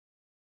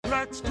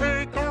Let's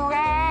take a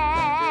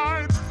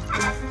ride.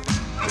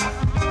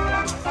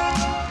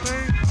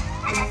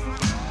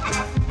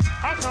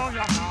 I'll show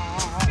you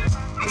how.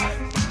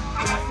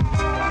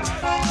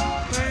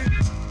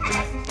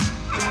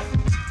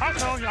 I'll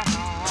show you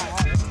how.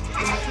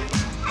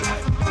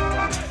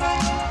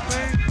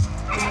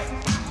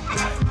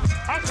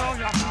 I'll show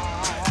you how.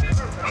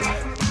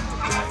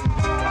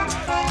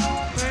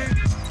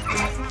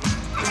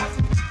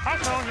 I'll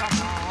show you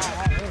how.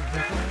 We're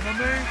gonna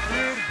make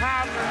it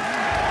happen.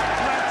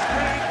 Let's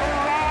take a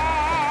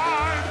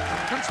ride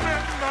and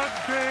spend the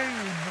day in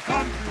the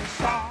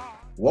countryside.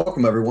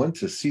 Welcome, everyone,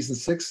 to Season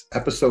 6,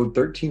 Episode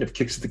 13 of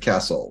Kicks at the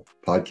Castle,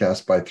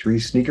 podcast by three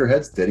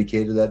sneakerheads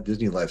dedicated to that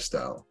Disney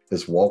lifestyle.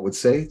 As Walt would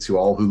say, to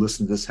all who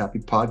listen to this happy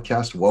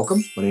podcast,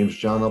 welcome. My name is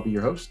John. I'll be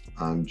your host.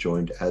 I'm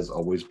joined, as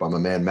always, by my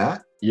man,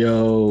 Matt.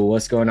 Yo,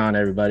 what's going on,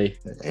 everybody?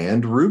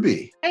 And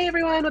Ruby. Hey,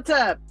 everyone. What's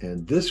up?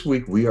 And this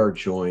week, we are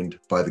joined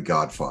by the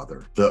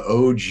Godfather, the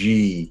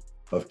OG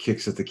of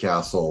Kicks at the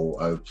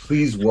Castle.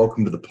 Please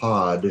welcome to the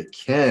pod,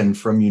 Ken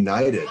from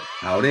United.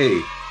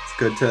 Howdy. It's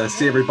good to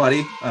see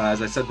everybody.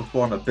 As I said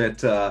before, I'm a bit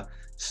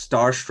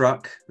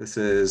starstruck. This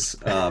is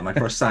my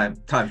first time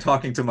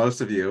talking to most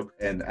of you,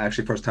 and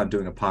actually first time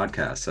doing a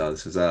podcast. So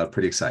this is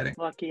pretty exciting.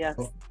 Lucky us.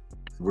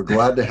 We're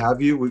glad to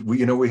have you. We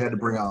had to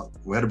bring out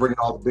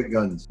all the big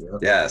guns. Yeah?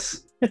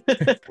 Yes.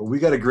 Well, we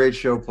got a great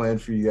show planned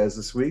for you guys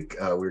this week.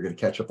 We're going to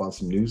catch up on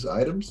some news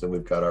items, and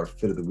we've got our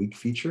Fit of the Week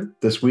feature.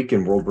 This week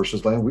in World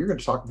vs. Land, we're going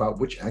to talk about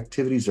which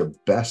activities are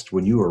best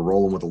when you are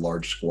rolling with a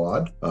large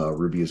squad.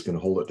 Ruby is going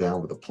to hold it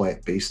down with a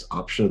plant-based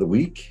option of the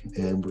week,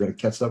 and we're going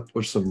to catch up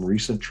with some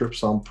recent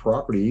trips on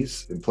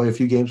properties and play a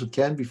few games with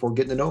Ken before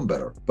getting to know him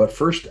better. But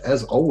first,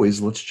 as always,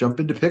 let's jump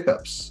into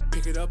pickups.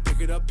 Pick it up,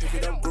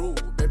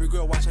 groove. Baby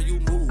girl, watch how you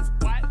move.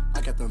 I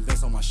got them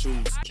vests on my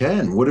shoes.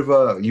 Ken, what if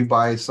you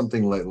buy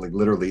something like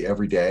literally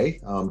every day?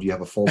 Do you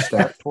have a full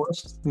stack for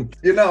us?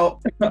 You know,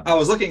 I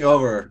was looking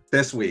over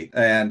this week,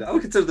 and I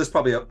would consider this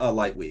probably a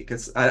light week.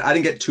 I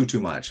didn't get too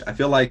much. I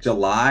feel like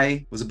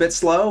July was a bit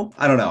slow.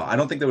 I don't know. I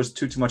don't think there was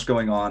too much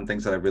going on,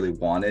 things that I really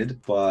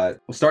wanted, but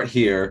we'll start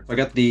here. I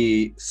got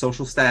the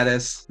Social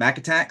Status Mac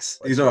Attacks.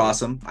 These are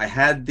awesome. I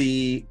had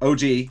the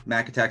OG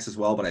Mac Attacks as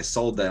well, but I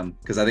sold them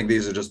because I think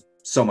these are just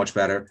so much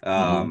better.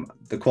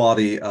 The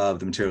quality of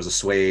the materials of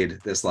suede,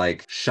 this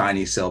like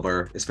shiny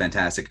silver, is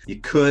fantastic. You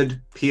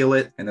could peel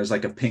it and there's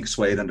like a pink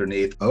suede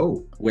underneath,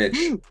 which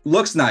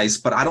looks nice,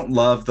 but I don't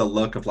love the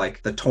look of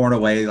like the torn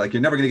away. Like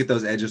you're never gonna get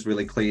those edges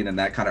really clean, and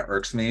that kind of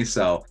irks me.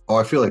 So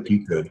I feel like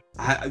you could.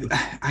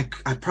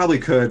 I probably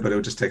could, but it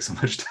would just take so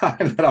much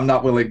time that I'm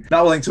not willing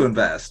to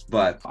invest.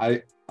 But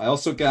I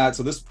also got,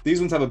 so these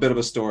ones have a bit of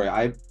a story.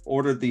 I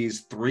ordered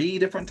these 3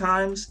 different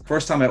times.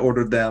 First time I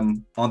ordered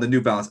them on the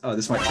New Balance. Oh,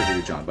 this might trigger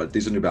you, John, but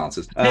these are New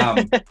Balances.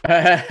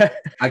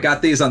 I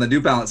got these on the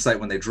New Balance site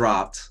when they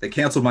dropped. They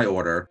canceled my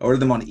order. I ordered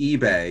them on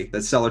eBay.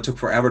 The seller took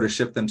forever to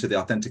ship them to the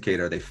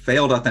authenticator. They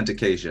failed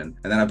authentication.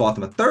 And then I bought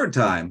them a 3rd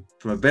time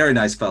from a very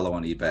nice fellow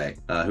on eBay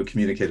who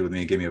communicated with me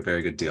and gave me a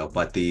very good deal.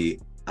 But the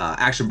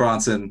Action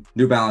Bronson,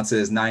 New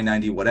Balances,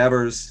 990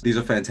 whatevers. These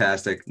are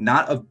fantastic.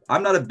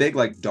 I'm not a big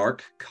like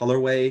dark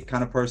colorway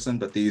kind of person,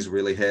 but these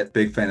really hit.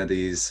 Big fan of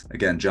these.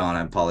 Again, John,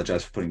 I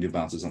apologize for putting New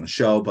Balances on the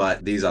show,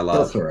 but these I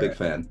love. Right. Big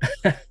fan.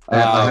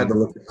 I had to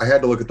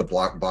look at the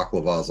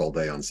baklavas all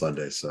day on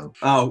Sunday. So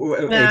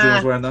Adrian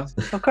was wearing those.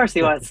 Of course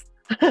he was.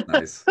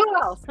 Nice. Who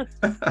else?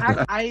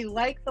 I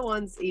like the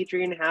ones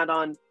Adrian had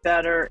on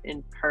better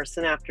in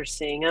person after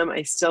seeing them.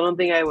 I still don't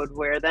think I would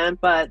wear them,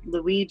 but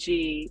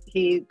Luigi,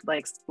 he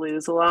likes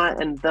blues a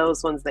lot, and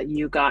those ones that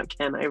you got,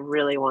 Ken, I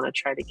really want to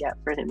try to get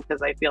for him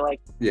because I feel like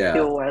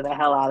he'll wear the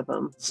hell out of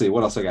them. Let's see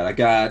what else I got. I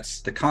got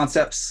the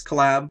Concepts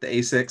collab, the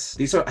A6.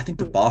 These are, I think,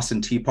 the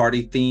Boston Tea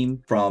Party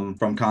theme from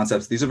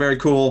Concepts. These are very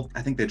cool.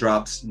 I think they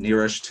dropped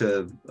nearish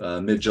to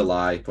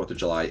mid-July, 4th of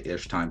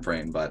July-ish time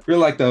frame, but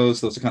really like those.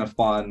 Those are kind of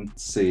fun.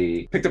 Let's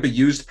see. Picked up a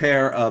used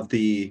pair of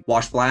the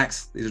Wash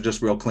Blacks. These are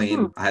just real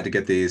clean. I had to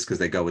get these because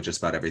they go with just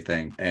about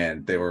everything,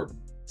 and they were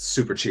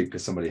super cheap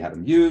because somebody had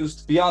them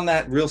used. Beyond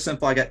that, real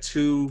simple. I got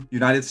 2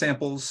 United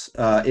samples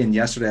in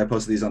yesterday. I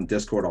posted these on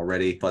Discord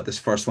already, but this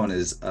first one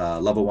is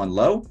level 1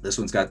 low. This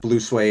one's got blue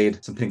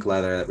suede, some pink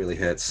leather that really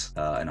hits,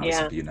 and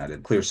obviously the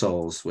United clear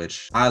soles,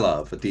 which I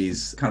love. But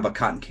these kind of a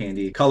cotton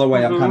candy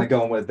colorway I'm kind of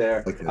going with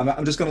there. Okay.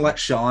 I'm just gonna let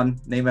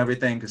Sean name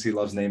everything because he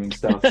loves naming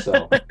stuff.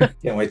 So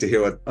can't wait to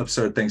hear what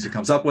absurd things he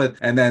comes up with.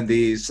 And then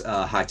these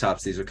high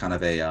tops. These are kind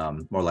of a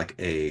more like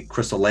a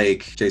Crystal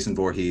Lake, Jason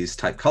Voorhees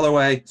type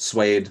colorway.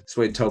 Suede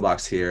toe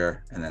box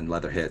here, and then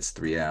leather hits,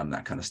 3M,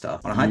 that kind of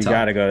stuff. On a high you top.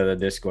 Gotta go to the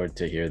Discord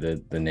to hear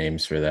the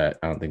names for that.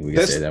 I don't think we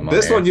can say them on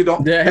this air. One you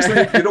don't. This one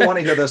you don't want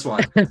to hear this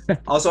one.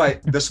 Also,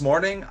 this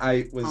morning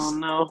I was. Oh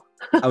no.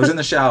 I was in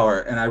the shower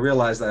and I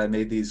realized that I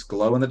made these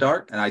glow in the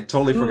dark, and I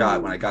totally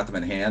forgot when I got them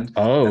in hand.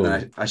 Oh, And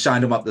then I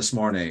shined them up this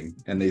morning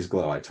and these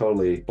glow. I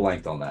totally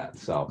blanked on that.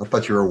 So I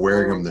thought you were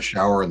wearing them in the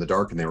shower in the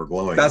dark and they were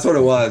glowing. that's what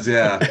it was.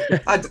 Yeah.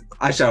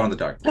 I shower in the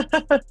dark.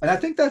 And I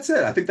think that's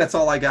it. I think that's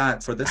all I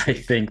got for this I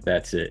week. think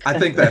that's it. I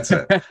think that's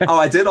it. Oh,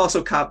 I did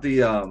also cop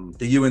the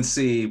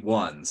UNC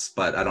ones,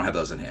 but I don't have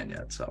those in hand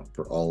yet. So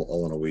For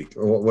all in a week.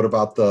 What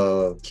about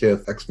the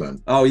Kith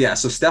X-Men? oh yeah,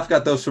 so Steph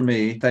got those for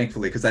me,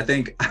 thankfully, because I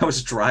think I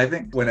was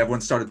driving when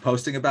everyone started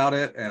posting about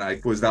it, and I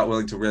was not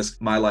willing to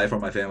risk my life or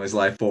my family's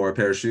life for a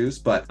pair of shoes.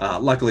 But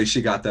luckily,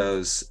 she got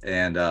those,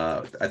 and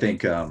I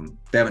think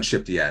they haven't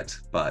shipped yet.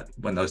 But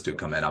when those do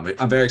come in,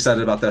 I'm very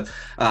excited about that.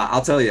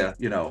 I'll tell you,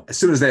 as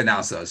soon as they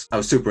announced those, I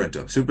was super into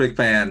them. Super big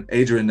fan.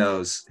 Adrian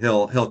knows.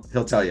 He'll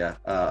tell you.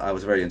 I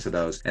was very into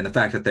those, and the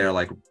fact that they're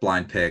like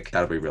blind pick,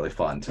 that'll be really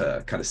fun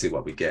to kind of see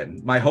what we get.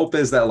 And my hope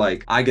is that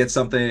like I get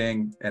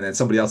something, and then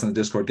somebody else in the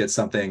Discord gets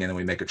something, and then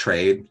we make a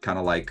trade, kind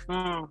of like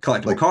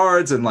collectible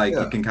cards, and like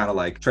you can kind of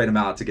like trade them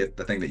out to get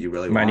the thing that you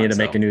really Might want. need to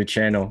make a new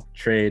channel.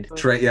 Trade.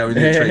 Yeah, we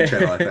need a trade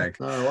channel, I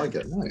think. I like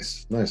it.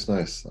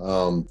 Nice.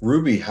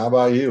 Ruby, how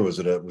about you? Was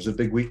it a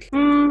big week?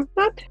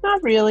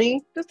 Not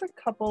really. Just a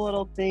couple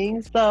little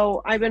things.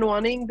 So I've been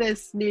wanting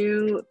this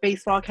new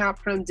baseball cap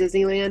from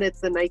Disneyland.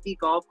 It's the Nike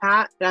golf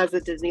hat. It has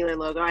the Disneyland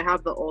logo. I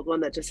have the old one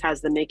that just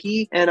has the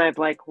Mickey, and I've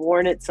like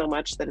worn it so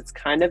much that it's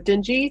kind of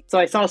dingy. So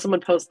I saw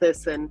someone post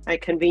this, and I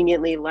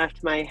conveniently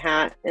left my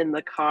hat in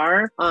the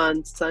car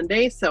on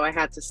Sunday, so I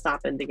had to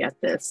stop in to get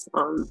this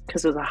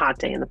because it was a hot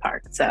day in the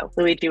park. So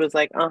Luigi was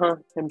like,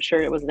 I'm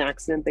sure it was an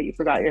accident that you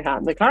forgot your hat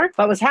in the car,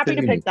 but was happy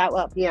to pick that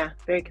up. Yeah,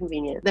 very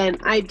convenient. Then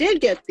I did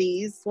get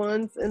these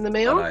ones in the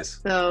mail. Oh, nice.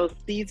 So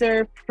these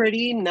are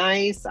pretty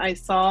nice. I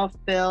saw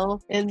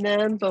Phil in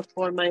them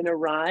before mine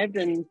arrived,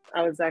 and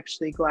I was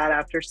actually glad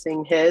after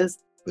seeing his.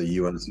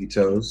 The UNC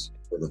toes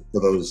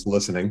for those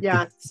listening.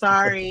 Yeah,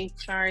 sorry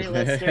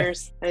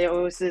listeners. I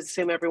always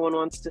assume everyone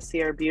wants to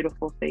see our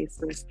beautiful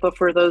faces, but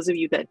for those of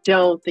you that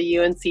don't, the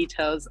UNC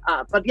toes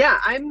up. But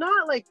yeah, I'm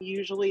not like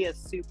usually a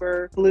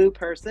super blue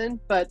person,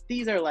 but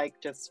these are like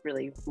just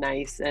really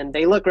nice and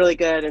they look really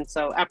good. And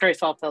so after I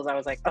saw Phil's, I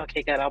was like,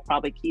 okay, good, I'll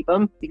probably keep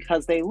them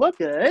because they look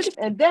good.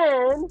 And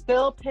then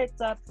Phil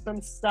picked up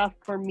some stuff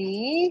for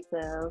me.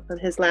 So on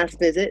his last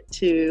visit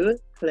to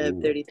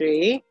Club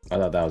 33. I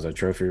thought that was a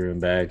trophy room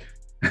bag.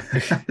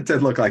 It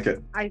did look like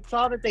it. I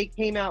saw that they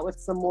came out with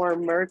some more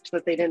merch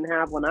that they didn't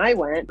have when I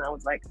went, and I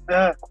was like,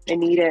 ugh, I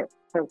need it.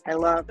 I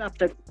love stuff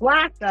that's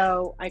black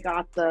though. I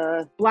got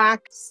the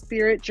black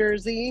Spirit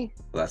jersey.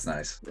 Well, that's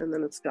nice. And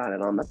then it's got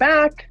it on the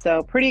back.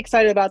 So pretty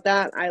excited about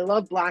that. I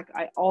love black.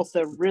 I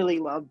also really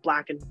love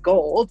black and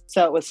gold.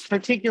 So it was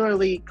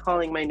particularly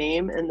calling my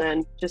name. And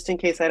then just in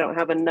case I don't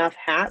have enough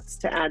hats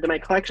to add to my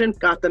collection,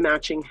 got the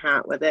matching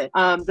hat with it.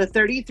 The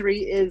 33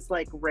 is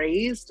like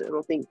raised. I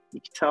don't think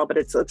you can tell, but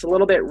it's a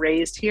little bit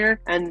raised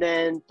here. And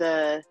then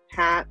the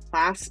hat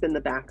clasp in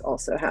the back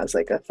also has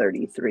like a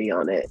 33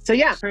 on it. So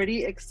yeah,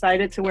 pretty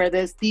excited to wear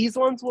this. These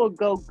ones will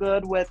go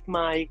good with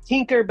my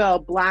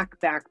Tinkerbell black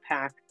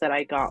backpack that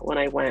I got when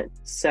I went.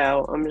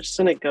 So I'm just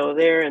gonna go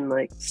there and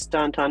like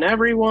stunt on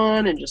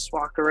everyone and just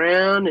walk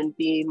around and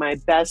be my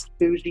best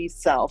bougie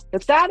self.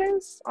 But that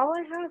is all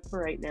I have for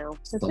right now.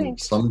 I think.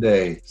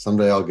 Someday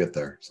I'll get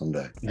there.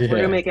 Someday. We're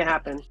gonna make it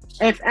happen.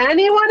 If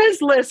anyone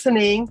is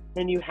listening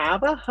and you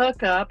have a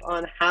hookup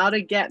on how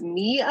to get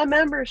me a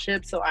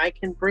membership so I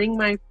can bring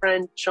my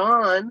friend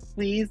John,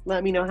 please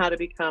let me know how to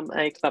become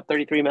a Club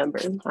 33 member.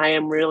 I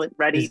am really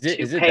ready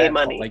to pay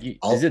money.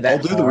 I'll do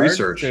the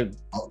research.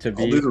 I'll do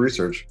the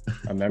research.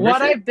 A membership?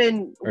 What I've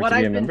been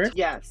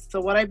yes.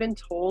 So what I've been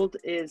told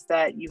is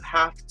that you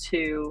have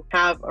to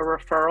have a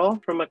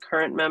referral from a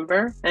current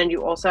member, and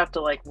you also have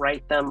to like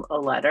write them a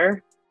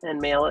letter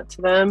and mail it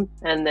to them,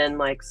 and then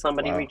like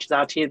somebody reaches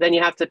out to you, then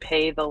you have to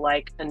pay the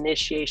like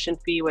initiation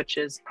fee, which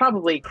is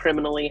probably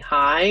criminally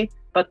high.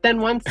 But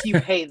then once you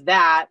pay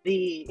that,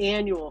 the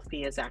annual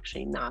fee is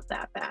actually not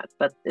that bad.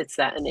 But it's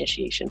that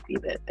initiation fee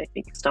that I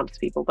think stumps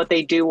people. But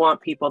they do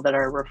want people that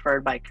are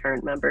referred by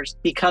current members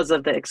because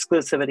of the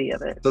exclusivity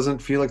of it. Doesn't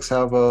Felix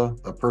have a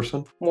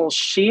person? Well,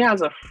 she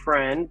has a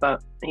friend,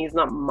 but he's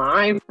not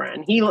my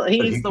friend.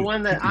 He's the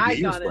one that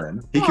I got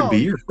it. He can be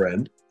your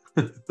friend.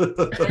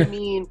 I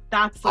mean,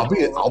 that's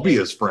I'll be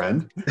his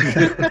friend.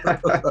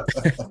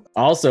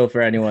 Also,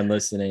 for anyone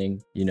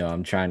listening,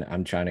 I'm trying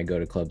to go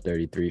to Club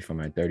 33 for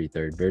my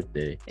 33rd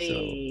birthday.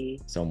 Hey.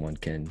 So someone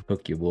can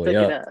hook your boy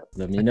up.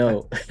 Let me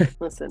know.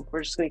 Listen,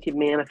 we're just gonna keep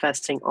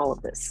manifesting all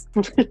of this.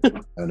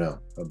 I know,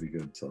 that'd be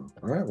good. So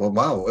all right, well,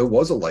 wow, it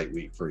was a light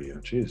week for you.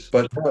 Jeez.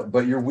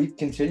 But your week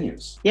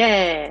continues.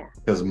 Yeah.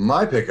 Because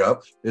my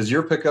pickup is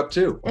your pickup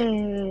too.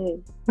 Hey.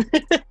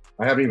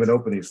 I haven't even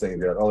opened these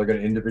things yet. Oh, they're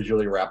going to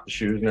individually wrap the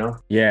shoes now?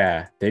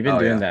 Yeah, they've been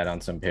doing that on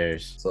some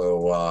pairs.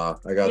 So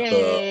I got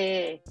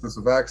the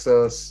exclusive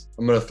access.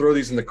 I'm going to throw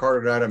these in the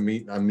car tonight.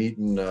 I'm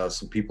meeting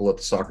some people at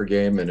the soccer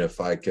game, and if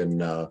I can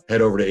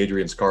head over to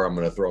Adrian's car, I'm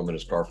going to throw them in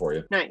his car for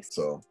you. Nice.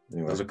 So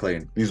Anyway, Those are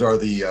clean. these are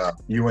the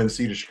UNC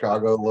to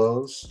Chicago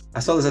lows. I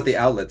saw this at the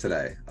outlet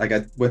today. Like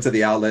I went to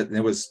the outlet and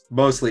it was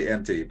mostly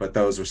empty, but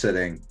those were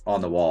sitting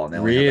on the wall and they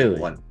only had Really?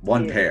 like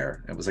one Yeah.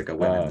 pair. It was like a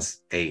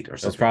women's 8 or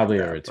something. That's probably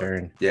like a that, but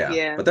return. yeah.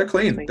 Yeah. But they're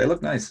clean. Like They it.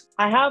 look nice.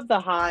 I have the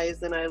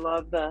highs and I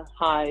love the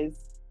highs,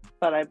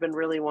 but I've been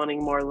really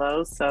wanting more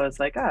lows. So it's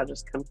like,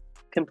 just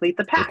complete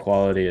the The pack.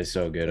 quality is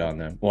so good on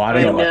them. Well, I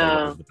I don't know about know.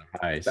 the lows, but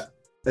the highs.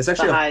 It's The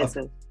actually highs.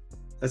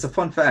 it's a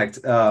fun fact.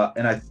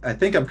 And I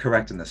think I'm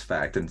correct in this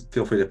fact, and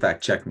feel free to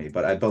fact check me,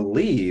 but I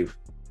believe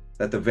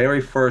that the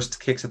very first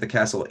Kicks at the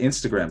Castle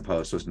Instagram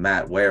post was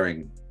Matt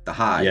wearing the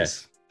highs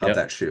Yes. of Yep.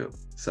 that shoe.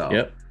 So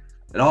Yep.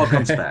 it all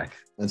comes back.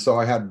 And so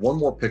I had one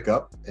more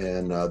pickup,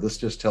 and this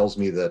just tells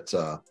me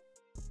that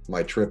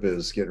my trip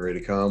is getting ready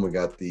to come. We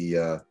got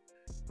the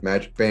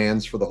magic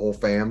bands for the whole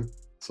fam,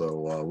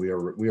 so we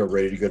are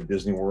ready to go to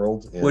Disney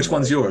World. And, Which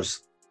one's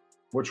yours?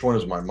 Which one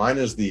is mine? Mine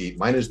is the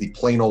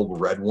plain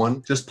old red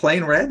one. Just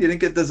plain red? You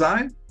didn't get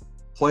design?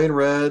 Plain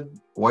red.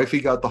 Wifey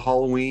got the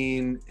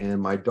Halloween,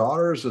 and my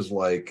daughter's is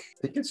like,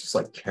 I think it's just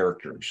like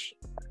characters.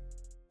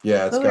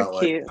 Yeah, it's Those got are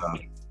like cute.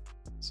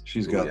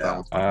 she's Ooh, got yeah. that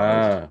one.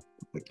 Ah,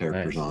 The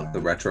characters nice. on it. The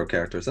retro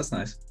characters. That's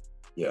nice.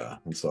 Yeah,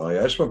 and so I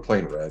just went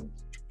plain red.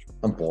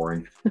 I'm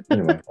boring.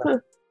 Anyway,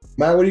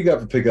 Matt, what do you got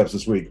for pickups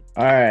this week?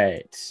 all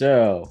right.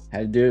 So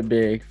had to do it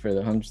big for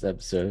the Humps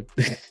episode.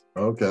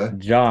 Okay.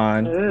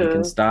 John, you Ooh.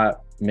 can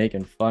stop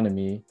making fun of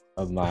me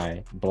of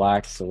my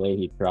black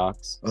Salehi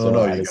Crocs. Oh, So no,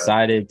 I you got it.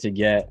 decided to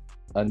get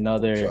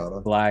another Shout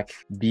out. black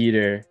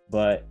beater,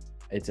 but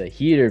it's a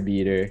heater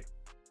beater.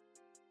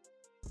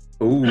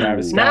 Ooh.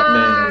 Travis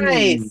Scott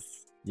thing.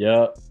 Nice.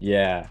 Yep.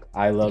 Yeah.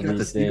 I love You got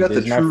these the, things. you got the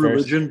This is my True first-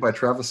 Religion by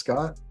Travis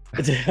Scott.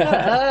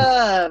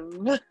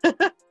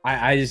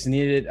 I just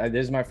needed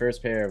this is my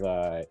first pair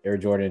of Air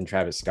Jordan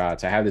Travis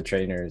Scotts. I have the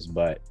trainers,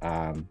 but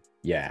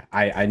yeah,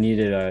 I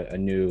needed a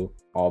new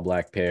all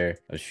black pair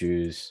of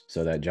shoes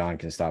so that John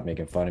can stop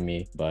making fun of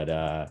me. But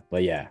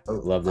yeah, Oh,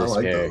 love I this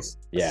like pair. those.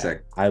 Yeah,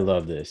 Sick. I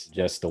love this.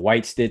 Just the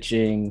white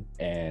stitching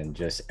and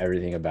just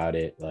everything about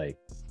it. Like,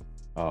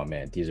 oh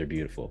man, these are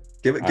beautiful.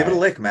 Give it a Alright.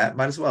 lick, Matt.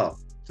 Might as well.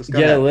 Just go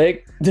Get a ahead.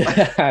 lick?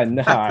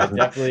 No, I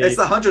definitely. It's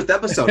the 100th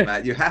episode,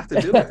 Matt. You have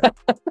to do it.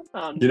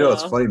 Oh, You know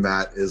what's no. funny,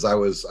 Matt, is I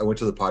went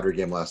to the Padre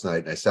game last night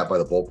and I sat by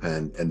the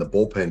bullpen, and the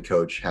bullpen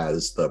coach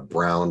has the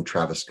brown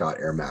Travis Scott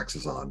Air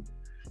Maxes on.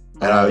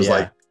 And I was yeah.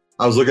 like,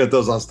 I was looking at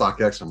those on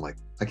StockX. I'm like,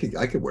 I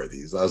could wear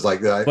these. I was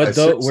like, But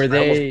I were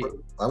they?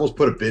 I almost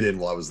put a bid in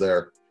while I was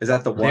there. Is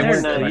that the They one? They're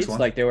were nice. the next cleats, one?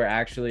 like they were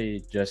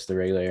actually just the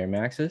regular Air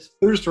Maxes.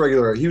 They were just a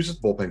regular. He was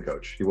just bullpen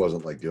coach. He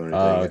wasn't like doing anything.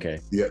 Oh, okay.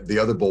 The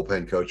other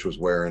bullpen coach was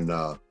wearing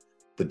the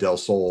Del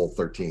Sol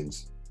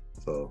 13s.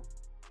 So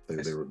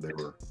they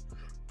were.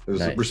 It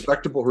was a Nice.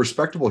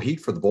 respectable heat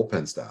for the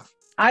bullpen staff.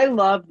 I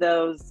love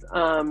those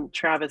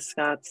Travis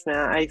Scotts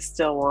now. I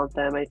still want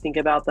them. I think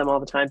about them all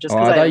the time. Just Oh,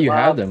 because I thought you love...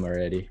 had them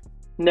already.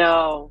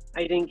 No,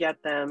 I didn't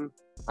get them.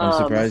 I'm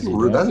surprised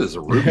you That don't. is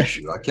a Ruby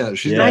shoe. I can't.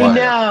 She's Yeah. not I lying.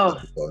 know.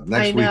 So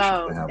next I week know.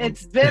 she can have them.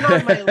 It's been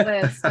on my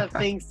list of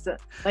things to,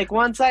 like,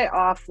 once I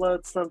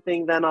offload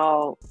something, then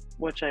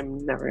which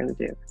I'm never going to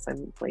do because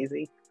I'm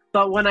lazy.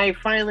 But when I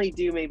finally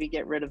do maybe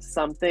get rid of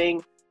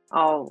something,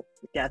 I'll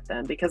get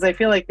them because I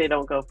feel like they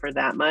don't go for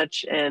that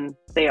much, and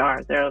they're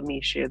a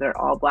me shoe. They're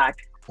all black.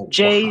 Oh,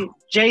 Jay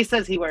wow.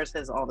 says he wears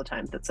his all the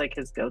time. That's like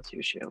his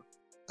go-to shoe.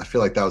 I feel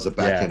like that was a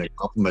backhanded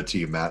compliment to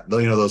you, Matt.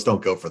 Though, those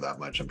don't go for that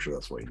much. I'm sure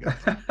that's what you got.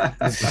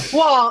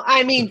 Well,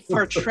 I mean,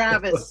 for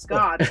Travis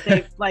Scott,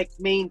 they've like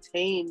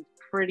maintained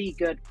pretty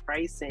good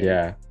pricing.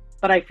 Yeah,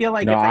 But I feel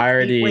like No, if I I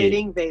already- keep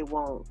waiting, they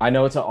won't. I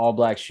know it's an all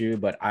black shoe,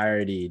 but I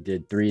already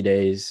did 3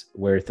 days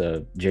worth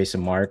of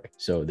Jason Mark,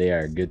 so they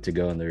are good to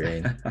go in the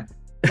rain.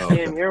 Oh,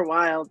 Damn, you're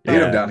wild. Eat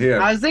 'em down here.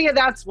 I was thinking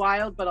that's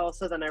wild, but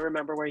also then I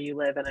remember where you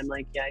live, and I'm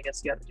like, yeah, I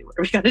guess you got to do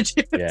whatever you got to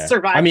do to Yeah,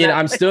 survive. I mean, that.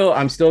 I'm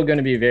still going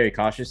to be very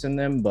cautious in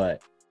them,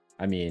 but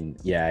I mean,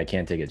 yeah, I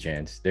can't take a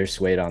chance. There's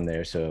suede on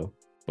there, so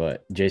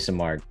but Jason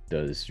Mark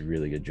does a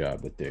really good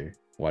job with their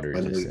water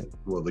resistant.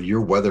 Well,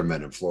 your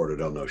weathermen in Florida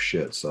don't know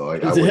shit, so I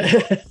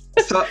wouldn't.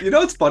 So you know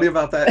what's funny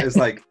about that is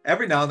like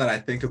every now and then I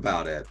think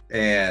about it,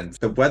 and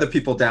the weather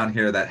people down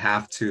here that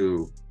have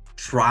to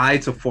try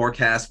to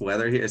forecast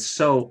weather here is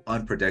so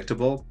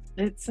unpredictable.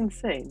 It's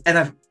insane.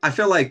 And I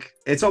feel like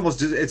it's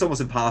almost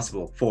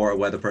impossible for a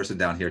weather person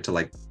down here to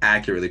like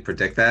accurately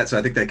predict that. So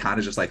I think they kind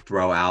of just like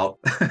throw out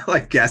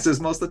like guesses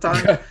most of the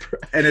time,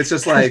 and it's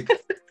just like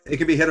it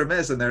can be hit or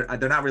miss, and they're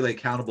not really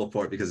accountable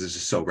for it because it's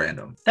just so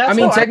random. That's I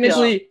mean, how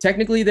feel.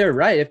 technically they're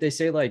right if they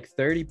say like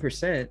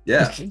 30%.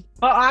 Yeah.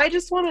 But I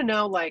just want to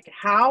know, like,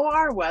 how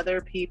are weather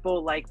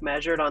people like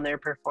measured on their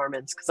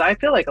performance? Because I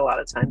feel like a lot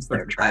of times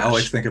they're trash. I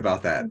always think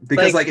about that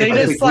because Like, like, they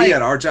if just, we like-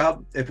 at our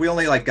job, if we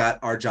only like got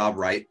our job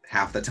right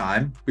half the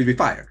time, we'd be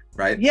fired,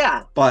 right?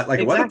 Yeah. But like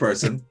a weather Exactly.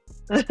 person,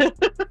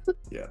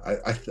 Yeah,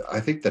 I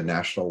think the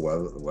National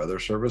Weather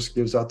Service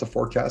gives out the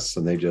forecasts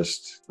and they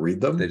just read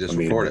them. They just I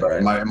mean, report it,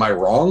 right? Am I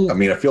wrong? I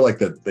mean, I feel like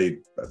that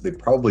they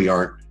probably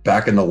aren't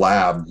back in the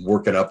lab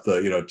working up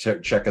the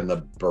checking the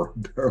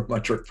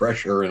barometric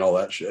pressure and all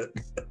that shit.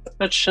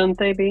 But shouldn't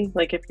they be?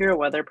 Like, if you're a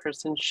weather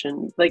person,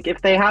 shouldn't, like, if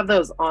they have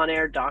those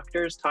on-air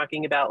doctors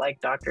talking about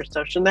like doctor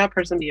stuff, shouldn't that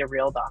person be a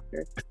real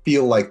doctor? I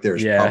feel like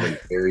there's Yeah. probably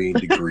varying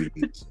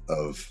degrees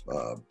of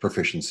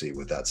proficiency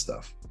with that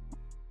stuff.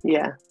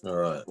 Yeah. All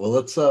right. Well,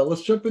 let's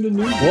jump into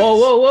news.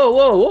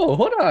 Whoa!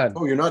 Hold on.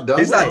 Oh, you're not done.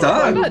 He's not Oh,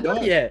 done. I'm you're not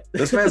done yet.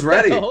 This man's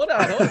ready. hold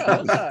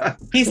on.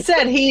 He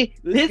said This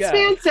this guy.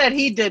 man said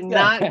he did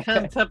guy. not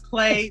come to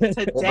play that's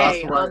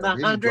today right. on the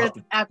He 100th dropped-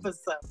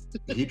 episode.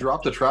 He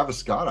dropped a Travis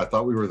Scott. I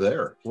thought we were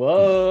there.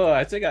 Whoa!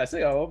 I still got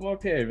one more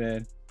pair,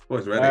 man.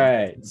 Boy's All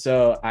ready. right,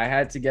 so I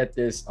had to get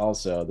this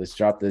also. This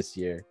dropped this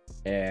year,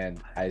 and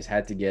I just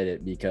had to get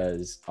it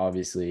because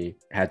obviously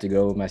I had to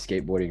go with my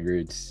skateboarding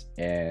roots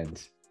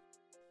and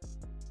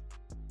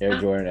Air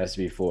Jordan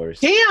SB4s.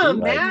 Damn,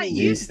 Like, Matt,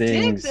 you these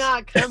things- did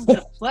not come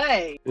to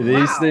play.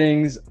 These Wow.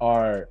 things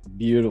are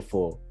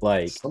beautiful.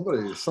 Like Somebody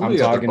I'm got their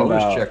talking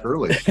bonus about- check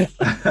early.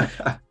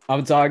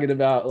 I'm talking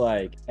about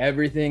like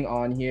everything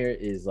on here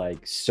is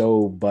like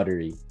so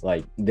buttery.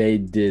 Like they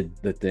did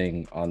the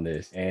thing on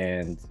this.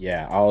 And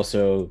yeah, I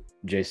also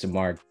Jason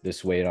marked the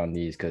suede on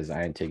these because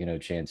I ain't taking no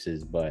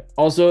chances. But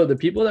also the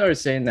people that are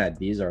saying that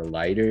these are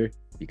lighter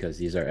because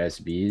these are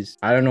SBs,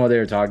 I don't know what they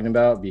were talking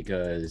about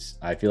because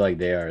I feel like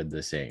they are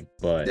the same.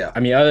 But Yeah. I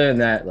mean, other than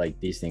that, like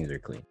these things are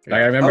clean.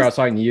 Like I remember I was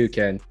talking to you,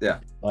 Ken. Yeah.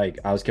 Like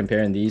I was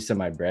comparing these to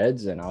my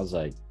breads and I was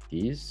like,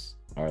 these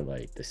are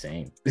like the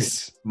same.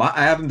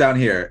 I have them down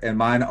here, and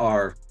mine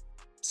are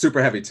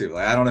super heavy too.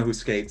 Like I don't know who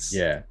skates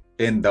Yeah.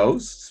 in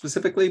those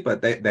specifically,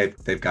 but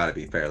they've got to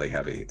be fairly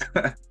heavy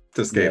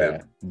to skate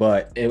in.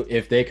 But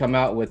if they come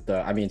out with the,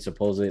 I mean,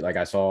 supposedly, like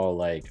I saw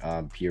like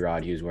P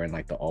Rod, he was wearing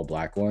like the all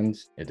black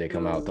ones. If they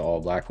come out with the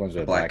all black ones or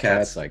the black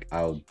cats, like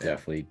I'll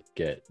definitely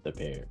get the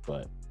pair.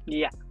 But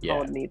Yeah, I yeah,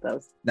 would need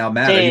those. Now,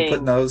 Matt, are you Dang.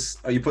 putting those?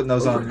 Are you putting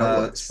those Those are on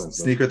hella expensive.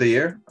 sneaker of the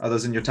year? Are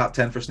those in your top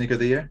 10 for sneaker of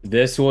the year?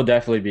 this will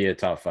definitely be a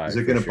top 5. Is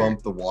it going to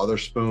bump the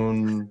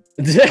Waterspoon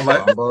bump?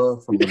 Samba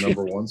from the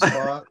number 1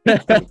 spot?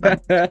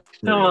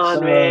 Come on,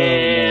 Oh,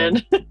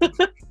 man.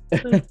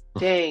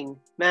 Dang,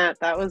 Matt,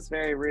 that was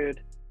very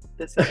rude.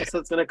 This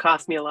episode's going to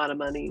cost me a lot of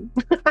money.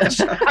 I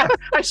should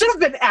have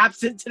been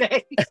absent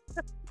today.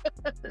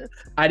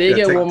 I did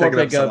Yeah, get one more take an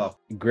episode pickup. off.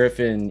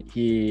 Griffin,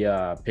 he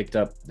picked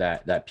up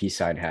that peace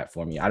sign hat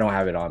for me. I don't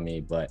have it on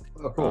me, but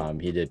Oh, cool.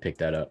 he did pick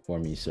that up for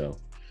me. So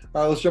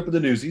All right, let's jump into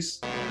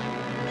newsies.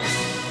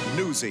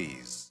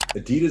 Newsies.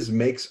 Adidas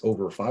makes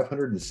over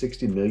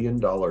 $560 million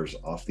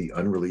off the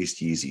unreleased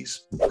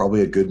Yeezys.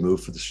 Probably a good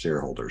move for the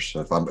shareholders.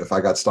 So if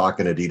I got stock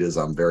in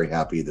Adidas, I'm very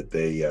happy that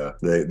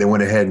they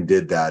went ahead and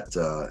did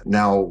that.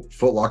 Now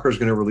Foot Locker is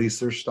going to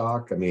release their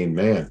stock. I mean,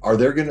 man,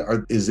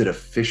 is it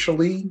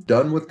officially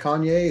done with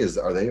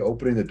Kanye? Are they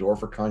opening the door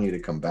for Kanye to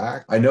come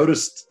back? I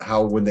noticed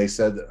how when they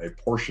said a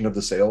portion of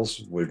the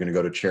sales were going to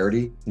go to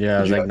charity. yeah,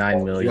 it was Did you like guys 9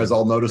 all- million. You guys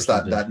all noticed or that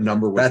something. that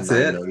number was That's 9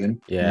 it?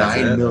 million? Yeah,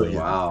 That's 9 it? million.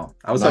 Wow.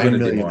 I was 9 hoping to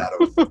do million more. out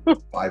of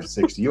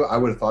 560. I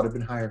would have thought it'd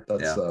been higher.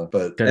 That's Yeah.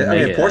 but Couldn't I mean,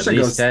 make a it, portion at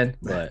least goes- 10,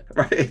 but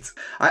Right.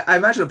 I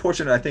imagine a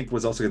portion, I think,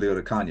 was also going to go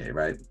to Kanye,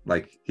 right?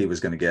 Like he was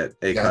going to get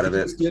a yeah, cut I of think he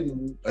it. was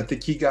getting, I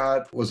think he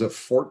got, was it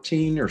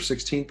 14 or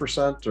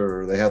 16%,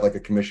 or they had like a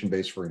commission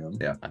base for him.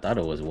 Yeah. I thought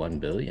it was 1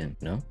 billion.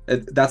 No.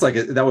 That's like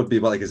that would be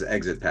like his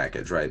exit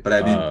package, right? But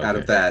I mean, Oh, out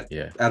of okay. that,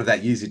 Yeah. out of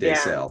that Yeezy Day Yeah.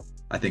 sale,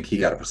 I think he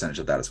got a Yeah. percentage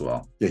of that as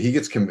well. Yeah, he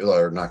gets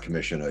or not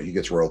commission. He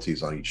gets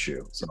royalties on each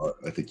shoe. So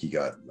I think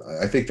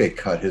I think they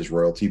cut his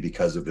royalty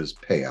because of his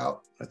payout.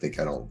 I think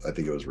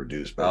it was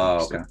reduced.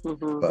 Oh, okay.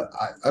 Mhm. But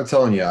I'm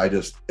telling you,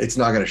 it's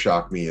not going to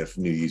shock me if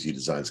new Yeezy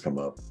designs come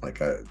up. Like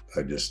I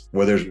just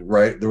where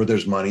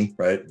there's money,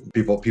 right?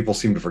 People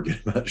seem to forget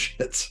about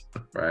shit.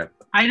 Right.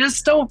 I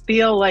just don't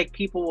feel like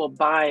people will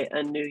buy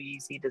a new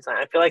Yeezy design.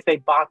 I feel like they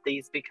bought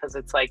these because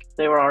it's like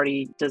they were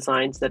already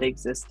designs that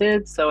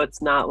existed. So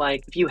it's not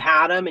like if you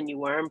had them and you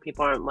wear them,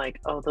 people aren't like,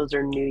 oh, those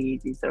are new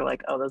Yeezys. They're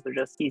like, oh, those are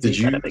just Did Yeezys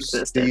you that have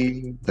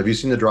existed. have you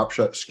seen the drop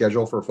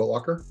schedule for Foot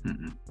Locker?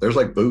 Mm-mm. There's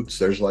like boots.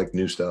 There's like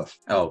new stuff.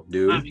 Oh,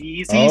 dude. Of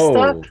Yeezy Oh,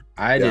 stuff?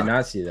 I Yeah. did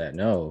not see that.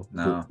 No.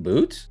 No.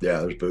 Boots? Yeah,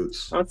 there's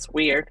boots. That's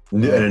weird.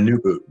 And a new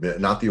boot,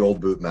 not the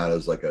old boot. Matt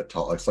is like it's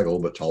like a little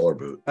bit taller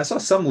boot. I saw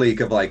some leak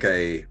of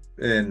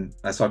and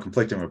I saw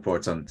conflicting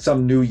reports on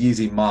some new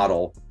Yeezy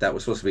model that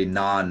was supposed to be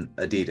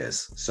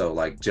non-Adidas. So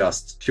like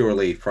just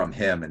purely from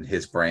him and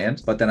his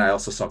brand. But then I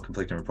also saw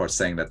conflicting reports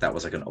saying that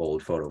was like an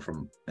old photo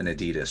from an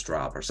Adidas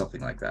drop or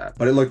something like that.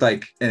 But it looked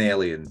like an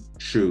alien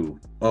shoe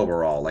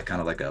overall, like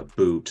kind of like a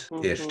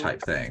boot-ish Mhm.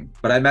 type thing.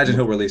 But I imagine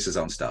he'll release his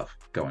own stuff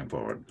going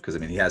forward because I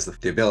mean he has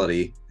the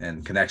ability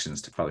and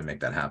connections to probably make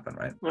that happen,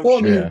 right? I'm Well,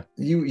 I sure. mean,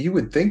 Yeah. you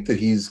would think that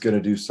he's going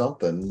to do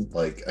something.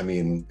 Like, I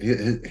mean,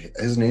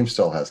 his name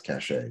still has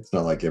cachet. It's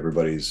not like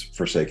everybody's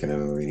forsaken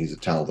him. I mean, he's a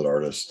talented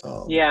artist.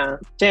 Yeah.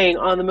 Dang,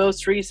 on the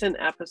most recent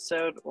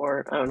episode,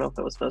 or I don't know if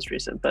it was most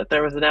recent, but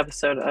there was an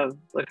episode of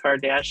the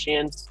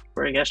Kardashians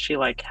where I guess she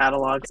like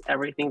catalogs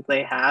everything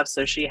they have.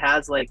 So she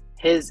has like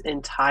his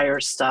entire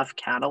stuff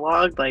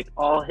cataloged, like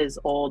all his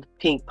old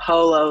pink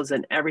polos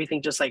and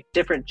everything, just like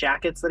different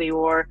jackets that he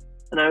wore.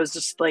 And I was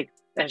just like,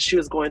 as she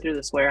was going through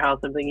this warehouse,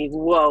 I'm thinking,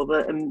 whoa,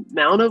 the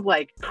amount of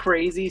like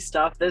crazy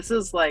stuff. This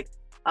is like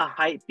a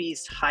hype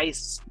beast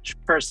heist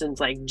person's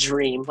like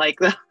dream. Like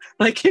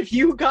like if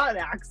you got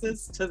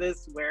access to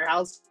this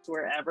warehouse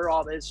wherever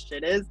all this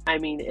shit is, I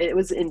mean, it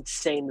was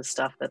insane the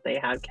stuff that they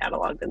had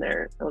cataloged in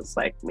there. I was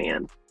like,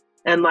 man.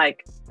 And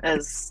like,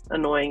 as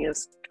annoying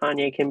as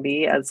Kanye can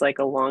be, as like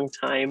a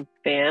longtime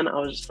fan, I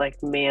was just like,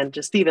 man,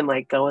 just even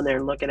like going there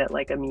and look at it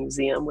like a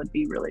museum would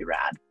be really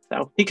rad.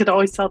 So he could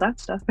always sell that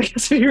stuff, I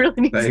guess, if he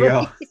really needs There you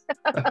go.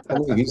 I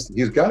mean,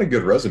 he's got a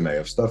good resume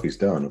of stuff he's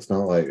done. It's not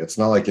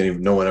like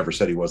no one ever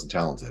said he wasn't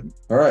talented.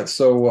 All right,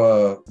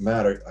 so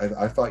Matt,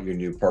 I thought your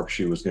new park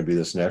shoe was going to be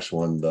this next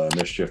one, the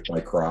Mischief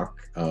by Croc,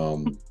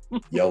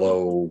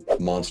 yellow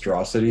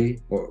monstrosity.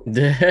 What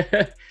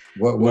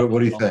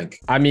do you think?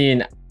 I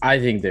mean, I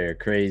think they're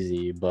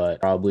crazy, but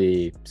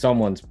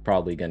someone's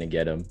probably gonna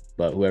get them.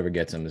 But whoever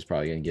gets them is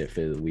probably gonna get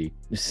fit of the week.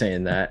 Just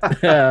saying that.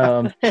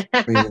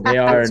 I mean, They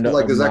are is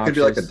that could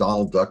be like a obnoxious.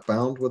 Donald Duck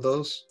bound with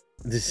those?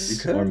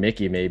 Or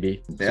Mickey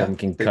maybe. Yeah, Someone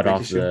can big cut off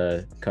Mickey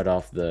shoe.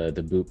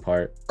 the boot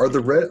part. Are the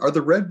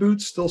red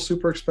boots still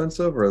super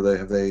expensive, or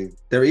have they?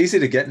 They're easy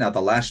to get now. The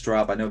last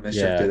drop, I know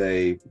Mischief Yeah.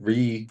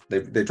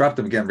 they dropped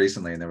them again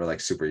recently, and they were like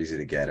super easy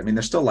to get. I mean,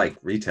 they're still like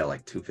retail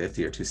like $250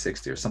 or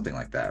 $260 or something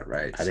like that,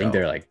 right? I think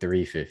they're like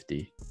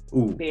 $350.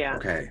 Ooh, Yeah.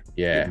 okay,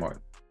 Yeah, even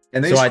more.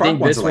 And So I Croc think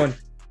ones this are like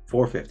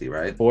one- $450,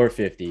 right?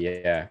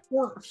 $450. Yeah.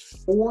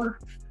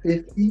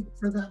 $450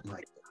 for that?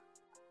 Like,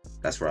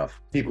 That's rough.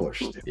 people are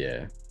stupid.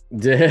 Yeah.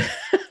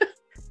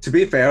 To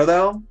be fair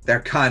though,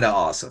 they're kind of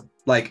awesome.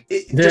 Like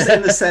just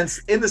in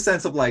the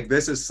sense of like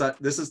this is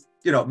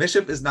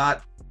Mischief is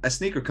not a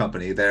sneaker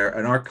company. They're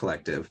an art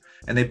collective,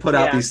 and they put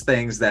out Yeah. these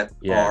things that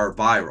Yeah. are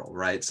viral,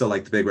 right? So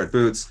like the big red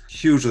boots,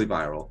 hugely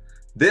viral.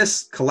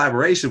 This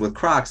collaboration with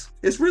Crocs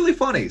is really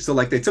funny. So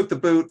like they took the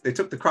boot, they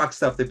took the Crocs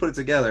stuff, they put it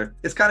together.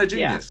 It's kind of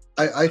genius.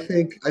 I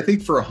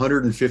think for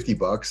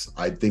 $150,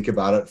 I'd think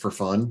about it for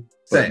fun,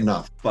 but Same.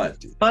 not But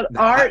 50. But No,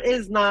 art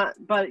is not,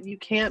 but you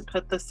can't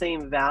put the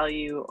same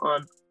value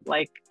on,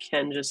 like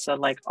Ken just said,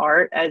 like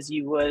art as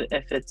you would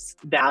if it's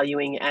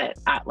valuing at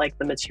like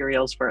the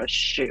materials for a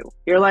shoe.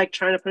 You're like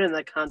trying to put it in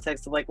the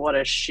context of like what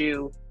a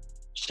shoe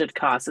should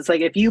cost. It's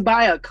like if you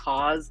buy a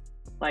cause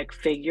like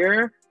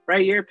figure,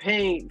 right? You're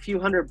paying a few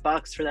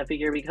 $100 for that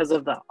figure because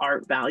of the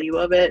art value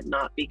of it,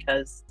 not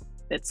because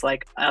it's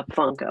like a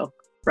Funko,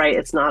 right?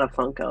 It's not a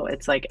Funko.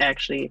 It's like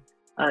actually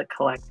a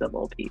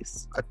collectible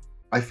piece.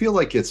 I feel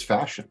like it's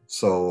fashion,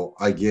 so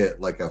I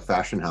get like a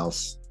fashion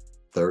house.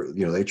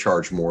 They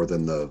charge more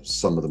than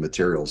some of the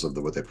materials of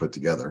what they put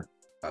together.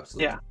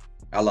 absolutely, Yeah.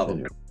 I love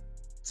them.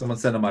 Someone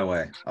send them my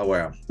way. I'll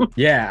wear them.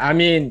 Yeah. I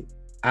mean,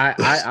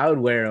 I would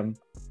wear them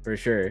for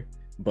sure.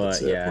 But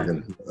That's it. yeah.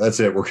 That's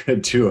it. We're gonna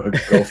do a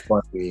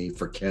GoFundMe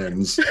for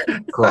Ken's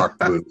Croc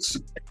boots.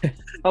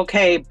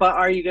 Okay, but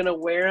are you gonna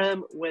wear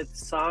them with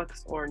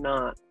socks or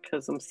not?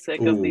 Because I'm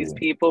sick of these Ooh.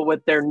 people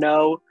with their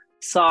no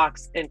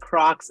socks and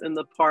Crocs in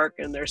the park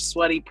and their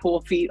sweaty pool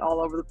feet all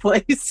over the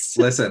place.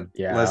 Listen,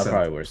 Yeah, I'll listen.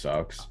 probably wear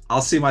socks.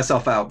 I'll see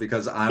myself out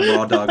because I'm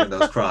raw dogging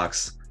those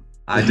Crocs.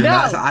 I do No.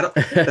 not. I don't.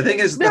 The thing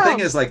is, No.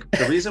 like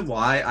the reason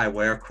why I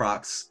wear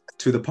Crocs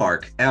to the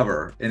park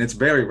ever, and it's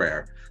very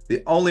rare.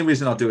 The only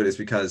reason I'll do it is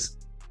because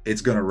it's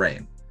gonna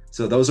rain.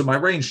 So those are my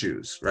rain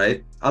shoes,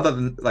 right? Other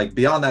than like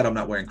beyond that, I'm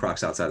not wearing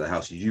Crocs outside the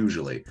house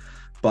usually.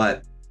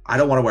 But I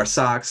don't want to wear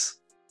socks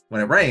when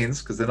it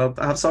rains because then I'll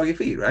have soggy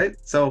feet, right?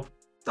 So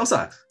no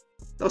socks.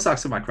 No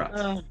socks are my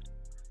Crocs.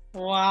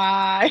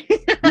 Why?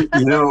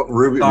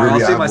 Ruby, Sorry, I'll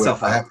Ruby, see I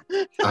myself have,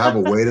 out. I have a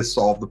way to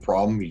solve the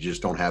problem. You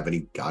just don't have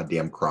any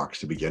goddamn Crocs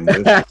to begin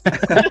with.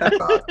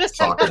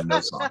 Socking, no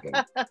socking.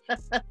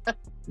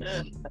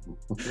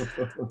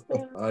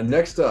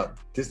 Next up,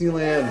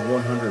 Disneyland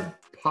 100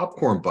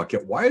 popcorn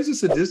bucket. Why is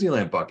this a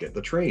Disneyland bucket?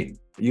 The train.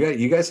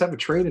 You guys have a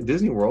train at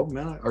Disney World,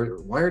 man.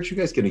 Why aren't you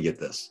guys going to get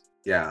this?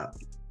 Yeah.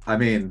 I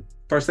mean,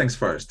 first things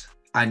first,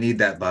 I need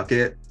that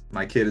bucket.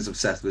 My kid is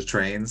obsessed with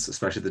trains,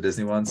 especially the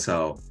Disney ones.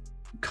 So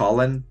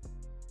Colin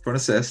for an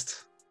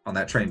assist on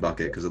that train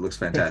bucket because it looks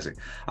fantastic.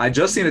 I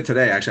just seen it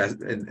today, actually.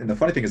 And the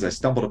funny thing is I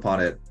stumbled upon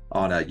it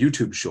on a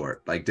YouTube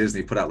short. Like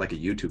Disney put out like a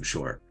YouTube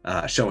short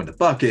showing the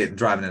bucket and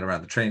driving it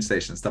around the train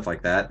station and stuff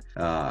like that.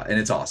 And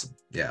it's awesome.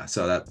 Yeah.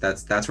 So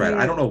that's right.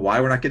 I don't know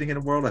why we're not getting it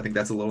in World. I think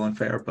that's a little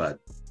unfair, but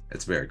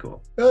it's very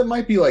cool. It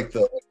might be like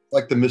the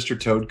Mr.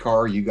 Toad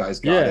car. You guys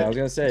got it. Yeah, I was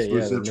gonna say, yeah, the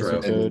Exclusive,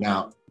 Mr. and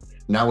Toad.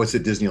 now it's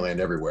at Disneyland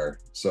everywhere.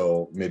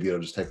 So maybe it'll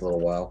just take a little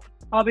while.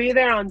 I'll be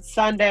there on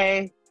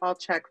Sunday. I'll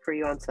check for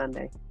you on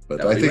Sunday. But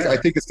That'll be I rare.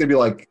 think it's gonna be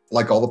like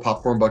all the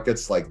popcorn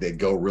buckets. Like they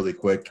go really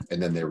quick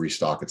and then they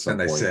restock at some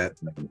Then they point. sit.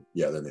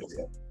 Yeah, then they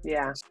sit.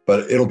 Yeah.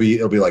 But it'll be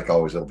like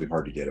always. It'll be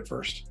hard to get at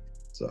first.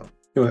 So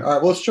anyway, all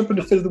right. Well, let's jump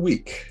into fit of the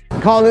week.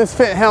 Call this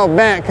fit held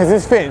back because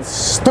this fit's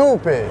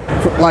stupid.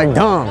 Like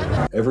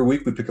dumb. Every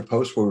week we pick a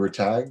post where we were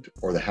tagged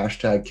or the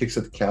hashtag Kicks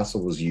at the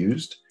Castle was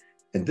used.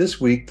 And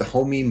this week the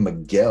homie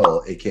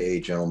Miguel, aka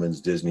Gentleman's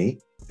Disney,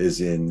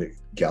 is in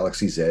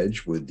Galaxy's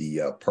Edge with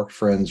the Park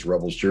Friends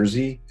Rebels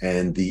jersey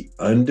and the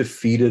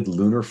undefeated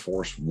Lunar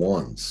Force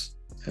ones.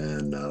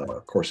 And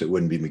of course, it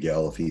wouldn't be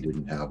Miguel if he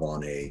didn't have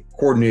on a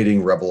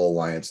coordinating Rebel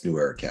Alliance New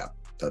Era cap.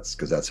 That's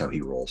because that's how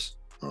he rolls.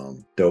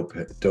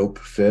 Dope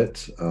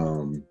fit.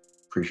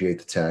 Appreciate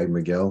the tag,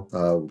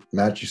 Miguel.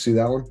 Matt, you see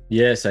that one?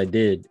 Yes, I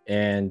did.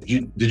 And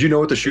did you know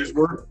what the shoes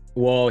were?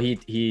 well,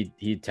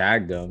 he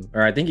tagged them,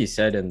 or I think he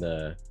said in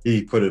the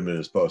He put them in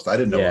his post. I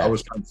didn't know. Yeah. I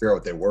was trying to figure out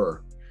what they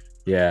were.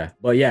 yeah.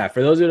 But yeah,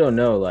 for those who don't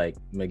know, like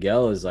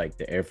Miguel is like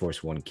the Air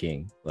Force One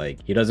king. Like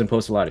he doesn't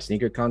post a lot of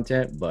sneaker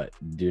content, but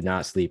do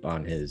not sleep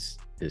on his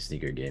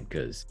sneaker game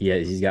because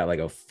he's got like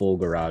a full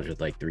garage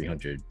with like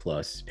 300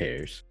 plus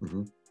pairs.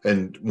 Mm-hmm.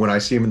 And when I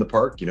see him in the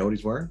park, you know what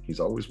he's wearing? He's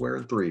always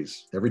wearing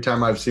threes. Every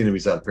time I've seen him,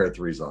 he's had a pair of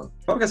threes on.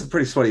 Probably got some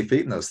pretty sweaty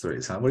feet in those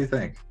threes, huh? What do you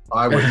think?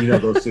 I would,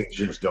 those things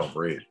just don't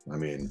breathe. I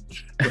mean,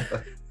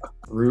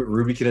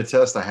 Ruby can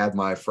attest. I had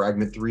my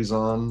fragment threes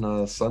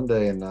on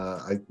Sunday, and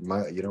I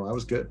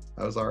was good.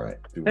 I was all right.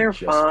 They're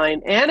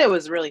fine, and it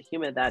was really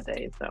humid that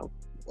day, so.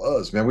 It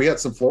was, man. We had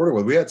some Florida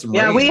weather. We had some.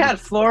 Yeah, rain. we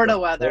had Florida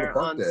weather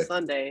on day.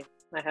 Sunday.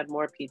 I had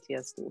more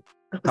PTSD.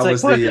 How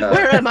was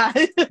where am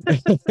I?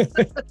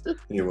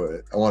 Anyway,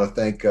 I want to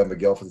thank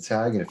Miguel for the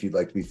tag, and if you'd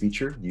like to be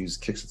featured, use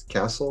Kicks at the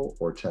Castle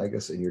or tag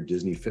us in your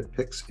Disney Fit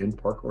Picks in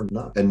park or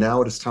not. And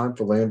now it is time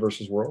for Land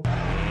versus World.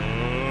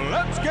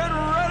 Let's get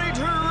ready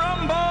to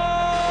rumble!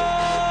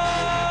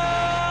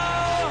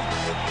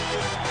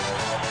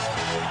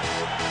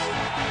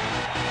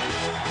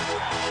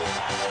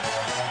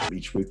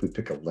 Each week we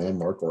pick a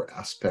landmark or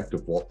aspect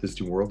of Walt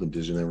Disney World and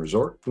Disneyland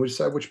Resort, and we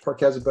decide which park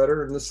has it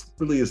better. And this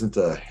really isn't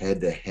a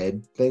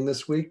head-to-head thing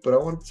this week, but I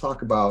want to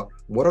talk about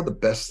what are the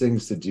best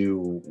things to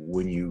do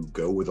when you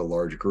go with a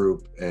large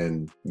group,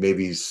 and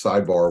maybe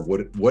sidebar,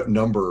 what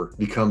number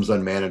becomes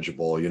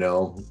unmanageable,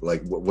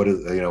 like what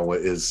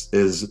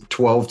is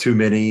 12 too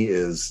many?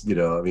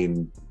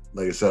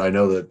 Like I said, I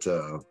know that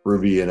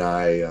Ruby and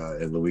I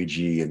and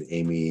Luigi and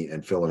Amy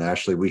and Phil and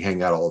Ashley, we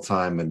hang out all the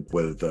time, and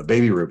with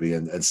baby Ruby,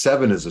 and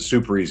 7 is a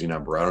super easy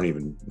number. I don't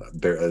even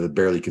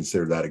barely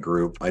consider that a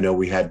group. I know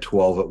we had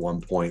 12 at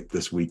one point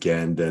this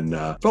weekend, and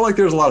felt like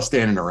there was a lot of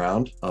standing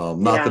around.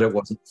 Not that it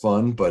wasn't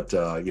fun, but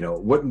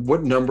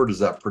what number does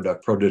that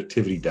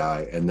productivity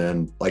die? And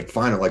then what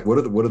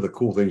are the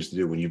cool things to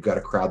do when you've got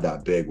a crowd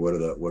that big? What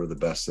are the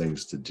best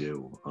things to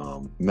do?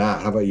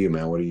 Matt, how about you,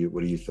 man? What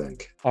do you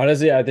think?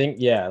 Honestly, I think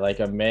like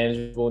a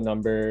manageable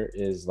number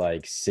is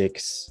like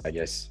 6, I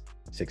guess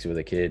 6 with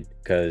a kid,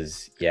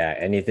 because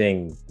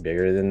anything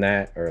bigger than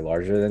that or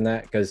larger than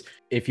that, because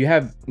if you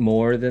have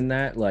more than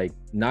that, like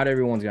not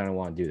everyone's gonna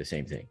want to do the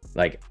same thing.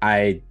 Like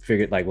I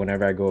figured, like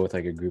whenever I go with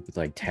like a group with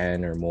like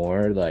 10 or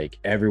more, like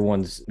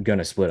everyone's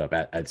gonna split up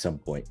at some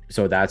point.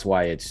 So that's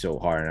why it's so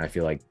hard. And I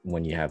feel like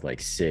when you have like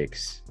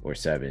 6 or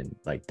 7,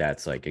 like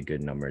that's like a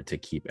good number to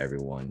keep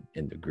everyone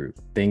in the group.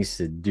 Things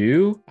to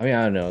do, I mean,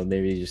 I don't know,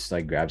 maybe just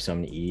like grab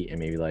something to eat and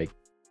maybe like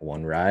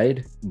one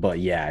ride. But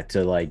yeah,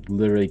 to like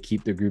literally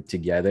keep the group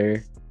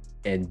together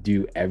and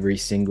do every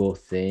single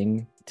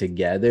thing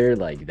together,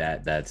 like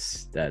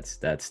that's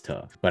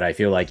tough. But I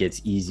feel like it's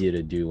easier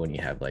to do when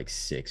you have like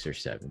 6 or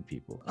 7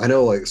 people. I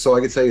know, like, so I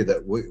can tell you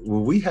that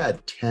we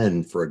had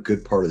 10 for a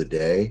good part of the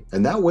day,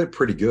 and that went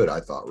pretty good, I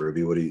thought.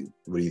 Ruby, what do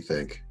you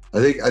think? I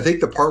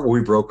think the part where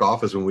we broke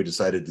off is when we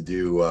decided to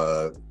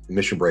do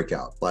mission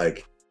breakout.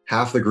 Like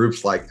half the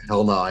group's like,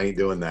 hell no, I ain't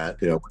doing that,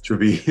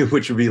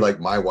 which would be like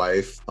my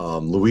wife,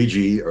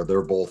 Luigi, or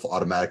they're both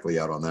automatically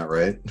out on that,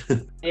 right?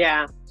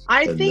 Yeah,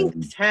 I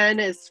think 10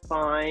 is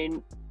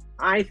fine.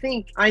 I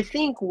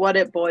think what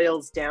it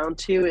boils down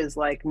to is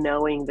like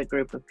knowing the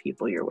group of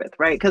people you're with,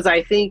 right? Because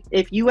I think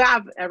if you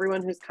have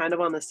everyone who's kind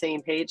of on the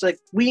same page, like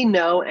we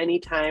know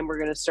anytime we're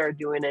going to start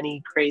doing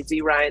any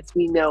crazy rides,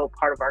 we know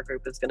part of our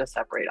group is going to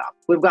separate off.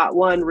 We've got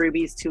one,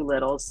 Ruby's too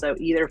little, so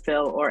either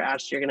Phil or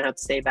Ashley are going to have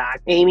to stay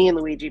back. Amy and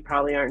Luigi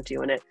probably aren't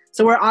doing it.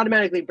 So we're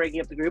automatically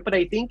breaking up the group. But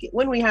I think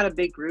when we had a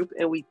big group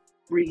and we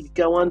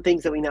go on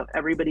things that we know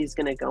everybody's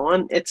going to go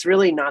on, it's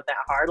really not that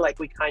hard. Like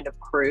we kind of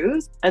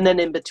cruise, and then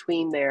in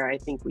between there I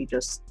think we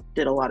just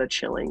did a lot of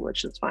chilling,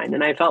 which is fine.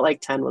 And I felt like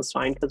 10 was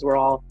fine because we're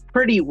all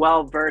pretty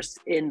well versed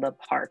in the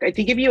park. I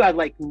think if you had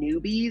like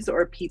newbies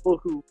or people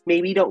who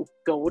maybe don't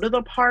go to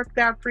the park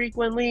that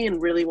frequently and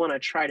really want to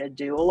try to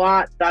do a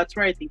lot, that's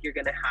where I think you're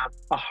going to have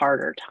a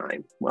harder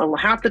time. Well,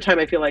 half the time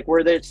I feel like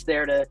we're just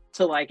there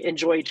to like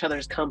enjoy each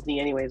other's company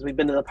anyways. We've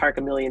been to the park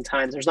a million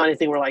times. There's not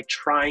anything we're like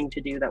trying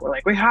to do that we're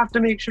like, we have to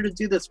make sure to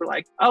do this. We're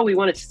like, oh, we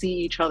want to see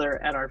each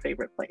other at our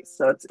favorite place.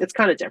 So it's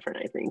kind of different,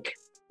 I think.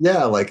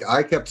 Yeah, like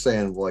I kept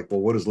saying, like, well,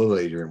 what does little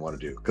Adrian want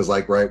to do? Because,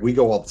 like, right, we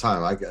go all the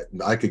time.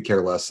 I could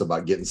care less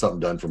about getting something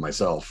done for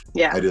myself.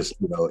 Yeah, I just,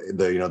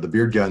 the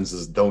beard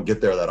guns don't get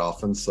there that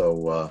often.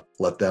 So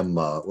let them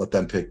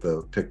pick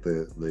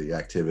the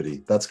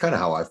activity. That's kind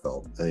of how I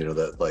felt. And,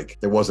 that like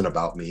it wasn't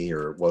about me,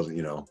 or it wasn't,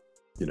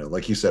 you know,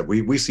 like you said,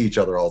 we see each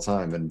other all the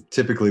time, and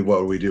typically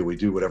what we do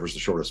whatever's the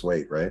shortest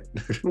wait, right?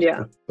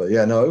 Yeah. But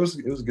yeah, no, it was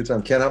a good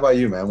time. Ken, how about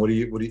you, man?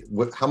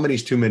 How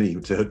many's too many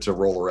to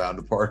roll around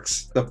the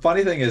parks? The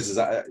funny thing is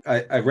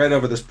I read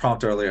over this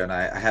prompt earlier, and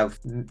I have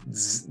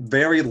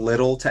very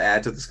little to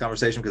add to this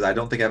conversation because I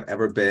don't think I've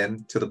ever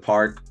been to the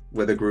park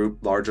with a group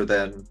larger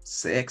than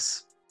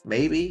 6,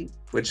 maybe,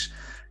 which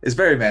is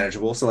very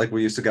manageable. So like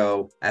we used to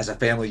go as a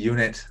family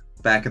unit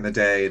back in the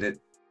day, and it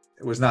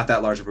was not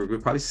that large of a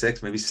group, probably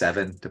 6, maybe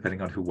 7,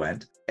 depending on who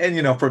went. And,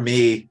 you know, for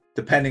me,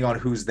 depending on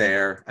who's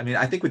there, I mean,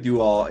 I think with you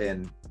all,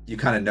 and you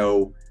kind of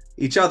know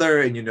each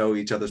other and you know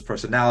each other's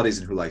personalities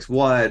and who likes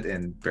what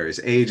and various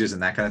ages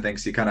and that kind of thing.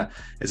 So you kind of,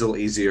 it's a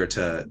little easier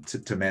to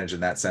manage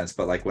in that sense.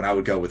 But like when I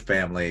would go with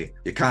family,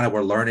 you kind of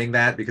were learning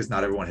that because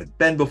not everyone had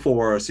been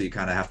before. So you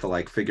kind of have to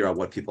like figure out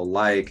what people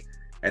like.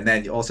 And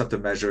then you also have to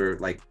measure,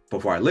 like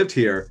before I lived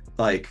here,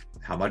 like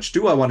how much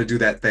do I want to do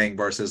that thing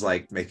versus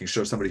like making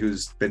sure somebody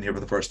who's been here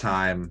for the first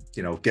time,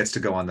 you know, gets to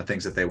go on the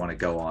things that they want to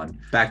go on.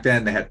 Back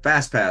then they had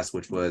Fast Pass,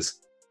 which was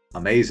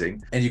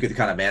amazing, and you could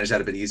kind of manage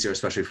that a bit easier,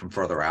 especially from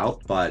further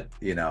out. But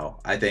you know,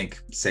 I think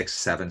 6,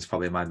 7 is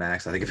probably my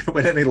max. I think if it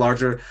went any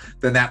larger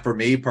than that for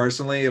me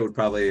personally, it would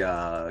probably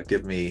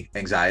give me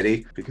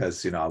anxiety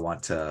because, you know,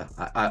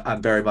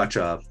 I'm very much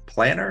a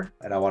planner,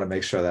 and I want to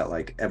make sure that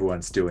like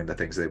everyone's doing the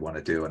things they want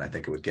to do, and I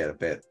think it would get a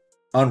bit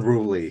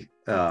unruly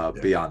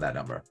beyond that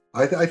number.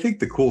 I think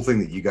the cool thing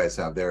that you guys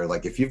have there,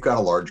 like if you've got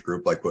a large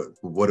group, like what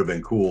would have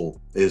been cool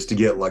is to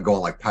get like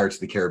going like Pirates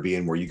of the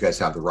Caribbean, where you guys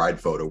have the ride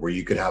photo, where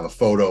you could have a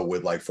photo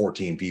with like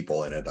 14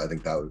 people in it. I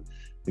think that would,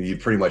 you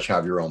pretty much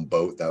have your own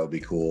boat. That would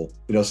be cool.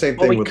 You know, same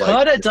thing We with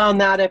could have done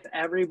that if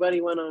everybody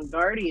went on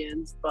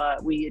Guardians,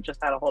 but we just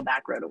had a whole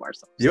back row to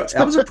ourselves. Yeah,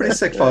 that was a pretty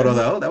sick photo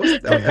though. That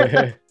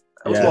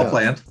was well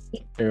planned.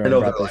 I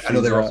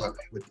know they were like,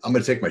 I'm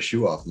going to take my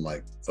shoe off. I'm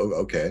like, oh,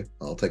 okay,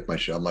 I'll take my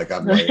shoe. I'm like,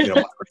 you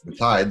know, I'm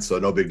tied, so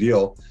no big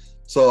deal.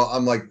 So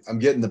I'm like, I'm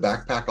getting the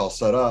backpack all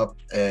set up,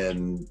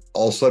 and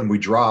all of a sudden we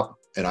drop,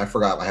 and I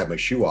forgot I had my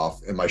shoe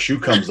off, and my shoe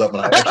comes up,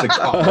 and I actually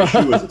caught my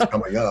shoe as it's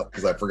coming up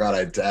because I forgot I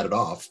had to add it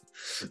off.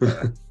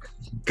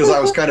 Because I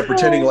was kind of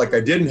pretending like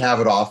I didn't have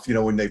it off, you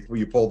know, when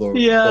you pull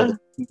the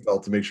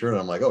belt to make sure, and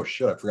I'm like, oh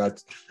shit, I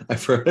forgot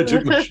to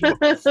take my shoe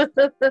off.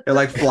 It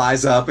like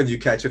flies up and you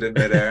catch it in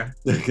midair.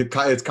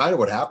 It's kind of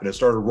what happened. It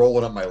started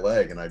rolling up my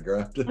leg and I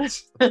grabbed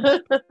it.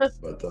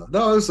 But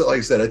no, it was, like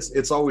I said,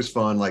 it's always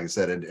fun, like I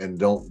said, and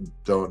don't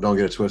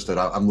get it twisted.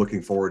 I'm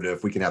looking forward to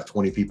if we can have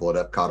 20 people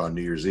at Epcot on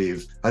New Year's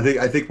Eve. I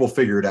think we'll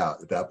figure it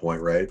out at that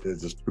point, right?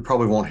 We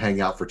probably won't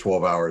hang out for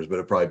 12 hours, but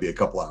it'll probably be a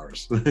couple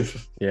hours.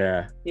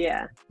 Yeah.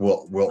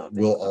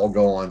 We'll all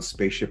go on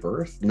Spaceship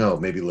Earth? No,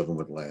 maybe Living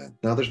with Land.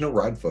 No, there's no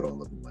ride photo on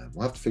Living Land.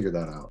 We'll have to figure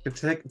that out.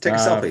 Take a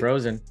selfie.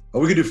 Frozen. Oh,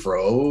 we could do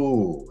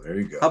Oh, there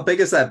you go. How big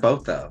is that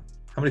boat though?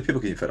 How many people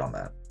can you fit on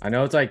that? I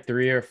know it's like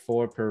 3 or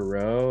 4 per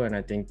row, and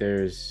I think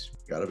there's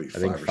gotta be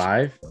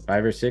 5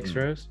 or 6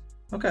 rows.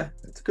 Okay,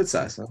 it's a good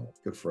size.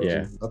 Good Frozen.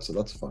 Yeah. That's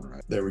a fun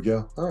ride. There we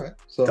go. All right,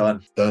 so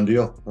Done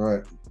deal. All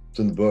right, it's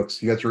in the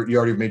books. You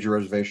already made your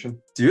reservation?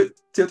 Do you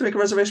have to make a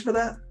reservation for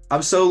that?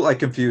 I'm so like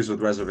confused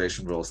with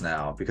reservation rules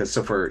now because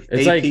so for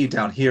It's AP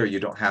down here you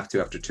don't have to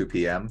after 2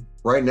 p.m.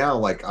 Right now,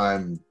 like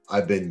when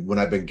I've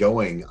been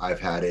going, I've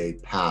had a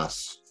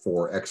pass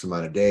for X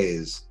amount of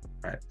days.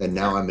 Right. And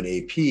now I'm an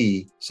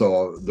AP,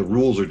 so the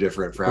rules are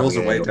different for Rules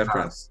having are way an annual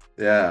different. pass.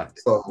 Yeah.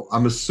 So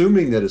I'm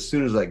assuming that as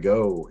soon as I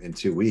go in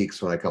 2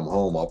 weeks, when I come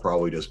home, I'll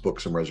probably just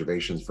book some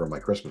reservations for my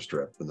Christmas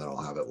trip, and then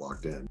I'll have it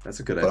locked in. That's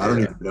a good But idea.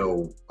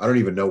 I don't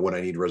even know what I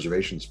need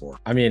reservations for.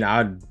 I mean,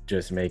 I'd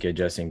just make it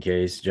just in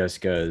case,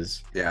 just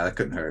because Yeah, that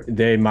couldn't hurt.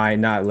 they might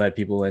not let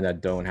people in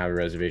that don't have a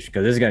reservation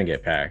because it's gonna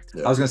get packed.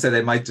 Yeah. I was gonna say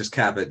they might just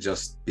cap it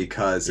just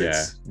because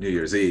it's New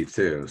Year's Eve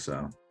too.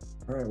 So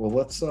All right, well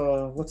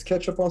let's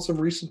catch up on some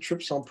recent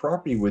trips on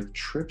property with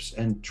Trips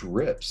and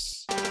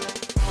Drips.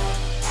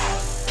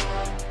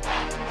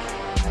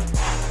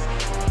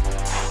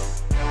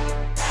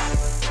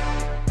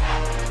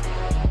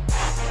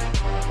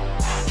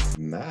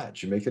 Matt,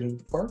 did you make it into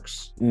the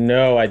parks?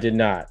 No, I did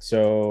not.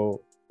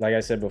 So, like I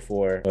said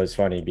before, it was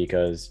funny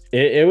because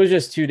it was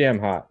just too damn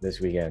hot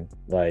this weekend.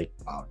 Like,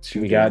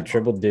 we got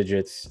triple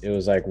digits. It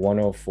was like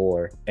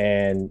 104,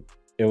 and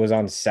it was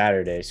on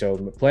Saturday. So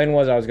the plan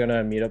was I was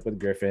gonna meet up with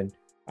Griffin.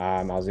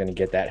 I was gonna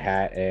get that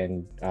hat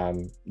and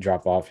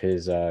drop off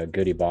his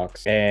goodie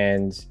box.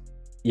 And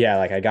yeah,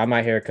 like I got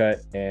my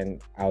haircut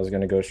and I was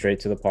gonna go straight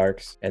to the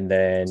parks. And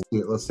then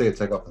Let's say it.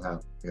 Take off the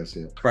hat. You gotta see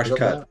it. fresh Look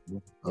at cut.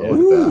 that. Yeah.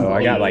 Look at that. Oh,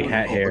 I got like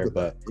hat hair, look at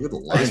but look at the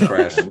It's line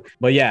fresh.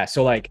 but yeah,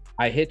 so like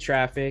I hit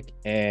traffic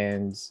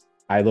and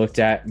I looked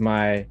at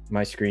my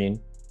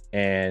screen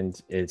and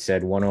it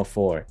said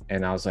 104,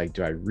 and I was like,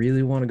 do I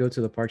really want to go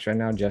to the parks right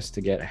now just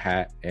to get a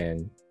hat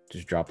and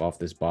just drop off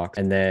this box?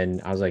 And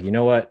then I was like, you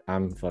know what,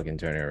 I'm fucking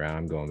turning around,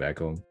 I'm going back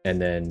home. And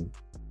then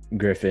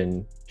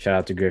Griffin, shout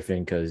out to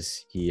Griffin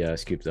because he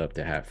scooped up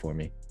the hat for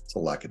me. It's a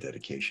lack of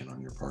dedication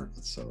on your part.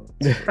 That's so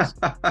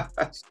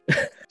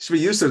Should be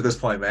used to it at this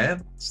point,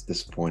 man. It's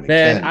disappointing.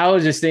 Man, Ken. I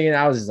was just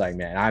like,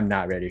 man, I'm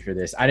not ready for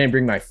this. I didn't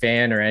bring my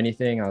fan or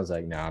anything. I was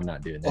like, no, I'm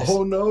not doing this.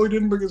 Oh no, he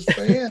didn't bring his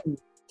fan.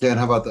 Ken,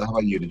 how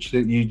about you?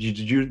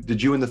 Did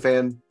you and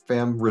the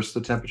fam risk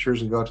the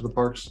temperatures and go out to the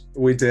parks?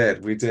 We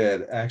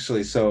did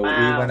actually. So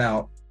Wow. we went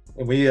out.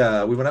 We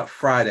went out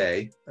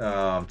Friday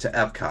to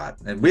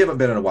Epcot, and we haven't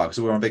been in a while because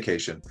we were on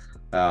vacation.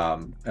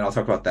 And I'll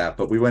talk about that.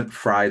 But we went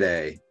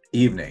Friday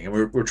evening,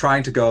 and we're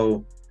trying to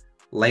go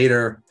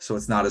later so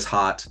it's not as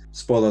hot.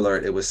 Spoiler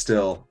alert: it was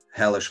still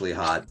hellishly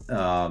hot.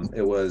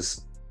 It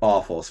was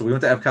awful. So we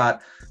went to Epcot.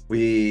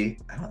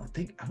 I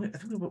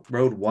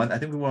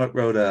think we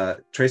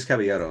rode Tres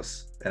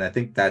Caballeros, and I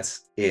think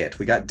that's it.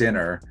 We got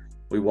dinner.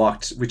 We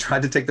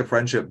tried to take the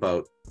friendship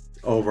boat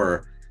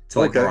over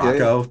to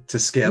Morocco to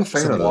skip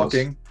some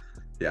walking.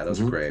 Yeah,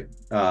 those were great.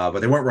 But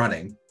they weren't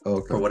running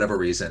for whatever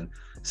reason.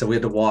 So we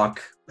had to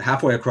walk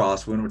halfway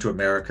across. We went over to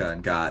America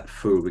and got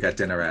food. We got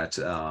dinner at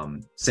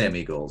Sam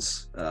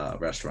Eagle's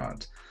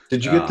restaurant.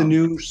 Did you get the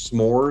new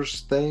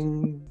s'mores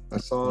thing? I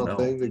saw No. a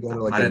thing. They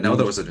got like I didn't know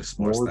there was a new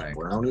s'mores thing.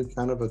 brownie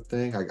kind of a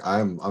thing.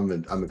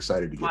 I'm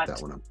excited to get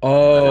that one.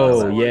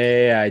 Oh, What?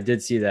 yeah, I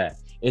did see that.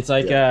 It's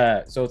like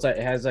so it's like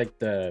it has like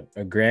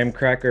a graham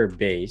cracker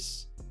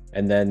base,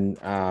 and then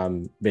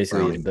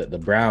basically the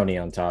brownie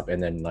on top,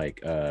 and then like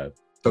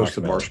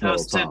Toasted marshmallow.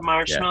 Toasted top.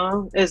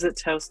 marshmallow. Yeah. Is it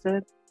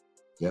toasted?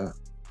 Yeah.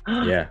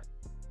 yeah.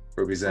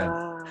 Ruby's in.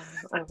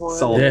 I want.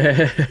 Sold.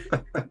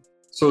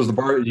 So is the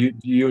bar?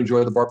 You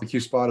enjoy the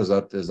barbecue spot? Is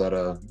that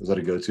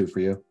a go-to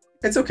for you?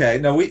 It's okay.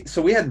 No,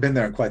 we hadn't been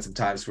there in quite some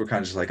time, so we're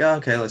kind of just like, oh,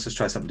 okay, let's just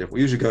try something different.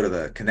 We usually go to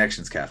the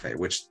Connections Cafe,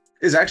 which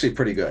is actually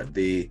pretty good.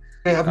 Hey,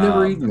 I've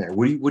never eaten there.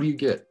 What do you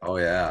get? Oh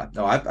yeah,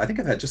 no, I think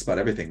I've had just about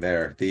everything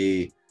there.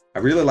 I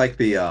really like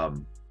they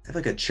have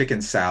like a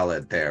chicken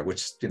salad there,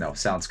 which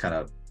sounds kind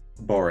of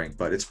boring,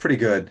 but it's pretty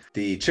good.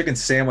 The chicken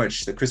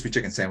sandwich, the crispy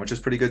chicken sandwich, is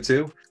pretty good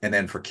too. And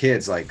then for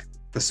kids, like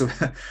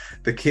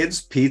the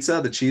kids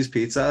pizza, the cheese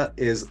pizza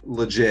is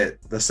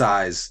legit the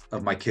size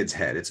of my kid's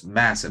head. It's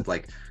massive.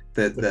 Like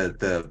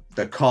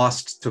the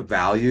cost to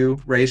value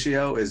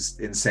ratio is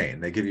insane.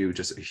 They give you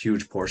just a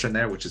huge portion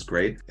there, which is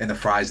great. And the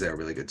fries there are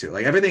really good too.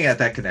 Like everything at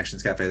that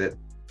Connections Cafe that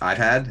I've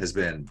had has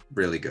been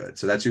really good.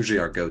 So that's usually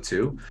our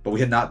go-to, but we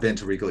had not been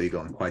to Regal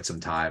Eagle in quite some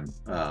time.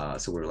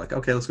 So we were like,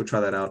 okay, let's go try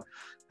that out.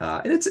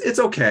 And it's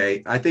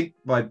okay. I think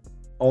my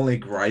only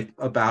gripe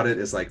about it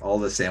is like all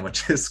the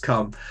sandwiches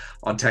come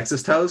on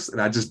Texas toast,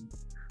 and I just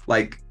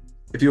like,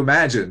 if you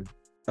imagine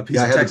a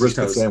piece of Texas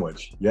toast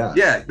sandwich,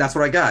 yeah, that's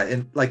what I got.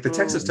 And like the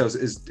Texas toast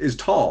is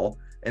tall,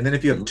 and then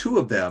if you have two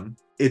of them,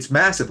 it's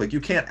massive. Like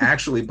you can't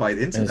actually bite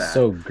into that. It's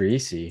so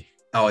greasy.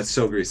 Oh, it's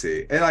so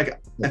greasy. And like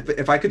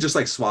if I could just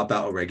like swap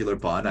out a regular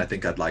bun, I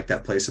think I'd like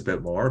that place a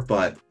bit more,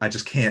 but I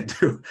just can't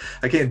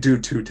do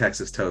two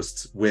Texas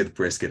toasts with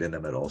brisket in the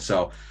middle.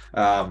 So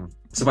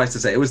suffice to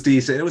say, it was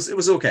decent. It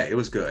was okay. It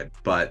was good.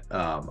 But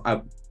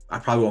I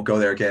probably won't go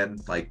there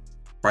again like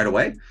right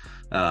away.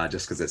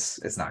 Just because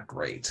it's not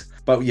great.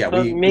 But yeah,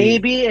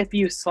 maybe if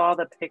you saw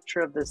the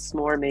picture of the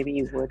s'more, maybe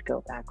you would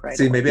go back right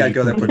away. Maybe I'd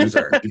go there for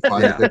dessert. Did you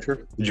find the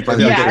picture? Did you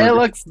find Yeah, it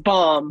looks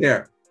bomb.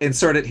 Here,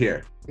 insert it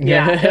here.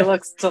 Yeah, it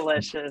looks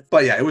delicious.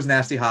 But yeah, it was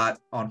nasty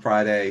hot on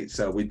Friday.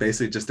 So we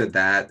basically just did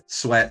that,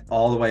 sweat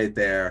all the way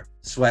there,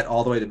 sweat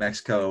all the way to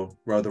Mexico,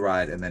 rode the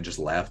ride, and then just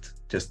left.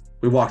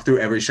 We walked through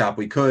every shop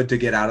we could to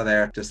get out of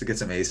there just to get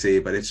some AC,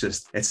 but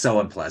it's so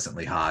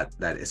unpleasantly hot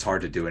that it's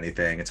hard to do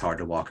anything. It's hard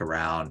to walk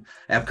around.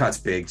 Epcot's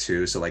big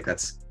too. So like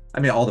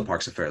all the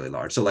parks are fairly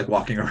large. So like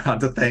walking around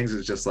to things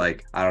is just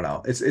like, I don't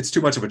know. It's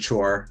too much of a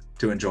chore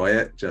to enjoy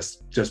it.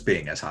 Just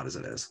being as hot as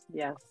it is.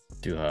 Yes.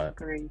 Too hot.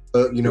 Agreed.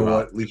 You know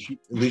what? At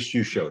least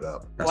you showed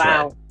up. That's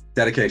wow. right.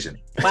 Dedication.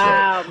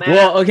 Wow, man.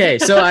 Well, okay,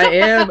 so I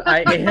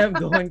am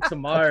going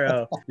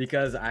tomorrow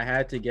because I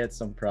had to get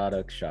some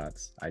product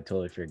shots. I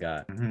totally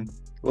forgot. Mm-hmm.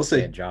 We'll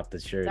see. And drop the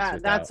shirts.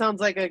 That sounds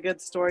like a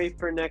good story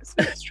for next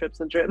week's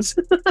Trips and Trips.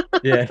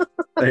 Yeah.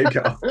 There you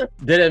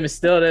go.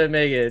 Still didn't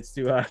make it. It's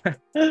too hot.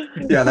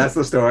 Yeah, that's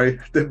the story.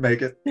 Didn't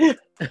make it.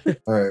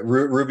 All right,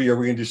 Ruby, are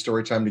we gonna do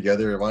story time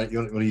together? Why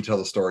don't you tell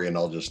the story, and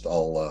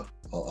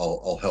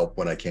I'll help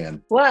when I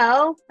can.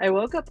 Well, I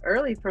woke up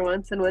early for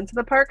once and went to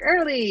the park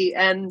early,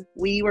 and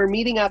we were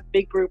meeting up,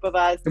 big group of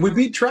us. And we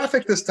beat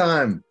traffic this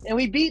time. And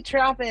we beat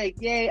traffic.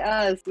 Yay,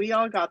 us. We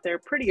all got there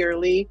pretty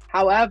early.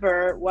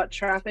 However, what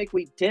traffic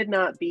we did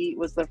not beat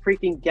was the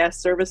freaking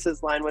guest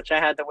services line, which I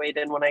had to wait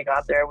in when I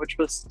got there, which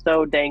was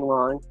so dang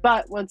long.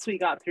 But once we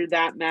got through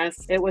that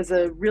mess, it was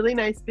a really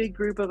nice big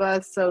group of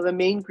us. So the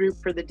main group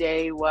for the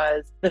day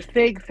was the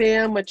Fig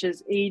fam, which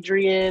is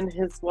Adrian,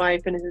 his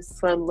wife, and his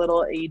son,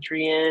 little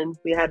Adrian.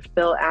 We had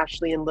Phil,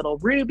 Ashley, and little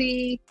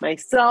Ruby,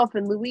 myself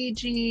and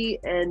Luigi,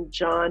 and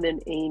John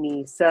and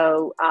Amy.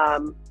 So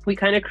we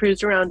kind of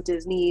cruised around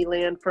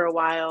Disneyland for a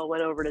while,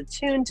 went over to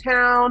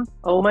Toontown.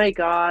 Oh my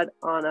God,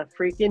 on a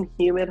freaking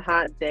humid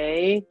hot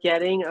day,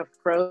 getting a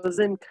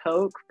frozen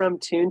Coke from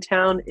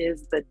Toontown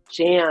is the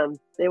jam.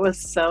 It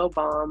was so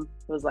bomb.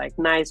 It was like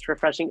nice,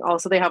 refreshing.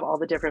 Also, they have all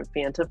the different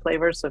Fanta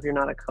flavors. So if you're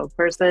not a Coke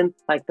person,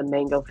 like the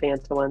mango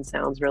Fanta one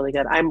sounds really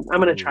good. I'm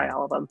gonna try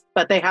all of them.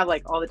 But they have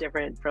like all the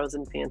different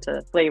frozen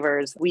Fanta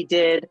flavors. We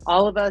did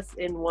all of us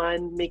in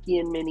one Mickey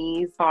and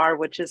Minnie's car,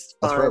 which is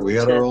fun. That's right. We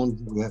had our own.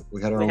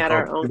 We had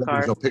our own car. car.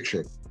 There's no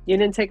picture. You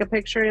didn't take a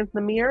picture in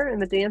the mirror in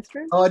the dance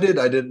room? Oh, I did.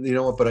 You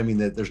know what? But I mean,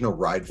 there's no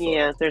ride photo.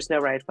 Yeah, there's no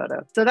ride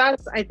photo. So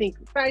that's, I think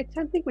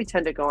we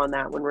tend to go on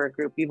that when we're a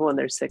group, even when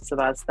there's 6 of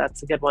us.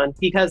 That's a good one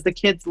because the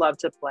kids love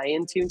to play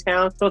in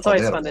Toontown. So it's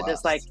always fun to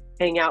just like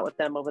hang out with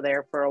them over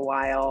there for a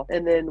while.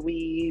 And then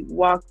we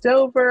walked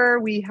over.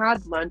 We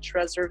had lunch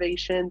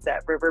reservations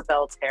at River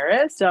Bell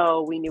Terrace.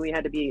 So we knew we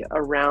had to be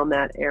around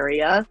that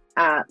area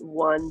at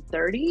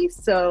 1:30.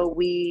 So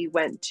we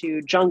went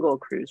to Jungle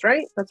Cruise,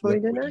 right? That's what we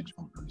did next?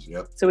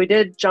 Yep. So we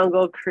did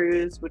Jungle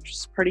Cruise, which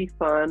was pretty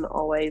fun.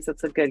 Always,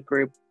 it's a good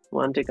group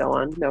one to go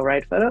on. No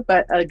ride photo,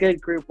 but a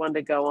good group one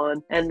to go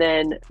on. And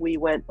then we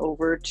went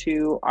over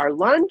to our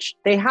lunch.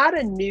 They had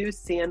a new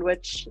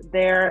sandwich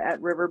there at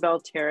River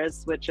Bell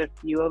Terrace, which a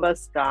few of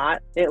us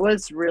got. It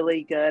was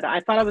really good.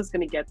 I thought I was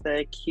going to get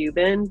the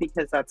Cuban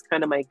because that's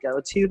kind of my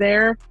go-to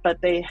there, but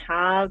they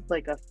have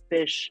like a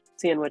fish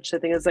sandwich. I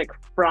think it's like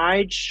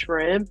fried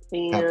shrimp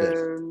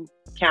and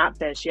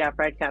catfish. Yeah,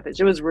 fried catfish.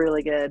 It was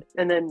really good.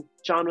 And then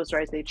John was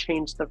right. They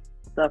changed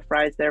the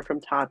fries there from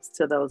tots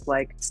to those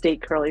like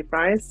steak curly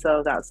fries,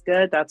 so that's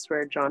good. That's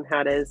where John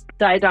had his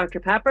Diet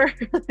Dr. Pepper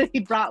that he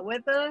brought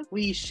with him.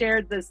 We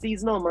shared the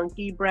seasonal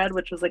monkey bread,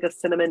 which was like a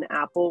cinnamon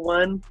apple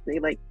one.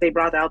 They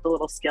brought out the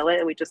little skillet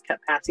and we just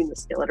kept passing the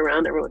skillet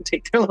around. Everyone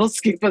take their little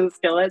scoop of the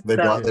skillet.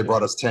 They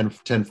brought us 10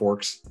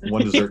 forks,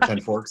 one dessert, 10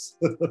 forks.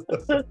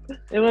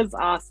 It was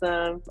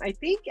awesome. I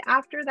think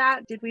after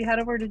that, did we head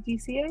over to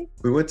DCA?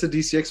 We went to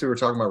DCX. We were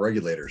talking about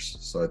regulators,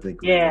 so I think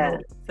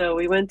so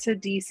we went to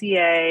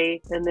DCA.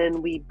 And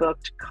then we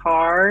booked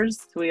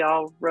cars. So we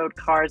all rode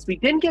cars. We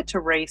didn't get to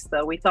race,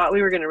 though. We thought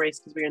we were going to race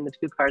because we were in the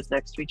 2 cars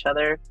next to each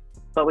other,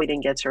 but we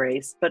didn't get to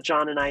race. But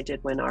John and I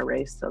did win our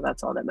race, so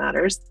that's all that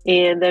matters.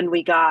 And then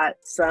we got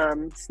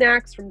some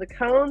snacks from the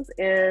cones,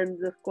 and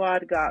the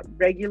squad got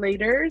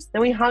regulators.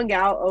 Then we hung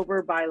out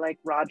over by like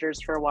Rogers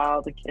for a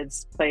while. The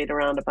kids played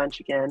around a bunch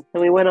again.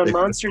 And we went on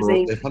Monsters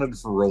Inc. They hunted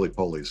for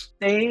roly-polies.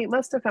 They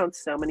must have found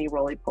so many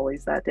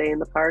roly-polies that day in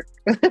the park.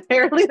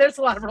 Apparently there's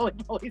a lot of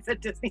roly-polies at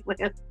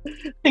Disneyland.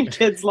 And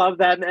kids love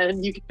them,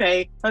 and you can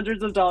pay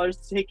hundreds of dollars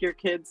to take your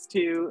kids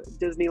to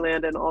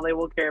Disneyland, and all they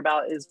will care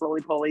about is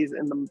roly-polies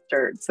in the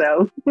dirt.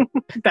 So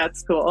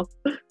that's cool.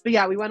 But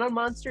yeah, we went on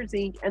Monsters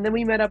Inc. and then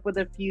we met up with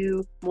a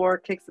few more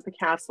Kicks at the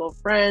Castle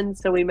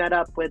friends. So we met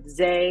up with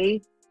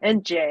Zay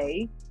and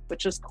Jay,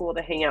 which was cool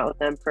to hang out with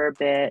them for a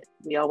bit.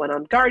 We all went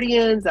on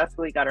Guardians. That's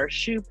when we got our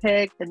shoe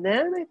pick. And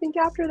then I think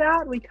after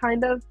that,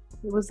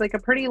 it was like a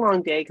pretty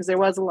long day because there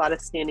was a lot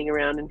of standing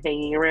around and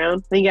hanging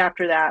around. I think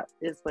after that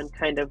is when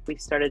kind of we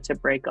started to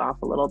break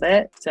off a little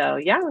bit. So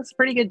yeah, it was a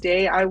pretty good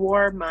day. I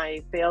wore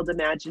my Failed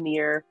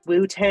Imagineer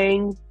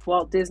Wu-Tang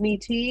Walt Disney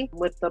tee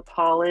with the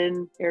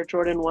Pollen Air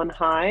Jordan 1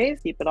 highs.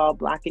 Keep it all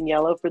black and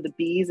yellow for the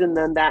bees. And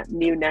then that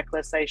new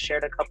necklace I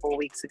shared a couple of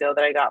weeks ago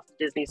that I got from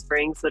Disney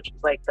Springs, which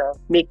was like the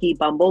Mickey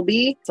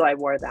Bumblebee. So I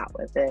wore that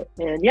with it.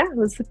 And yeah, it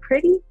was a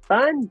pretty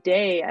fun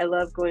day. I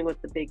love going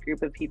with the big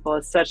group of people,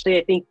 especially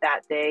I think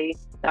that day.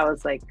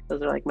 Those are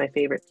like my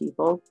favorite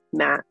people.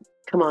 Matt,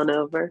 come on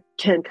over.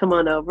 Ken, come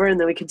on over. And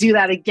then we could do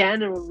that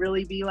again and it would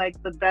really be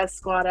like the best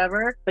squad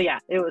ever. But yeah,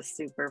 it was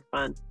super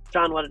fun.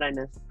 John, what did I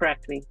miss?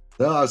 Correct me.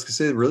 No, I was gonna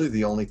say really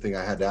the only thing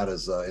I had to add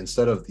is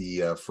instead of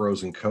the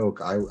frozen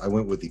Coke, I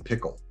went with the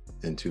pickle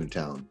in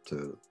Toontown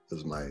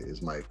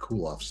as my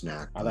cool off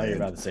snack. I thought you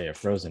were about to say a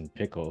frozen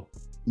pickle.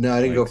 No,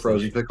 I didn't go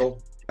frozen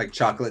pickle. Like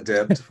chocolate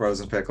dipped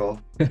frozen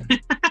pickle.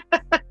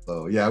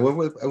 So yeah, I went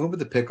with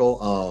the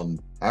pickle.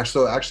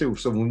 Actually,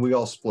 so when we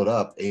all split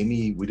up,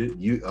 Amy,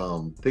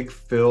 think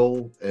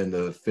Phil and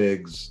the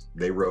Figs,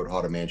 they rode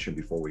Haunted Mansion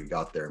before we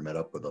got there and met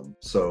up with them.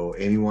 So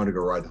Amy wanted to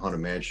go ride the Haunted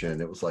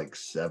Mansion. It was like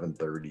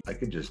 7:30. I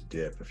could just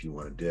dip if you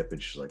want to dip.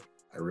 And she's like,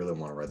 I really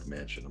want to ride the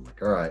mansion. I'm like,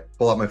 all right,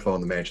 pull out my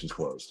phone. The mansion's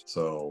closed.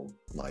 So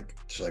like,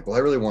 she's like, well, I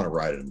really want to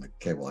ride it. I'm like,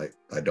 okay, well,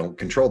 I don't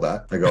control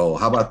that. I go,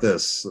 how about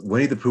this?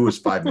 Winnie the Pooh is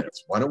 5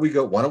 minutes. Why don't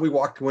we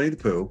walk to Winnie the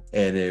Pooh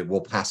and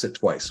we'll pass it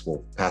twice.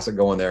 We'll pass it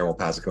going there and we'll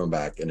pass it coming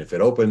back. And if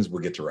it opens,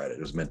 we'll get to ride it.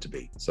 It was meant to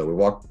be. So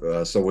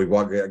we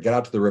get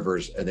out to the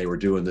rivers and they were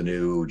doing the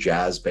new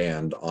jazz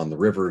band on the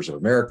rivers of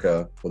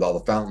America with all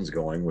the fountains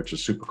going, which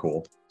is super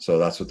cool. So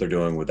that's what they're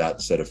doing with that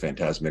instead of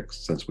Fantasmic,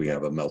 since we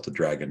have a melted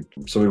dragon.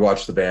 So we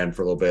watched the band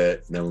for a little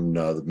bit, and then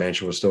the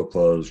mansion was still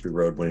closed. We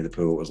rode Winnie the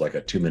Pooh. It was like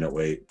a 2-minute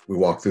wait. We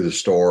walked through the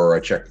store. I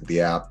checked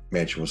the app.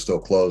 Mansion was still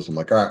closed. I'm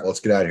like, all right,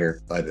 let's get out of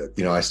here.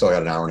 I still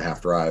got an hour and a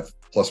half drive.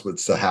 Plus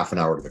it's a half an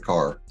hour to the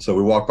car. So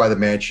we walked by the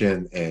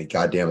mansion and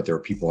God damn it, there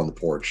were people on the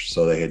porch.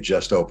 So they had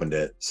just opened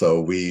it. So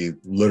we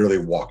literally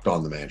walked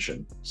on the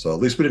mansion. So at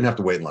least we didn't have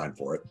to wait in line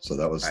for it. So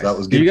that was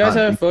good. Do you guys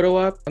have a photo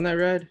op on that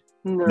ride?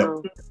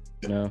 No.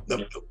 No.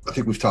 I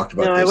think we've talked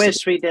about this. I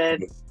wish we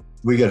did.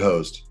 We get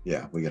hosed.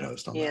 Yeah, we get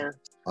hosed on that.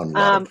 on a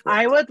lot of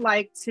I would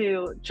like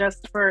to,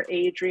 just for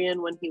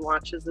Adrian when he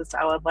watches this,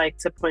 I would like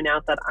to point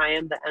out that I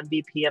am the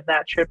MVP of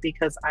that trip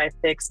because I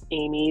fixed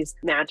Amy's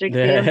magic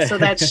band so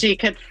that she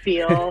could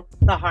feel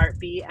the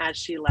heartbeat as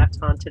she left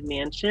Haunted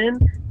Mansion.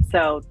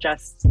 So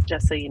just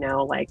so you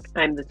know, like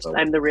I'm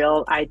the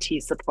real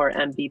IT support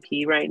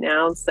MVP right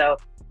now. So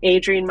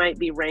Adrian might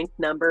be ranked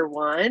number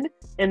 1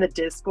 in the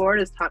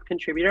Discord as top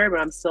contributor, but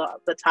I'm still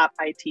the top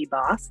IT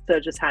boss. So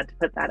just had to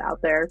put that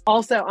out there.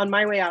 Also, on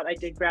my way out, I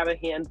did grab a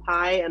hand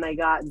pie and I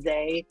got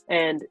Zay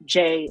and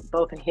Jay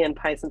both a hand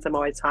pie since I'm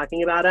always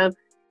talking about them.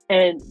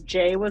 And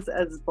Jay was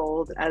as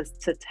bold as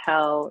to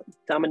tell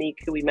Dominique,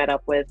 who we met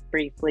up with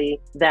briefly,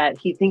 that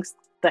he thinks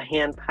the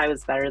hand pie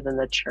was better than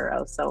the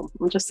churro. So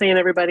I'm just saying,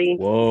 everybody,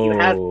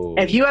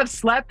 if you have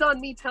slept on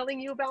me telling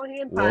you about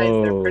hand pies,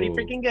 they're pretty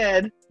freaking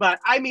good. But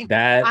I mean,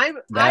 I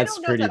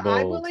don't know that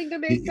I'm willing to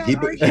make that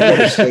argument. He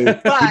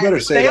better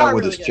say that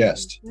with his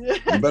chest.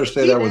 You better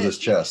say that with his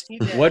chest.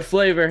 What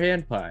flavor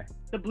hand pie?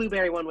 The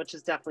blueberry one, which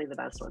is definitely the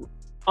best one.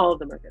 All of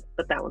them are good,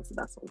 but that one's the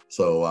best one.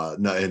 So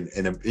no,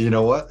 and you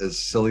know what? As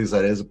silly as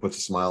that is, it puts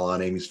a smile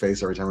on Amy's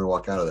face every time we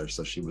walk out of there.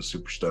 So she was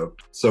super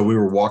stoked. So we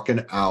were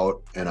walking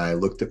out, and I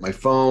looked at my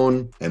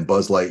phone, and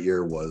Buzz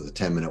Lightyear was a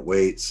 10-minute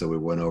wait. So we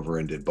went over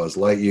and did Buzz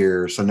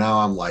Lightyear. So now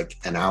I'm like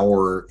an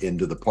hour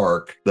into the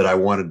park that I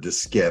wanted to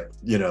skip.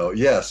 You know,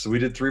 yes, we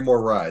did 3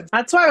 more rides.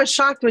 That's why I was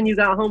shocked when you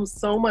got home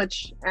so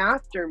much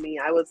after me.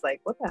 I was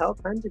like, "What the hell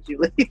time did you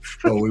leave?"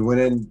 So we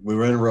went in,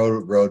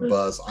 rode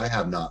Buzz. I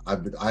have not.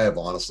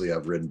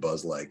 I've ridden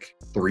Buzz like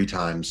 3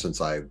 times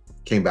since I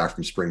came back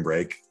from spring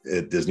break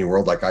at Disney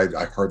World. Like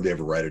I hardly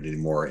ever ride it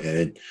anymore.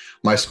 And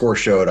my score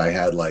showed I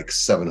had like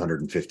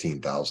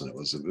 715,000. It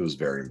was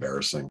very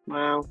embarrassing.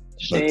 Wow.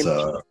 Shame.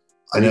 But,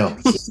 I know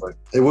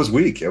it was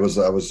weak. I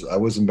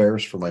was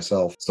embarrassed for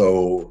myself.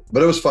 So,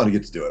 but it was fun to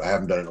get to do it. I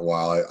haven't done it in a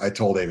while. I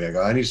told Amy,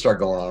 I need to start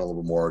going on a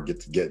little more,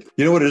 get,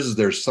 you know what it is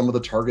there's some of the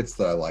targets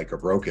that I like are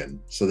broken.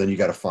 So then you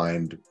got to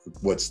find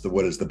what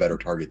is the better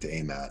target to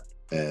aim at.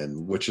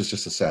 And which is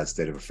just a sad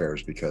state of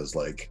affairs because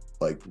like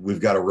we've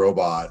got a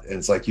robot and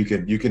it's like you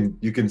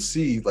can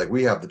see, like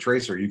we have the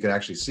tracer, you can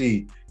actually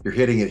see you're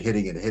hitting it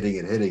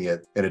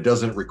and it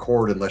doesn't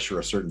record unless you're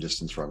a certain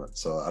distance from it.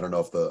 So I don't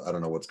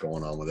know what's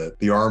going on with it.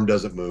 The arm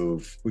doesn't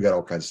move. We got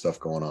all kinds of stuff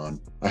going on.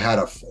 I had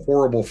a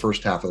horrible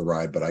first half of the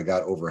ride, but I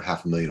got over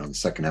 $500,000 on the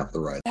second half of the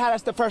ride.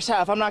 That's the first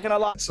half, I'm not gonna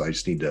lie. So I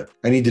just need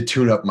to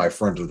tune up my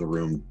front of the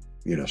room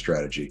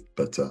strategy,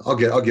 but I'll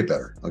get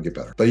better.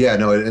 But yeah,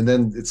 no, and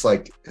then it's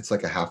like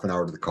a half an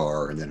hour to the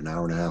car and then an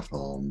hour and a half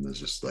home. It's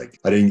just like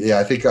I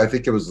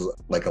think it was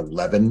like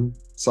 11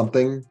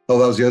 something. Oh,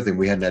 that was the other thing.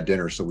 We hadn't had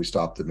dinner, so we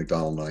stopped at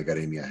McDonald's and I got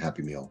Amy a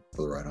Happy Meal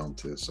for the ride home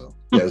too. So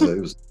yeah, it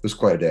was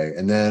quite a day.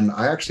 And then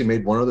I actually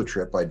made one other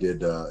trip. I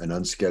did an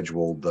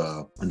unscheduled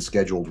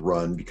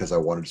run because I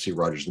wanted to see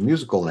Rogers the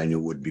Musical and I knew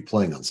it would be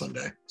playing on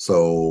Sunday.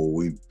 So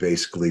we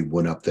basically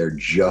went up there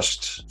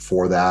just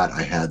for that.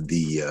 I had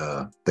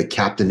the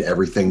Captain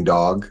Everything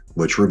dog,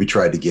 which Ruby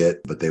tried to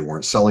get, but they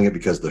weren't selling it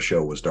because the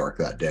show was dark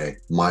that day.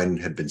 Mine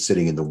had been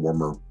sitting in the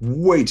warmer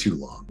way too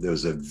long. There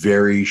was a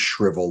very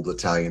shriveled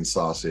Italian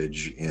sausage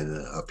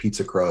in a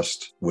pizza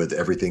crust with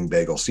everything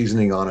bagel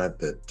seasoning on it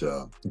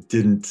that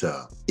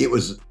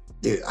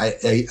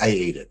I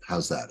ate it.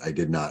 How's that? I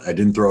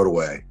didn't throw it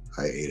away.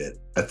 I ate it.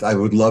 I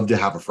would love to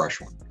have a fresh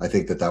one. I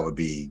think that would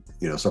be,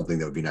 something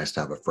that would be nice to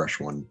have a fresh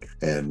one.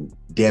 And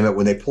damn it,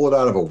 when they pull it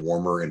out of a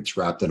warmer and it's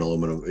wrapped in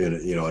aluminum,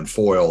 in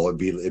foil,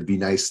 it'd be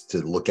nice to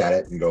look at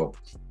it and go,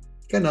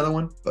 get another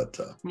one. But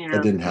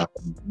that didn't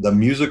happen. The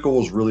musical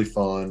was really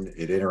fun.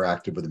 It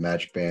interacted with the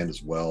Magic Band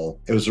as well.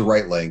 It was the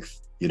right length.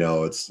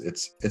 It's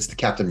the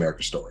Captain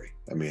America story.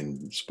 I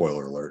mean,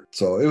 spoiler alert.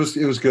 So it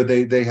was good.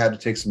 They had to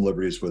take some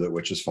liberties with it,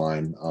 which is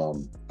fine.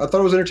 I thought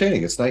it was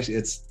entertaining. It's nice.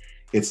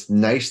 It's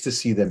nice to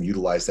see them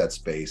utilize that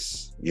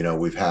space.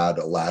 We've had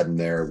Aladdin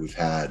there, we've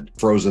had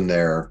Frozen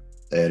there,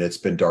 and it's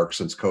been dark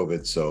since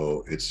COVID.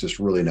 So it's just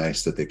really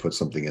nice that they put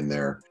something in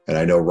there. And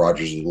I know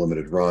Rogers is a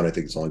limited run. I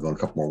think it's only going a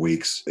couple more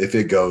weeks. If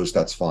it goes,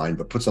 that's fine,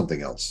 but put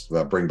something else.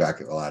 Bring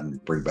back Aladdin,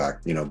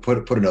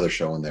 put another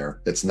show in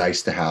there. It's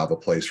nice to have a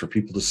place for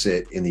people to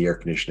sit in the air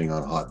conditioning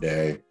on a hot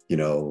day. We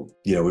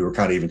were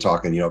kind of even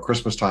talking,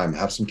 Christmas time,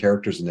 have some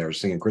characters in there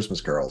singing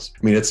Christmas carols.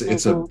 I mean, it's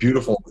a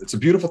beautiful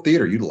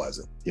theater. Utilize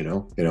it.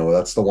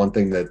 That's the one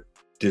thing that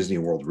Disney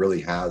World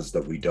really has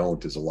that we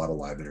don't, is a lot of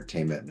live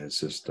entertainment. And it's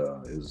just,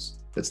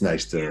 it's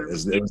nice to,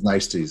 it was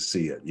nice to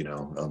see it,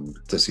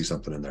 to see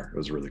something in there. It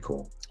was really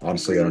cool.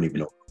 Honestly, I don't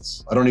even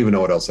know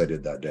what else I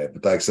did that day.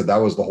 But like I said, that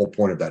was the whole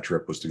point of that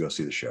trip, was to go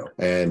see the show.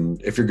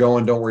 And if you're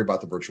going, don't worry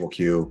about the virtual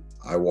queue.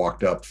 I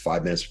walked up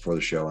 5 minutes before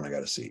the show and I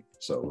got a seat.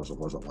 So it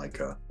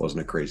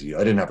wasn't a crazy, I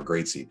didn't have a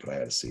great seat, but I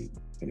had a seat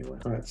anyway.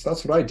 All right, so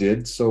that's what I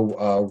did.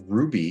 So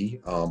Ruby,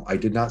 I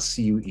did not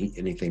see you eat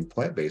anything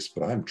plant-based,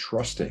 but I'm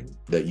trusting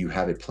that you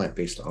have a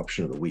plant-based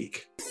option of the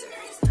week.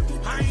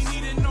 I ain't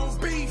eating no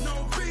beef,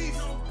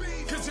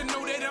 cause you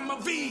know that I'm a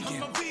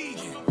vegan.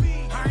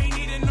 I ain't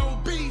eating no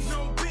beef,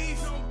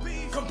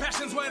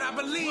 compassion's what I believe.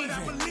 believe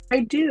in. I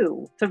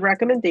do. It's a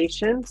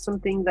recommendation,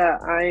 something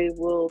that I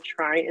will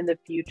try in the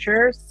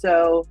future.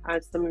 So,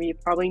 as some of you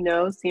probably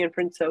know, San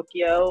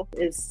Francisco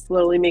is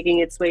slowly making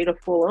its way to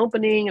full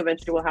opening.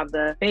 Eventually, we'll have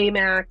the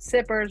Baymax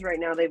sippers. Right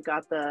now, they've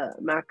got the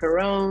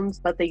macarons,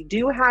 but they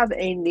do have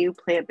a new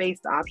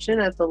plant-based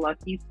option at the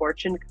Lucky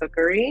Fortune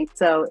Cookery.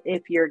 So,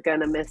 if you're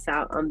gonna miss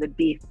out on the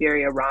beef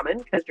birria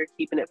ramen because you're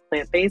keeping it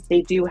plant-based,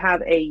 they do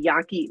have a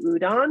yaki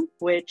udon,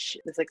 which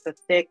is like the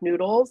thick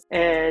noodles,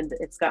 and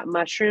it's got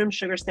mushrooms,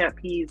 sugar snap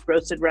peas,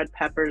 roasted red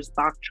peppers,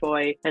 bok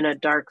choy, and a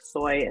dark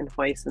soy and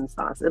hoisin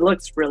sauce. It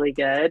looks really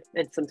good.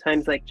 And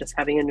sometimes like just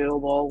having a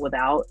noodle bowl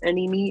without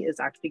any meat is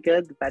actually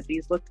good. The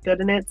veggies looked good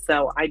in it.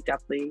 So I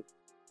definitely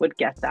would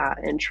get that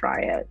and try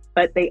it.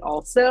 But they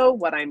also,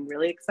 what I'm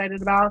really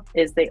excited about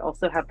is they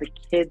also have the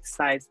kids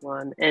size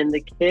one, and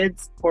the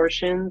kids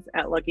portions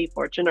at Lucky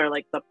Fortune are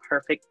like the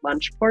perfect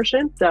lunch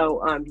portion.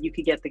 So you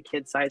could get the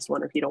kids size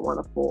one if you don't want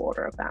a full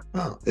order of that.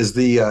 Oh, is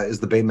the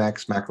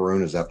Baymax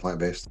macaron, is that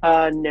plant-based?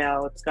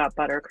 No, it's got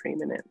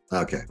buttercream in it.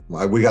 Okay.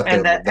 Well, we got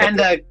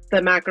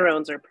the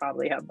macarons are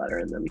probably have butter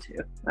in them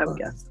too, I would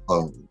guess.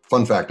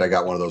 Fun fact, I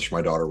got one of those for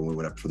my daughter when we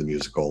went up for the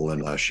musical,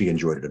 and she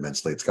enjoyed it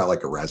immensely. It's got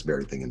like a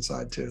raspberry thing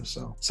inside too.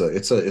 So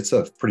it's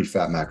a pretty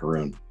fat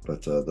macaroon,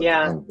 but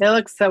it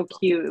looks so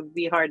cute. It would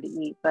be hard to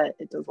eat, but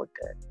it does look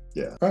good.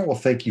 Yeah. All right. Well,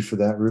 thank you for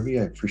that, Ruby.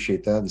 I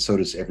appreciate that, and so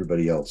does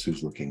everybody else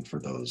who's looking for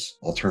those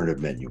alternative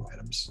menu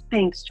items.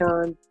 Thanks,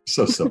 John.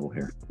 So civil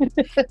here.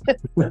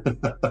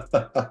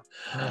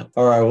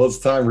 All right. Well, it's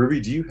time.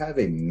 Ruby, do you have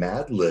a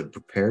Mad Lib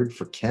prepared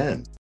for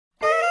Ken?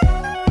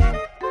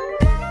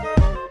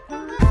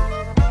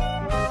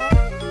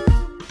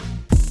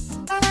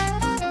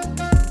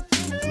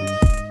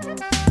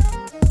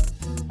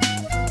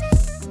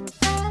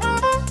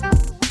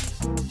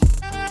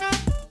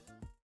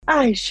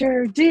 I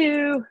sure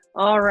do.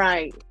 All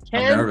right.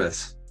 Ken, I'm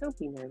nervous. Don't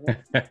be nervous.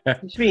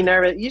 You should be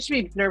nervous. You should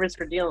be nervous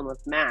for dealing with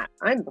Matt.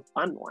 I'm the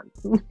fun one.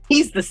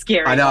 He's the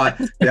scary I know.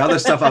 one. The other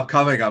stuff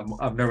upcoming,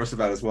 I'm nervous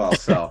about as well.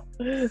 So,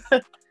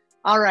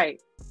 all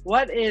right.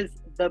 What is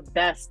the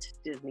best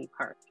Disney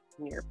park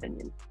in your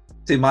opinion?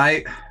 see,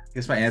 I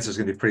guess my answer is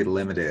going to be pretty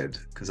limited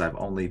because I've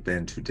only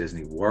been to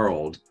Disney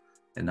World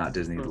and not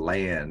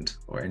Disneyland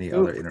or any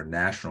other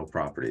international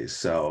properties.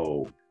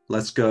 So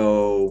let's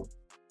go.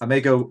 I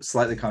may go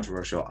slightly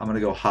controversial. I'm going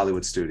to go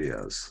Hollywood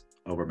Studios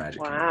over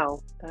Magic Kingdom.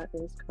 Wow, that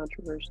is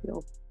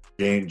controversial.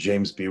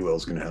 James B.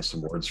 Will's going to have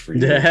some words for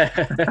you.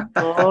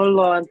 Hold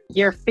on.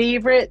 Your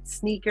favorite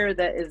sneaker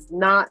that is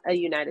not a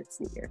United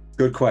sneaker?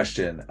 Good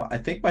question. I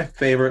think my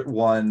favorite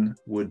one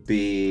would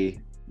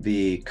be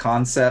the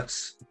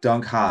Concepts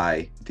Dunk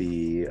High,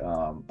 the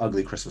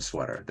ugly Christmas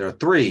sweater. There are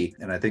 3,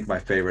 and I think my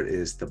favorite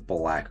is the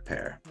black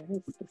pair.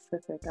 Very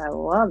specific. I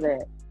love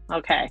it.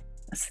 Okay.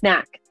 A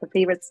snack, the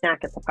favorite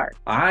snack at the park.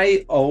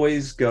 I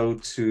always go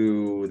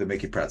to the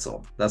Mickey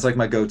pretzel. That's like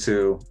my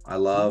go-to. I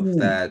love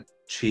that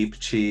cheap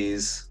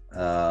cheese,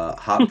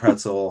 hot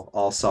pretzel,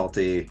 all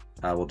salty.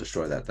 I will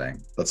destroy that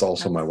thing. That's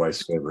also my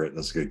wife's favorite.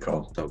 That's a good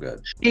call. So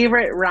good.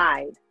 Favorite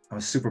ride? I'm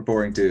a super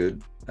boring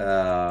dude.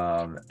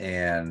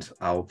 And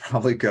I'll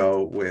probably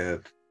go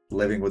with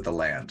Living with the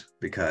Land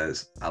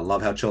because I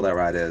love how chill that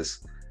ride is.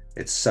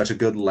 It's such a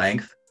good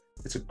length.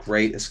 It's a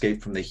great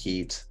escape from the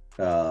heat.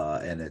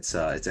 And it's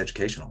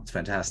educational. It's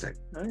fantastic.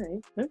 All right.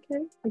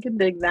 Okay. I can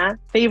dig that.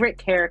 Favorite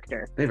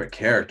character? Favorite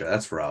character?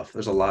 That's rough.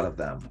 There's a lot of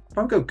them.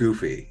 I'll go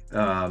Goofy.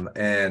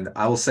 And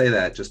I will say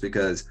that just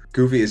because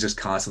Goofy is just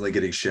constantly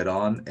getting shit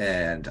on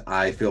and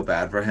I feel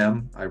bad for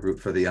him. I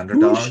root for the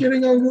underdog. Who's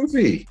shitting on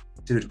Goofy?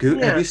 Dude,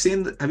 have you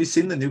seen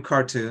the new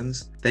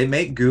cartoons? They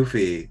make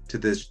Goofy to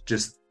this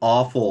just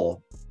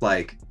awful,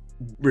 like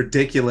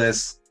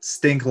ridiculous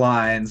stink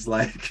lines.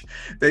 Like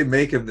they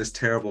make him this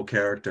terrible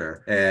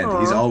character and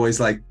he's always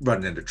like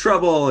running into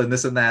trouble and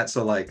this and that.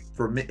 So like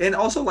for me, and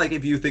also like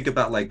if you think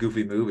about like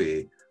Goofy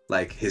movie,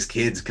 like his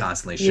kids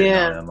constantly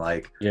shitting on him.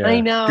 Like I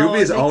know Goofy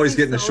is always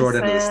getting the so short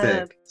end of the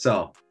sad. stick.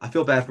 So I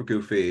feel bad for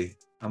Goofy.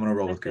 I'm gonna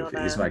roll with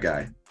Goofy. He's my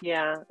guy.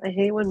 Yeah, I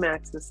hate when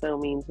Max is so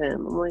mean to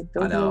him. I'm like,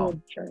 don't be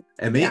a jerk.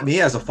 And me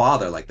as a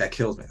father, like that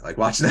kills me. Like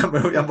watching that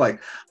movie, I'm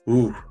like,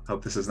 ooh,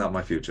 hope this is not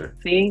my future.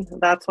 See,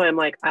 that's why I'm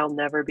like, I'll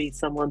never be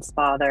someone's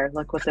father.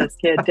 Look what this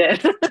kid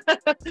did.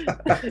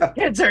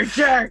 Kids are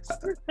jerks.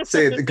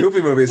 See, the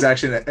Goofy movie is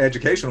actually an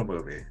educational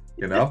movie,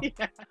 you know?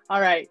 Yeah.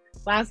 All right.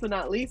 Last but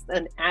not least,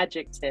 an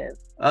adjective.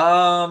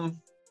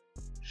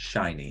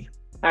 Shiny.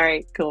 All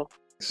right, cool.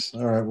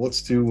 All right, well,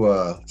 let's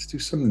do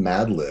some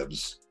Mad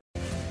Libs.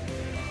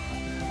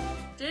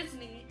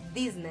 Disney.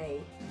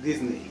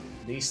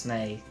 These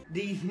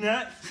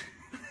nuts.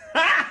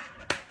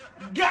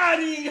 Got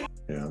him.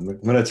 Yeah, I'm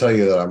going to tell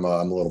you that I'm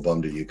a little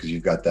bummed at you because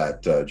you've got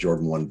that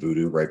Jordan 1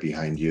 Voodoo right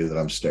behind you that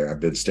I've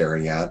been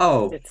staring at.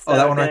 Oh, So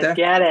that one right there?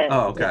 Get it.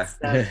 Oh, okay.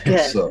 It's so good.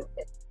 So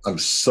I'm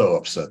so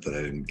upset that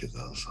I didn't get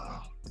those.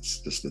 Oh.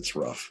 It's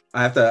rough.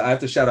 I have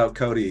to shout out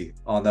Cody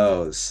on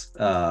those.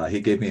 He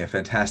gave me a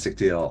fantastic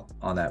deal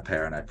on that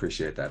pair, and I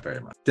appreciate that very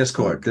much.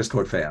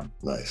 Discord fam.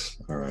 Nice.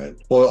 All right.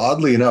 Well,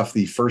 oddly enough,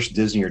 the first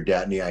Disney or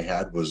Datney I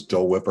had was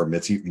Dole Whip or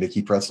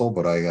Mickey Pretzel,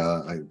 but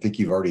I think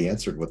you've already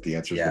answered what the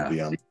answers would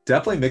be on.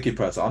 Definitely Mickey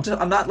Pretzel.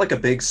 I'm not like a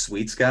big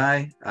sweets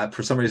guy.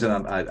 For some reason,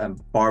 I'm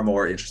far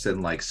more interested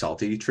in like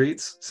salty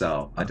treats.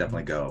 So I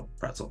definitely go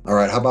pretzel. All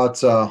right. How about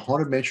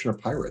Haunted Mansion or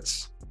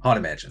Pirates?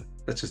 Haunted Mansion.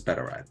 That's just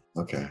better ride.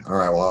 Okay. All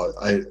right. Well,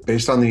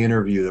 based on the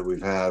interview that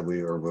we've had,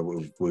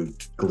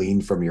 we've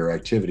gleaned from your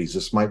activities.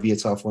 This might be a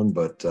tough one,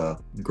 but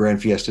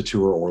Grand Fiesta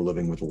Tour or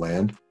Living with the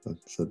Land.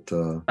 That's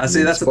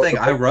the thing.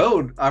 I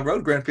rode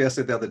Grand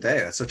Fiesta the other day.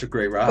 That's such a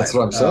great ride. That's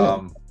what I'm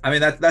saying. I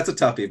mean, that's a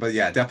toughie, but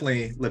yeah,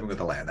 definitely Living with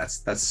the Land.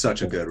 That's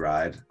such a good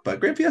ride.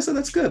 But Grand Fiesta,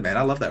 that's good, man.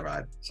 I love that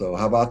ride. So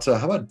how about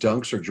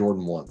Dunks or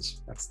Jordan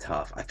 1s? That's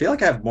tough. I feel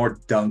like I have more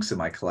Dunks in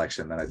my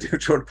collection than I do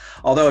Jordan.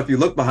 Although if you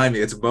look behind me,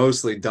 it's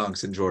mostly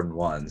Dunks and Jordan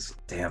 1s.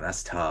 Damn,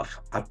 that's tough.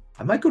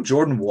 I might go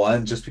Jordan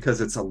 1 just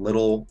because it's a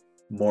little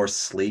more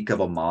sleek of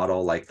a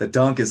model. Like the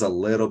Dunk is a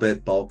little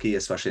bit bulky,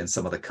 especially in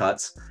some of the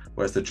cuts,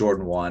 whereas the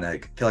Jordan 1, I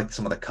feel like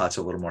some of the cuts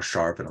are a little more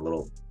sharp and a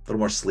little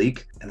more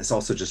sleek. And it's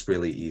also just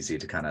really easy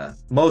to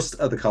most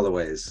of the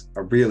colorways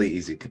are really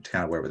easy to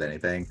kind of wear with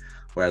anything,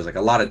 whereas like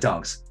a lot of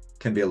Dunks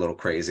can be a little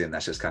crazy, and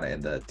that's just kind of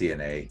in the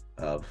DNA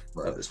of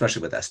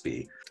especially with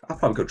SB. I'll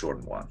probably go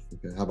Jordan 1.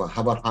 Okay. How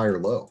about high or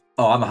low?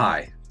 Oh, I'm a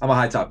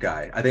high top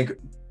guy. I think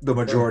the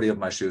majority of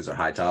my shoes are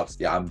high tops.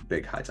 Yeah, I'm a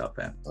big high top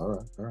fan.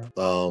 All right.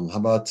 How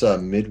about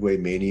Midway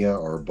Mania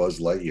or Buzz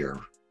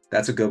Lightyear?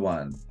 That's a good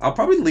one. I'll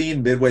probably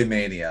lean Midway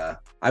Mania.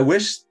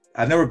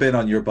 I've never been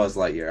on your Buzz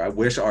Lightyear. I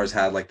wish ours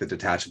had like the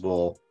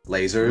detachable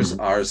lasers.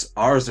 Mm-hmm.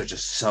 Ours are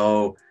just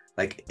so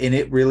like, and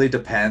it really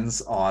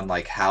depends on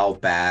like how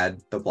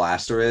bad the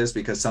blaster is,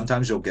 because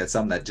sometimes you'll get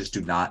some that just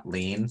do not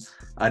lean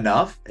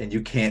enough and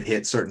you can't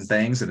hit certain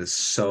things, and it's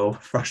so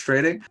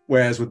frustrating.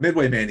 Whereas with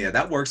Midway Mania,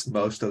 that works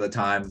most of the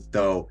time,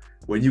 though.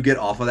 When you get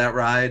off of that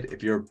ride,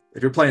 if you're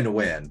playing to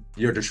win,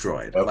 you're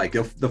destroyed. Yep. Like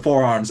the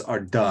forearms are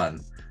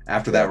done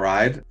after that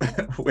ride,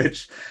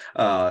 which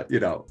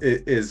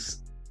it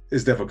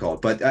is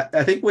difficult. But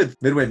I think with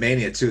Midway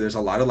Mania too, there's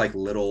a lot of like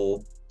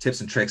little tips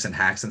and tricks and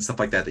hacks and stuff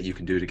like that you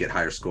can do to get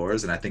higher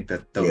scores, and I think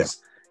that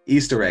those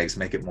Easter eggs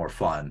make it more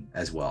fun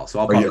as well. So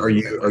are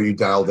you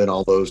dialed in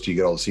all those? Do you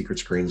get all the secret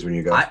screens when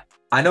you go?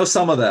 I know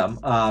some of them.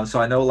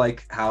 So I know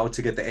like how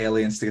to get the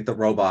aliens to get the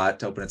robot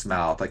to open its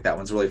mouth. Like that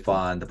one's really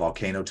fun. The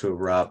volcano to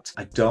erupt.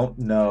 I don't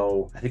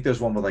know. I think there's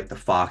one with like the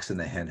fox in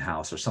the hen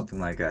house or something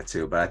like that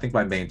too. But I think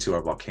my main two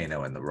are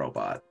volcano and the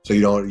robot. So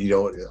you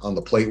don't on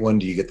the plate one,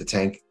 do you get the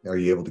tank? Are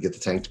you able to get the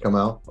tank to come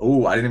out?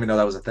 Oh, I didn't even know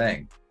that was a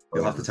thing.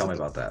 You'll have to tell me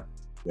about that.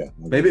 Yeah.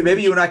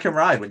 Maybe you and I can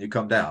ride when you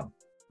come down.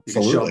 You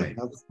can show me.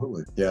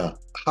 Absolutely. Yeah.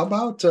 How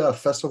about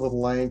Festival of the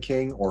Lion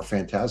King or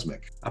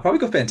Phantasmic? I'll probably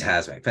go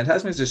Phantasmic.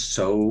 Phantasmic is just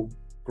so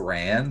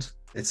grand.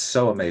 It's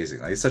so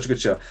amazing. Like, it's such a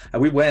good show.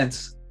 And we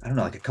went, I don't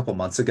know, like a couple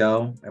months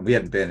ago, and we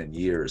hadn't been in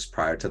years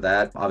prior to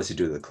that, obviously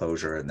due to the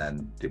closure. And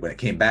then when it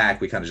came back,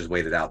 we kind of just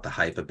waited out the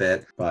hype a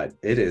bit. But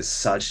it is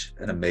such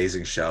an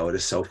amazing show. It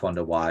is so fun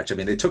to watch. I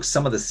mean, they took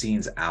some of the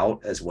scenes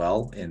out as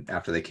well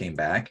after they came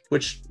back,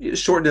 which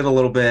shortened it a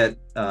little bit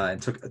and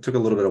took a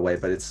little bit away,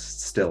 but it's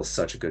still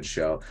such a good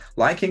show.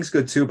 Lion King's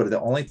good too, but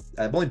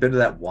I've only been to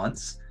that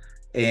once.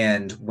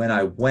 And when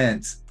I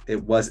went,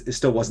 it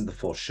still wasn't the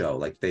full show.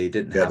 Like they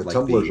didn't have the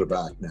tumblers are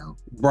back now.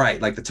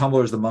 Right. Like the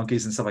tumblers, the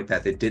monkeys and stuff like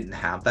that. They didn't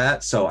have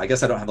that. So I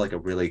guess I don't have like a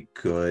really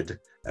good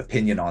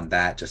opinion on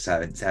that. Just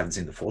haven't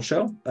seen the full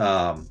show.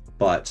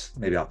 But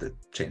maybe I'll have to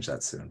change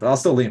that soon. But I'll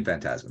still lean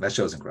Phantasmic. That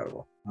show's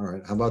incredible. All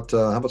right. How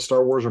about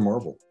Star Wars or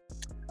Marvel?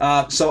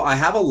 So I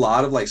have a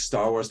lot of like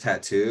Star Wars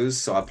tattoos,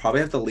 so I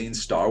probably have to lean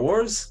Star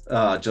Wars,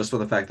 just for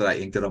the fact that I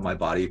inked it on my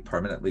body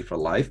permanently for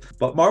life.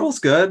 But Marvel's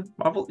good.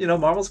 Marvel's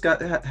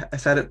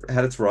has had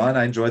its run.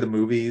 I enjoy the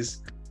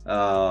movies.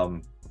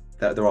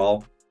 They're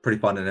all pretty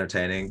fun and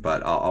entertaining,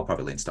 but I'll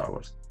probably lean Star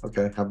Wars.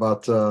 Okay. How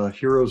about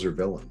heroes or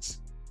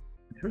villains?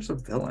 Heroes or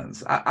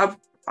villains?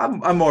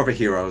 I'm more of a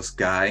heroes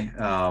guy.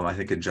 I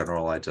think in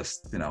general, I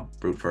just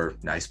root for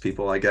nice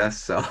people, I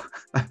guess. So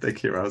I think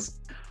heroes.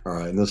 All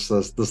right, and this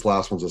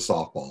last one's a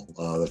softball.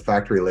 The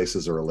factory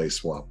laces or a lace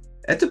swap?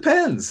 It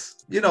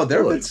depends. There have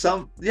been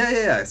some.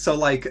 Yeah. So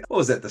like, what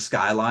was it? The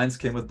Skylines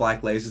came with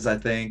black laces, I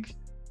think.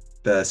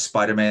 The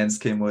Spider-Mans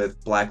came with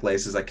black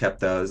laces. I kept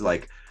those.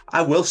 Like,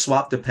 I will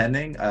swap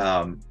depending.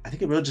 I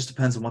think it really just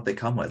depends on what they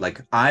come with. Like,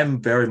 I'm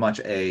very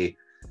much a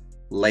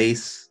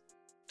lace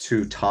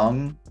to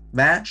tongue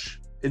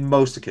match in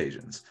most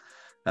occasions.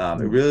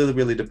 It really,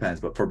 really depends.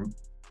 But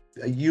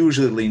I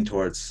usually lean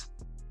towards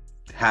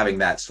having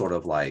that sort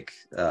of like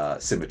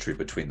symmetry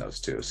between those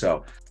two.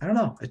 So I don't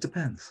know. It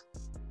depends.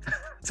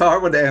 It's a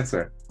hard one to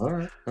answer. All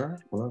right.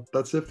 Well,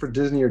 that's it for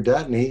Disney or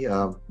Datney.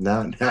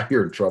 Now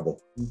you're in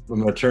trouble.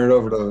 I'm going to turn it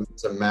over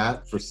to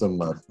Matt for some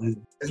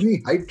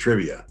Disney height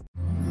trivia.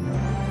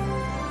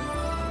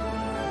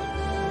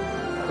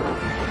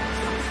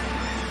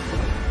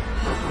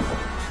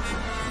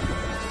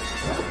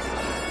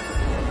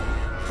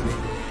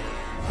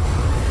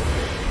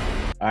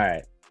 All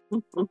right.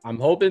 I'm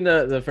hoping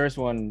the first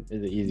one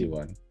is the easy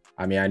one.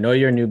 I mean, I know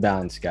you're a New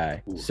Balance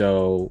guy. Ooh.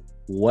 So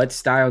what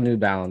style New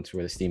Balance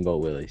were the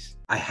Steamboat Willies?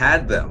 I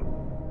had them.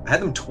 I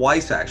had them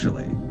twice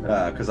actually,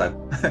 because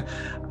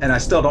and I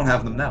still don't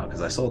have them now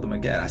because I sold them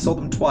again. I sold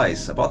them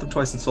twice. I bought them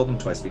twice and sold them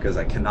twice because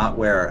I cannot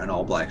wear an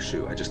all black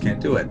shoe. I just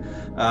can't do it.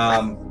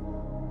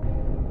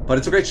 But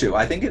it's a great shoe.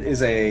 I think it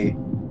is a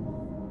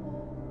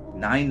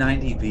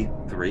 990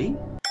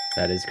 V3.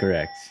 That is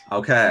correct.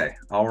 Okay.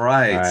 All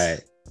right.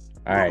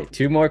 All right.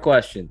 2 more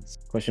questions.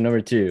 Question number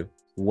 2.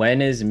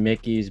 When is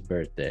Mickey's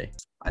birthday?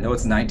 I know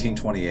it's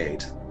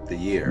 1928, the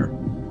year.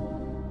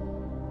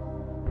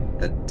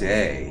 The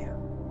day.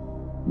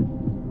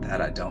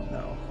 That I don't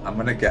know. I'm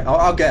gonna guess.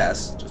 I'll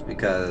guess just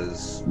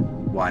because.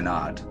 Why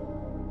not?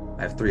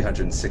 I have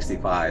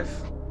 365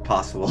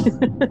 possible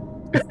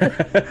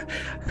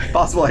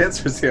possible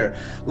answers here.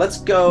 Let's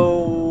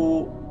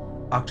go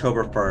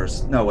October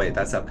 1st. No, wait,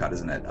 that's Epcot,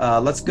 isn't it?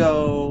 Let's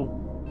go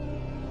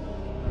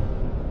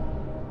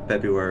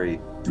February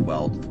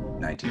 12th,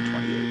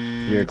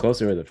 1928. You're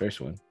closer with the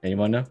first one.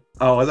 Anyone know?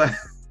 Oh, was I?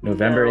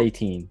 November No.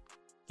 18.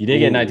 You did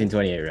get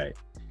 1928 right,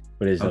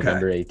 but it's Okay.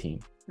 November 18.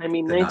 I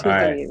mean, Did not-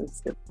 1928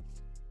 was good.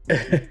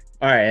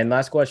 All right, and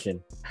last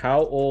question.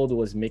 How old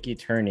was Mickey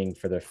turning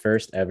for the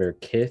first ever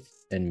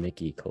Kith and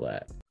Mickey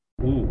collab?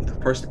 Ooh, the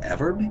first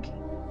ever Mickey?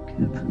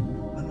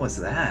 When was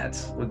that?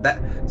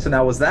 So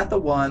now was that the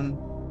one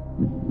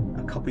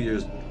a couple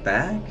years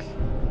back?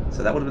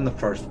 So that would have been the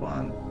first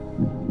one.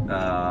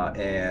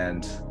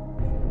 And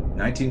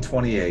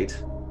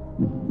 1928.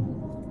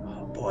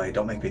 Oh boy,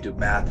 don't make me do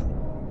math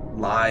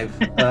live.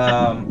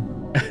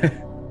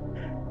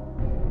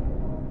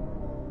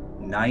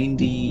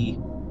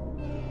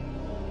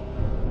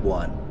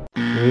 91.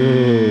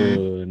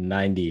 Ooh,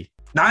 90.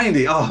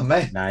 90. Oh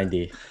man.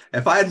 90.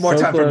 If I had more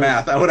So time for close.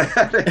 math, I would have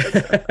had it.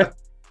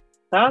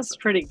 That was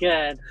pretty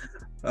good.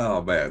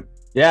 Oh man.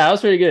 Yeah, that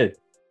was pretty good.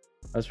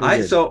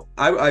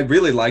 I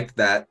really liked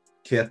that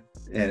Kith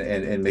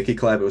and Mickey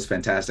collab. It was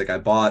fantastic. I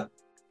got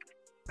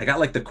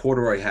like the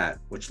corduroy hat,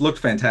 which looked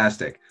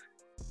fantastic.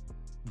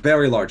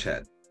 Very large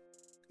head.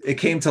 It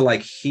came to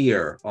like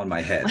here on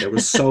my head. There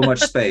was so much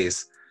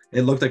space.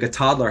 It looked like a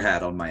toddler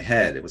hat on my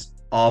head. It was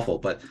awful,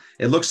 but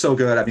it looked so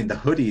good. I mean, the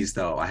hoodies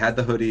though, I had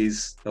the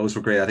hoodies. Those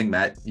were great. I think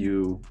Matt,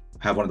 you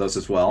have one of those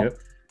as well.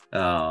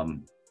 Yep.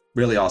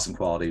 Really awesome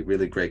quality,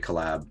 really great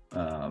collab.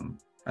 I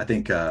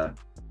think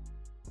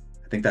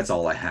that's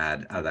all I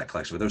had out of that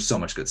collection, but there's so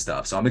much good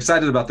stuff. So I'm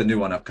excited about the new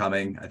one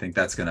upcoming. I think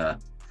that's gonna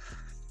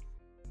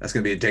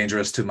be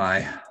dangerous to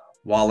my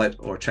wallet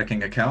or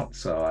checking account.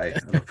 So I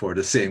look forward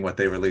to seeing what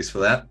they release for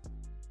that.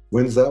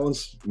 When's that one?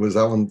 Was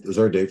that one? Is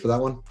there a date for that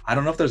one? I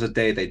don't know if there's a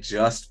day. They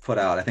just put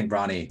out, I think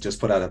Ronnie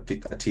just put out a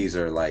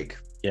teaser like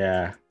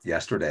Yeah,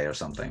 yesterday or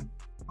something.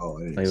 Oh,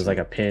 I didn't like it was see like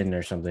it. a pin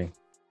or something.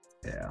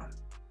 Yeah,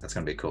 that's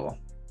gonna be cool.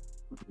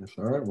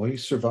 All right. Well, you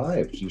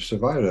survived. You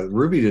survived.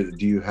 Ruby,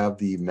 do you have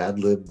the Mad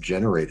Lib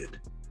generated?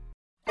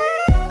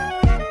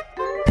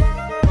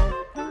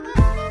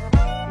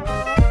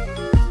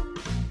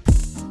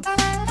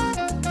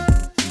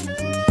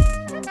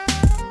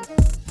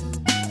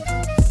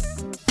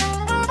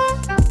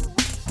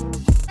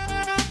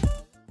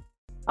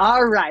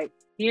 All right,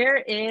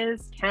 here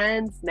is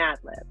Ken's Mad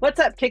Lib. What's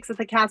up, Kicks at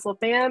the Castle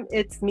fam?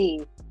 It's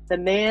me, the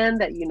man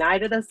that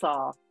united us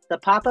all, the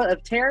Papa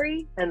of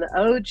Terry and the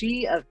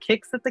OG of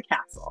Kicks at the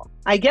Castle.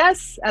 I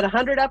guess at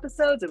 100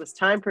 episodes, it was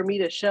time for me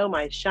to show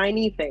my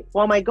shiny face.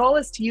 While my goal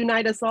is to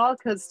unite us all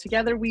because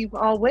together we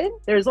all win,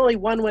 there's only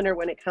one winner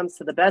when it comes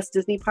to the best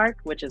Disney park,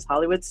 which is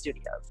Hollywood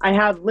Studios. I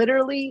have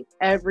literally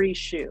every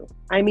shoe.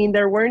 I mean,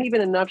 there weren't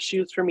even enough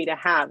shoes for me to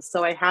have,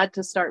 so I had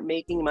to start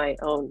making my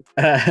own.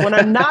 When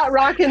I'm not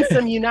rocking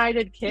some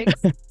United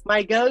Kicks,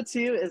 my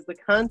go-to is the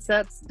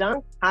Concepts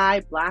Dunk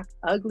High Black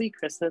Ugly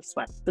Christmas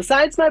Sweat.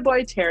 Besides my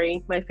boy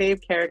Terry, my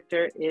fave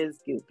character is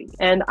Goofy.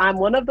 And I'm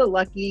one of the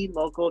lucky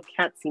local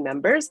Ketsy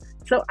members,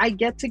 so I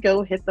get to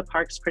go hit the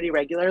parks pretty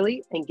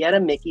regularly and get a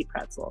Mickey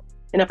pretzel.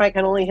 And if I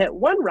can only hit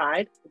one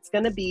ride, it's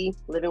going to be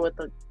Living with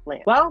the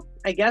Land. Well,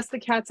 I guess the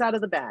cat's out of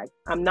the bag.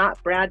 I'm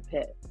not Brad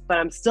Pitt, but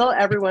I'm still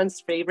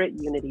everyone's favorite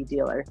Unity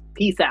dealer.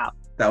 Peace out.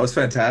 That was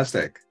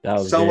fantastic. That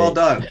was so great. well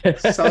done.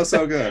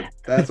 So good.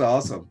 That's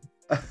awesome.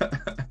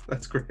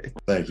 That's great.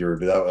 Thank you,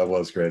 Ruby. That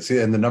was great. See,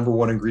 and the number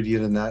one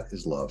ingredient in that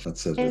is love. That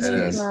says It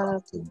is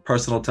love.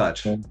 Personal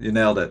touch. You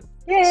nailed it.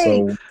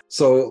 Yay!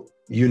 So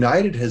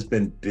United has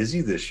been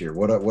busy this year.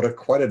 What a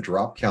quite a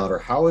drop counter.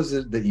 How is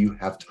it that you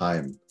have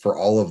time for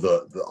all of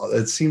the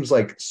it seems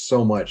like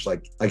so much.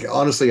 Like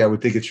honestly, I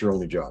would think it's your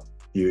only job.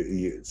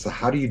 So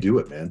how do you do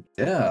it, man?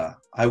 Yeah,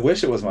 I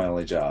wish it was my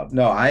only job.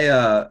 No,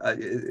 I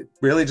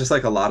really just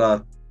like a lot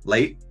of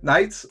late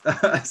nights.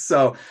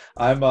 So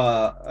I'm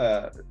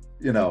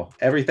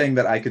everything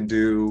that I can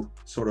do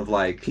sort of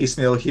like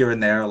piecemeal here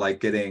and there, like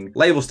getting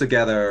labels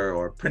together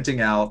or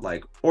printing out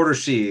like order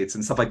sheets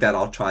and stuff like that.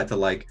 I'll try to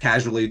like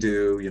casually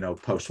do, you know,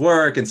 post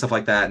work and stuff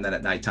like that. And then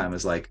at nighttime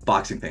is like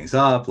boxing things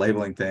up,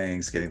 labeling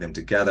things, getting them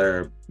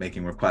together,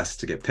 making requests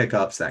to get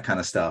pickups, that kind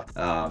of stuff.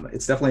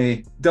 It's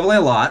definitely a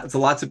lot. It's a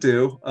lot to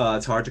do.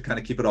 It's hard to kind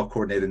of keep it all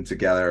coordinated and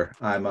together.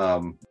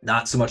 I'm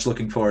not so much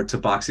looking forward to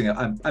boxing up.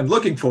 I'm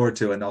looking forward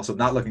to, and also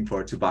not looking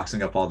forward to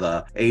boxing up all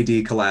the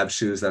AD collab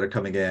shoes that are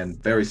coming in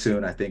very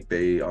soon. I think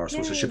they are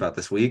supposed to ship out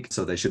this week,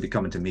 so they should be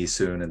coming to me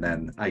soon. And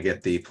then I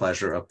get the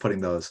pleasure of putting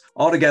those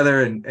all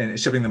together and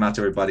shipping them out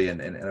to everybody.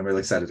 And I'm really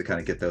excited to kind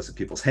of get those in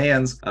people's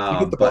hands. You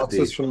get the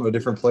boxes from a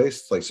different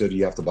place? Like, so do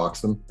you have to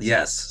box them?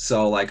 Yes.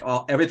 So like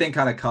everything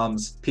kind of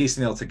comes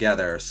piecemeal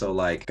together. So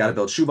like got to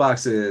build shoe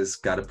boxes,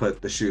 got to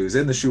put the shoes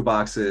in the shoe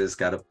boxes,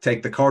 got to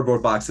take the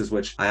cardboard boxes,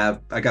 which I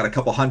got a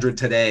couple hundred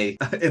today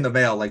in the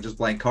mail, like just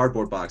blank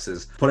cardboard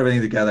boxes, put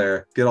everything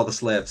together, get all the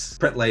slips,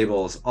 print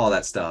labels, all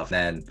that stuff.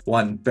 And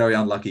one very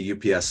unlucky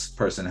UPS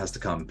person has to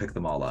come pick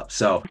them all up.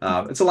 So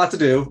it's a lot to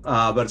do,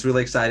 but it's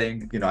really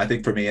exciting. You know, I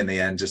think for me in the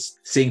end, just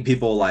seeing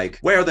people like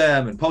wear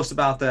them and post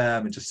about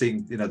them and just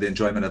seeing, you know, the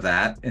enjoyment of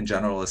that in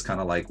general is kind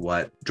of like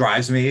what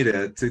drives me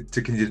to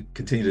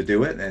continue to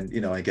do it. And,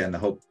 you know, again, the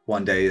hope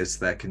one day is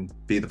that can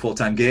be the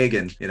full-time gig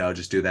and, you know,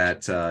 just do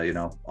that, you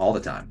know, all the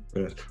time.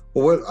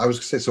 Well, what I was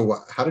gonna say, so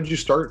how did you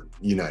start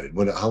United?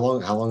 How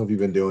long have you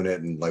been doing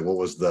it? And like, what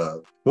was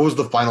the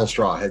final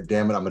straw?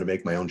 Damn it, I'm gonna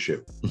make my own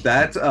shoe.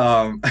 That,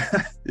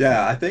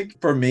 yeah, I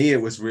think for me,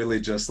 it was really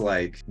just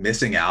like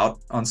missing out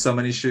on so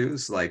many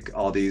shoes, like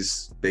all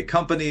these big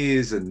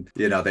companies and,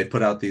 you know, they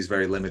put out these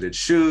very limited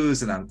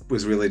shoes. And I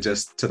was really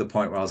just to the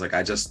point where I was like,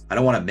 I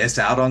don't want to miss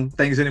out on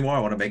things anymore. I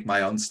want to make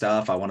my own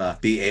stuff. I want to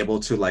be able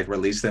to like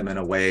release them in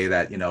a way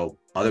that, you know,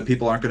 other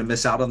people aren't going to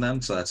miss out on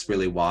them. So that's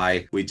really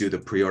why we do the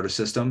pre-order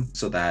system,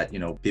 so that, you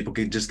know, people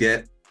can just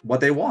get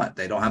what they want.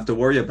 They don't have to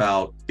worry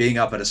about being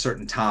up at a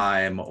certain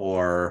time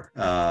or,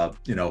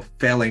 you know,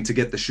 failing to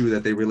get the shoe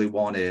that they really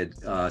wanted.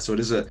 So it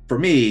is for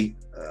me,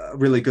 a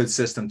really good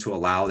system to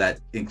allow that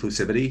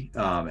inclusivity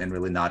and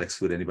really not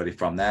exclude anybody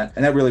from that.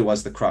 And that really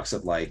was the crux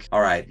of like,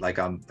 all right, like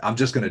I'm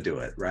just going to do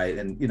it. Right.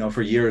 And, you know,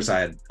 for years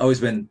I had always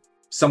been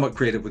somewhat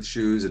creative with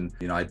shoes, and,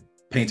 you know, I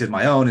painted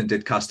my own and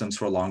did customs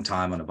for a long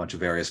time on a bunch of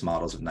various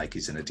models of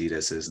Nikes and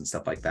Adidas's and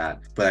stuff like that.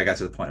 But I got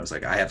to the point, I was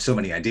like, I have so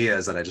many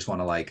ideas that I just want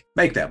to like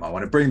make them. I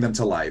want to bring them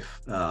to life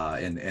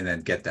and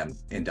then get them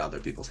into other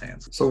people's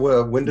hands.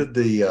 So when did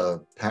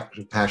the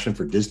passion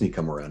for Disney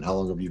come around? How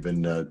long have you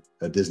been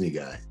a Disney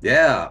guy?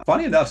 Yeah,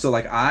 funny enough. So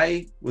like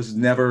I was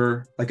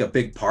never like a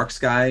big parks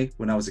guy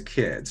when I was a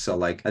kid. So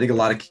like I think a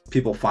lot of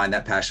people find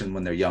that passion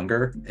when they're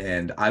younger.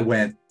 And I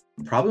went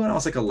probably when I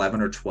was like 11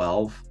 or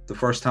 12 the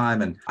first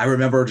time. And I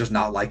remember just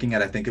not liking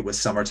it. I think it was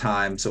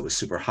summertime, so it was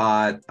super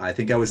hot. I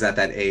think I was at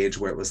that age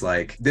where it was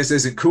like, this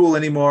isn't cool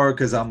anymore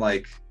because I'm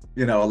like,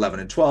 you know,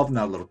 11 and 12,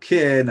 not a little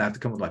kid, and I have to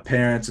come with my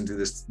parents and do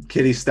this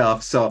kiddie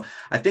stuff. So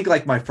I think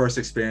like my first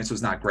experience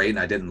was not great and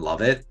I didn't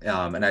love it.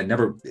 And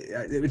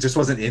it just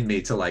wasn't in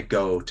me to like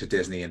go to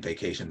Disney and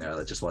vacation there.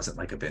 That just wasn't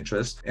like of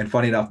interest. And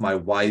funny enough, my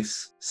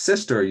wife's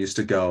sister used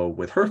to go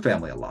with her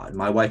family a lot.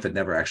 My wife had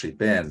never actually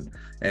been.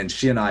 And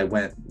she and I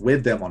went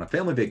with them on a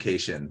family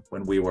vacation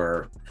when we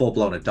were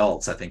full-blown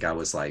adults. I think I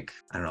was like,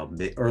 I don't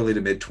know, early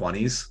to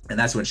mid-20s. And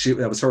that's when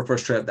that was her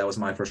first trip. That was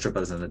my first trip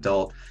as an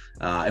adult.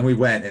 And we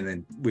went, and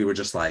then we were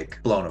just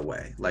like blown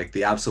away, like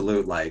the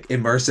absolute like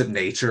immersive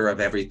nature of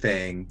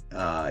everything.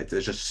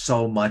 There's just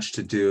so much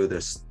to do.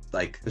 There's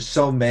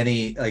so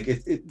many, like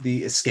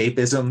the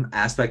escapism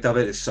aspect of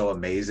it is so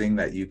amazing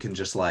that you can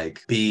just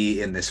like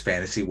be in this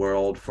fantasy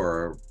world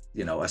for,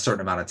 you know, a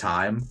certain amount of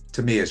time.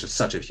 To me, it's just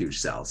such a huge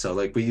sell. So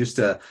like we used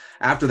to,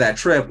 after that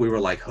trip, we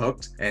were like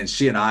hooked. And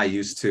she and I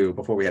used to,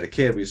 before we had a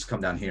kid, we used to come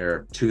down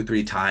here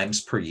 2-3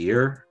 times per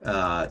year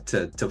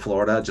to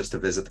Florida just to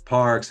visit the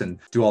parks and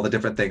do all the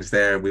different things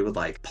there. We would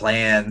like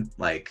plan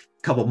like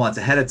couple months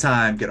ahead of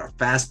time, get our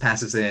fast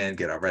passes in,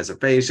 get our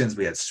reservations.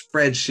 We had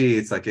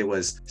spreadsheets. Like it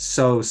was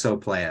so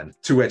planned,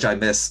 to which I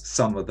miss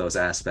some of those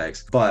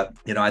aspects. But,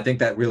 you know, I think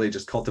that really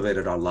just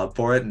cultivated our love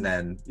for it. And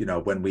then, you know,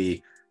 when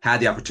we had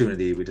the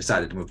opportunity, we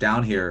decided to move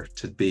down here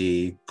to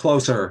be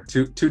closer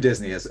to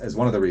Disney as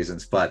one of the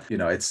reasons. But, you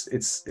know, it's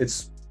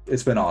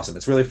been awesome.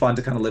 It's really fun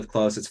to kind of live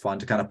close. It's fun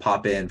to kind of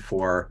pop in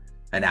for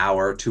an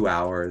hour, 2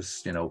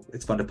 hours. You know,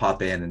 it's fun to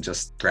pop in and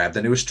just grab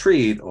the newest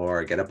treat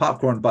or get a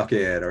popcorn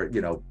bucket or,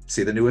 you know,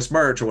 see the newest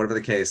merch or whatever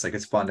the case. Like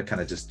it's fun to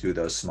kind of just do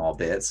those small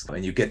bits.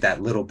 And you get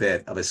that little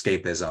bit of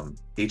escapism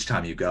each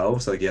time you go.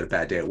 So like you had a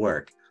bad day at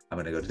work, I'm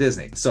going to go to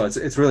Disney. So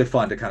it's really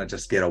fun to kind of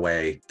just get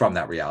away from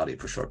that reality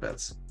for short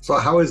bits. So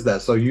how is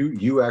that? So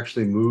you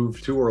actually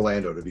moved to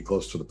Orlando to be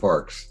close to the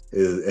parks,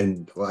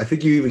 and I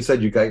think you even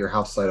said you got your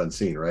house sight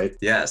unseen, right?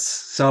 Yes.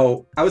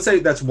 So I would say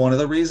that's one of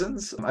the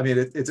reasons. I mean,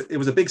 it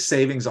was a big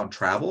savings on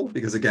travel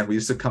because again, we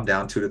used to come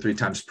down 2 to 3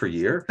 times per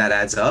year. That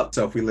adds up.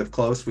 So if we live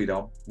close, we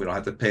don't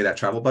have to pay that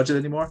travel budget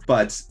anymore.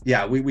 But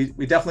yeah, we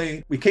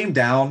definitely came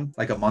down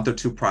like a month or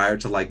two prior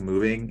to like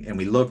moving, and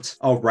we looked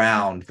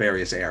around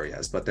various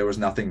areas, but there was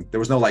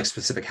no like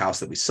specific house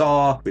that we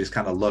saw. We just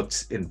kind of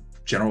looked in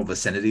general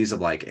vicinities of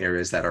like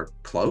areas that are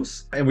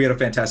close. And we had a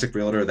fantastic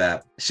realtor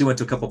that she went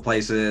to a couple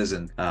places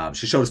and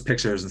she showed us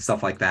pictures and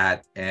stuff like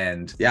that.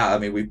 And yeah, I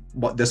mean,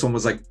 this one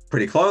was like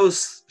pretty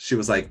close. She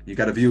was like, you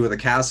got a view of the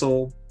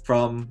castle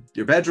from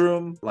your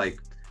bedroom, like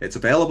it's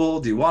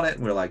available. Do you want it?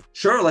 And we are like,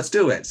 sure, let's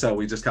do it. So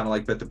we just kind of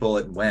like bit the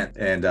bullet and went.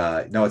 And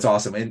no, it's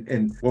awesome.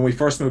 And when we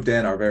first moved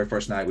in, our very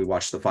first night, we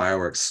watched the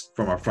fireworks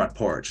from our front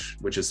porch,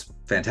 which is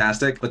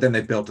fantastic. But then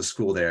they built a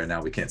school there and now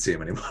we can't see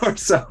them anymore.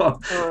 So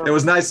it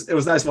was nice. It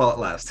was nice while it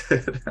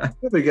lasted.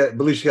 At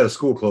least you got a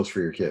school close for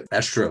your kid.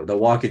 That's true. The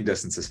walking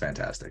distance is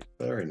fantastic.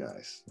 Very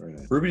nice. Very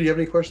nice. Ruby, do you have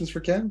any questions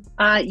for Ken?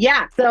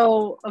 Yeah.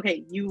 So,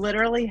 okay, you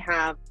literally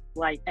have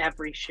like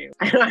every shoe.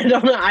 I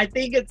don't know. I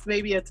think it's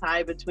maybe a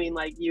tie between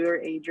like you or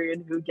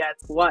Adrian who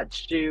gets what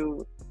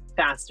shoe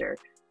faster.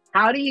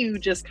 How do you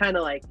just kind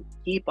of like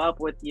keep up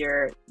with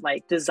your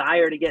like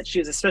desire to get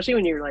shoes, especially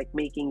when you're like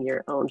making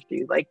your own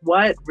shoes? Like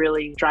what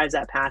really drives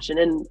that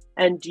passion?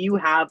 And do you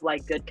have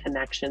like good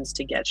connections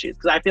to get shoes?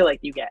 Because I feel like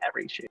you get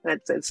every shoe.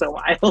 It's so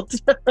wild.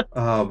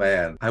 Oh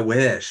man, I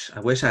wish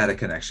I had a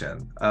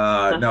connection.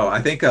 No,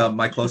 I think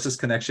my closest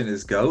connection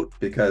is Goat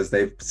because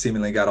they've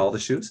seemingly got all the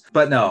shoes.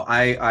 But no,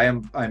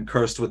 I'm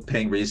cursed with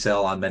paying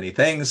resale on many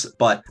things.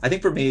 But I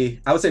think for me,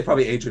 I would say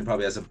probably Adrian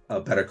probably has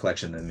a better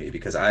collection than me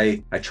because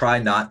I try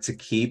not to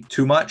keep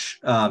too much.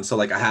 So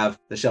like I have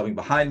the shelving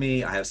behind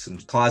me, I have some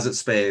closet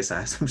space, I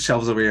have some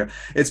shelves over here.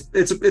 It's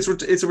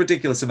a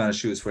ridiculous amount of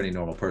shoes for any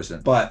normal person.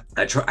 But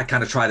I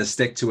kind of try to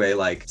stick to a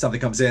like something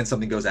comes in,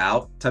 something goes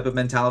out type of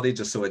mentality,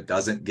 just so it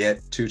doesn't get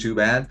too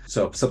bad.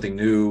 So if something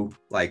new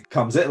like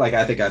comes in, like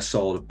I think I've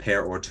sold a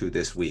pair or two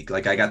this week.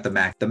 Like I got the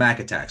Mac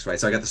attacks, right?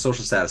 So I got the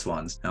social status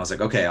ones, and I was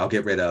like, okay, I'll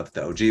get rid of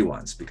the OG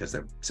ones because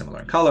they're similar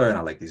in color and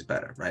I like these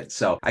better, right?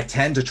 So I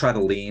tend to try to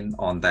lean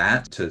on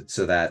that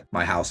so that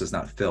my house is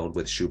not filled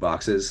with shoe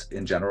boxes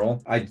in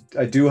general. I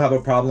do have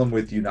a problem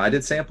with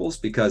United samples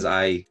because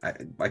I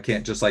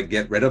can't just like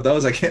get rid of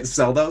those. I can't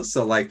sell those.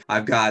 So like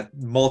I've got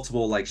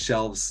multiple like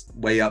shelves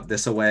way up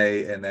this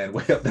away and then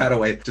way up that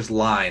away, just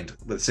lined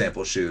with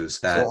sample shoes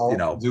that,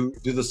 do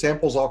the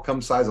samples all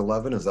come size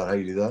 11? Is that how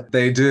you do that?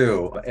 They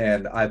do.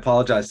 And I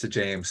apologize to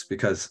James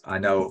because I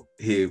know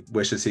he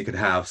wishes he could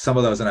have some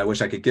of those and I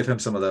wish I could give him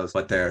some of those,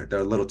 but they're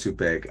a little too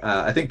big.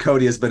 I think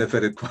Cody has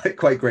benefited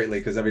quite greatly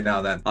because every now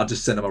and then I'll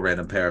just send him a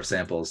random pair of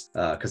samples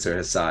because they're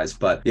his size.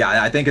 But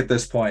yeah, I think at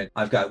this point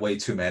I've got way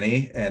too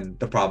many. And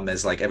the problem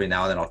is like every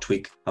now and then I'll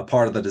tweak a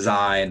part of the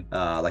design.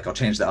 Like I'll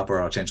change the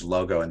upper, I'll change the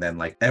logo. And then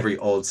like every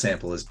old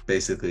sample is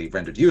basically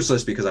rendered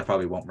useless because I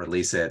probably won't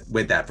release it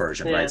with that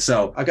version, right?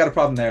 So I've got a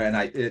problem there.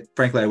 And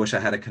frankly, I wish I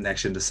had a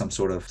connection to some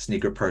sort of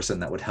sneaker person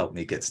that would help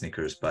me get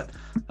sneakers, but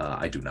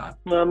I do not.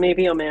 Well,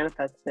 maybe you'll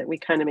manifest it. We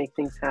kind of make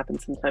things happen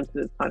sometimes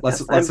to this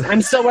podcast.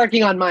 I'm still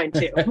working on mine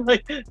too.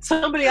 Like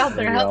somebody out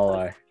there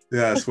help.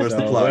 Yes, where's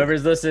the plug?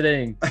 Whoever's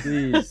listening,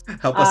 please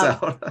help us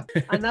out.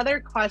 Another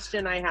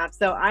question I have.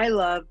 So I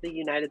love the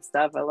United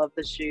stuff. I love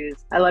the shoes.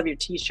 I love your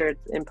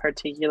t-shirts in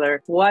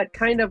particular. What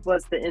kind of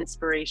was the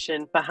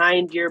inspiration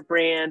behind your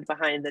brand,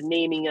 behind the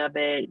naming of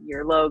it,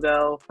 your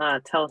logo?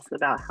 Tell us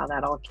about how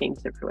that all came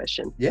to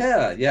fruition.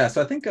 Yeah. So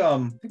I think it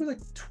was like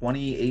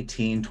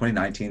 2018,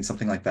 2019,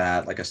 something like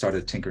that. Like I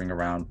started tinkering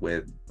around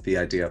with the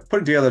idea of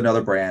putting together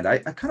another brand. I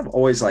kind of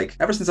always like,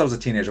 ever since I was a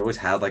teenager, always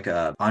had like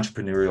a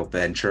entrepreneurial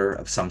venture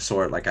of some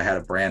sort. Like I had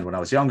a brand when I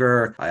was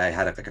younger. I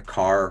had like a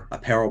car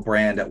apparel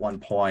brand at one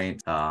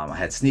point. I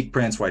had sneak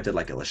prints where I did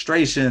like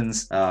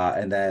illustrations.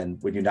 And then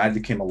when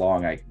United came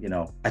along, I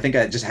think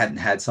I just hadn't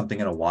had something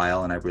in a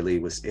while and I really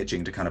was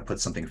itching to kind of put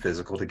something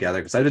physical together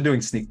because I've been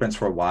doing sneak prints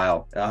for a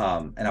while.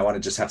 And I want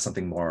to just have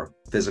something more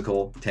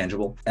physical,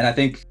 tangible. And I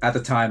think at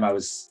the time I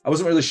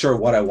wasn't really sure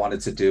what I wanted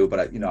to do, but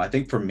I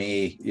think for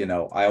me,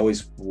 I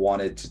always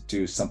wanted to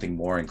do something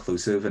more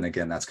inclusive. And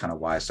again, that's kind of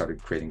why I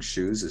started creating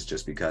shoes, is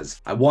just because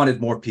I wanted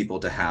more people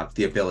to have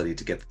the ability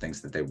to get the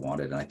things that they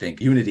wanted. And I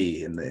think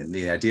unity and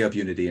the idea of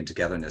unity and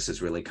togetherness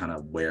is really kind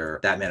of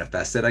where that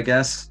manifested, I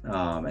guess.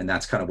 And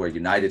that's kind of where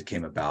United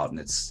came about. And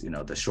it's,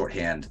 the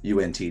shorthand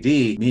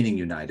UNTD, meaning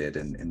united,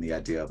 and the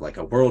idea of like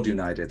a world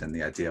united, and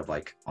the idea of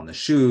like on the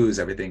shoes,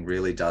 everything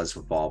really does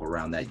revolve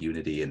around that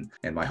unity.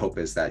 And my hope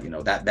is that,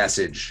 that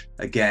message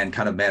again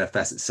kind of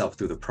manifests itself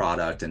through the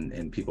product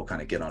and people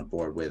kind of get on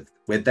board with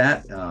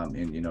that.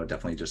 And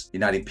definitely just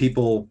uniting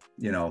people,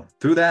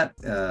 through that,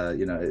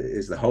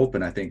 is the hope.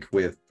 And I think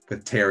with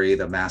with Terry,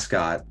 the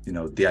mascot,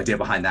 the idea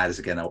behind that is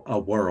again a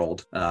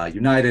world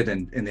united,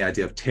 and the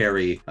idea of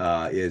Terry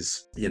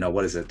is,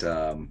 what is it?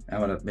 I'm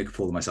gonna make a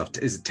fool of myself.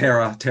 Is it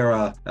Terra?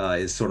 Terra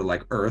is sort of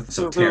like Earth,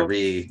 so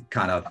Terry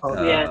kind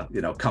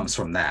of comes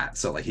from that.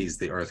 So like he's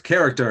the Earth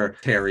character.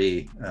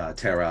 Terry,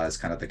 Terra is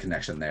kind of the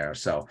connection there.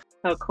 So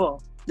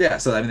cool. Yeah,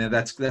 so I mean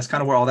that's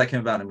kind of where all that came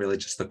about, and really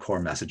just the core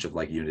message of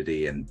like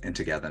unity and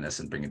togetherness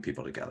and bringing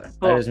people together.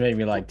 That just made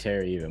me like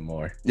Terry even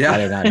more. Yeah, I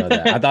did not know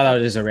that. I thought that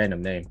was just a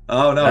random name.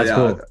 Oh no, that's yeah.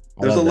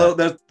 Cool.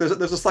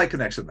 There's a slight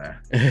connection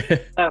there.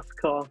 That's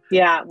cool.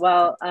 Yeah,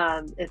 well,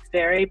 it's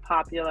very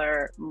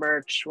popular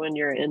merch when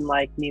you're in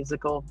like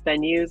musical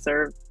venues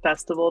or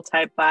festival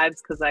type vibes,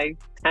 because I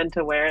tend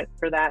to wear it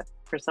for that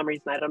for some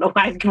reason. I don't know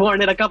why. I've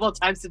worn it a couple of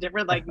times to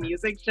different like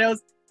music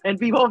shows. And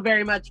people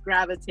very much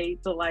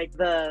gravitate to like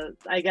the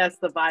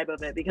vibe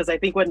of it, because I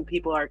think when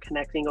people are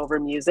connecting over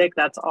music,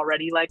 that's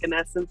already like an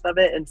essence of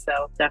it. And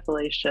so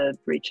definitely should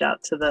reach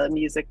out to the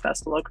music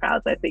festival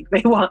crowds. I think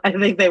they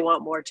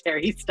want more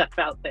Terry stuff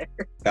out there.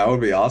 That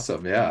would be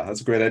awesome. Yeah, that's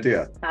a great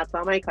idea. That's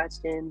all my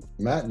questions.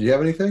 Matt, do you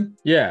have anything?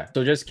 Yeah.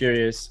 So just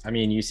curious. I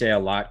mean, you say a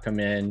lot come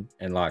in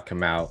and a lot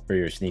come out for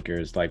your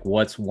sneakers. Like,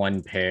 what's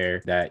one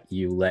pair that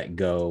you let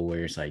go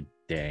where it's like,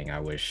 dang, I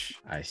wish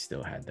I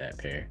still had that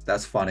pair?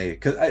 That's funny,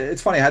 because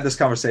it's funny. I had this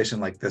conversation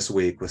like this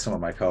week with some of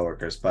my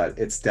coworkers, but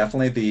it's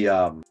definitely the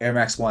Air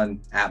Max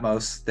 1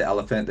 Atmos,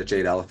 the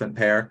jade elephant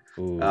pair.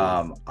 Ooh,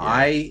 yeah.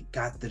 I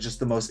got just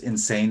the most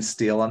insane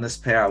steal on this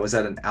pair. I was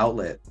at an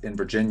outlet in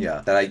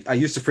Virginia that I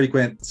used to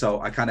frequent,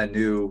 so I kind of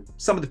knew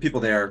some of the people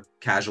there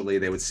casually.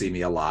 They would see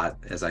me a lot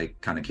as I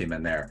kind of came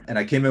in there. And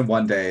I came in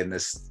one day, and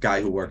this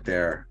guy who worked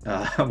there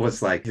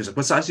was like,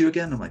 what size are you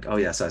again? I'm like, oh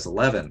yeah, size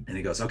 11. And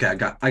he goes, okay,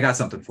 I got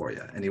something for you.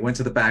 And he went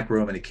to the back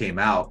room, and he came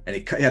out, and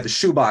he had the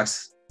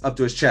shoebox up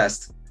to his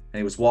chest, and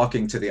he was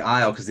walking to the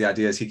aisle, because the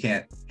idea is he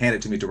can't hand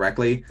it to me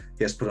directly.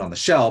 He has to put it on the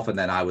shelf, and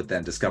then I would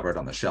then discover it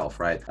on the shelf,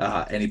 right?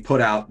 And he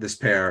put out this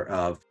pair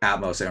of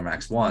Atmos Air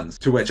Max 1s,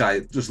 to which I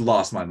just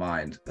lost my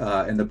mind.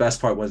 And the best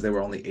part was they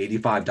were only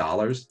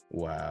 $85.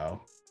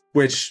 Wow.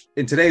 Which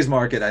in today's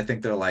market, I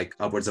think they're like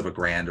upwards of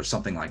 $1,000 or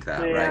something like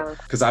that, Yeah. right?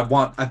 Because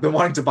I've been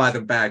wanting to buy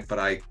them back, but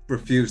I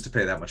refuse to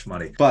pay that much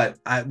money. But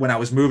when I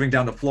was moving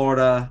down to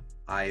Florida,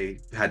 I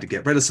had to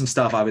get rid of some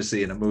stuff,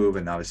 obviously, in a move,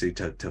 and obviously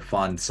to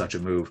fund such a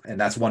move. And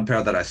that's one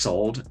pair that I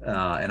sold,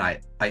 and I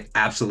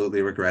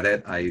absolutely regret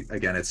it.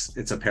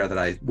 It's a pair that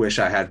I wish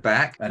I had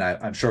back, and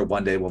I'm sure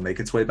one day will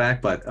make its way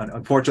back. But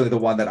unfortunately, the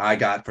one that I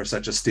got for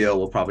such a steal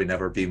will probably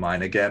never be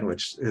mine again,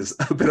 which is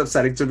a bit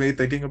upsetting to me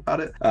thinking about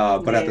it.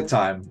 But at the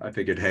time, I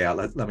figured, hey,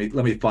 let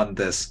me fund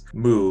this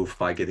move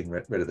by getting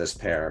rid of this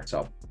pair.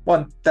 So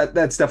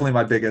that's definitely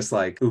my biggest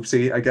like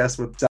oopsie, I guess,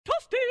 with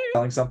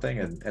selling something,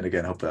 and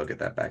again, hopefully I'll get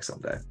that back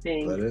someday.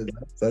 Is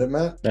that it,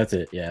 Matt? That's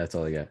it. Yeah, that's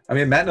all I got. I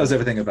mean, Matt knows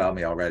everything about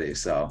me already,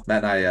 so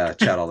Matt and I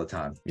chat all the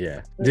time.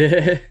 Yeah.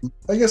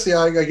 I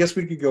guess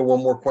we could go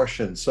one more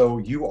question. So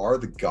you are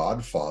the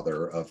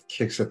godfather of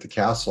Kicks at the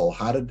Castle.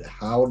 How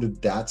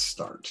did that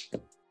start?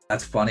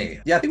 That's funny.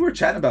 Yeah, I think we were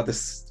chatting about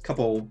this a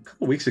couple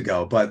weeks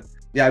ago, but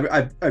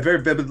yeah, I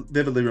very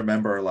vividly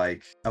remember,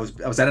 like I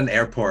was at an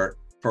airport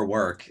for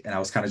work, and I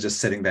was kind of just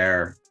sitting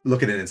there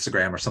looking at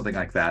Instagram or something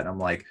like that. And I'm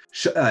like,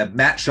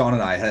 Matt, Sean,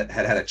 and I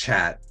had a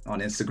chat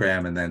on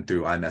Instagram and then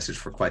through iMessage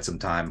for quite some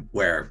time,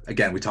 where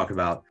again, we talk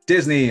about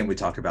Disney and we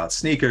talk about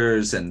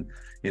sneakers, and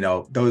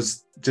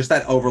just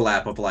that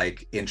overlap of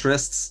like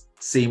interests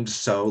seemed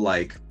so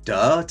like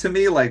duh to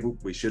me. Like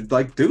we should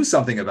like do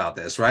something about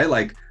this, right?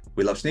 Like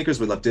we love sneakers,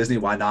 we love Disney.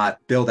 Why not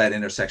build that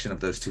intersection of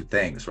those two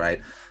things,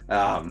 right?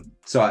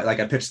 So I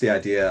pitched the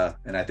idea,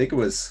 and I think it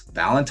was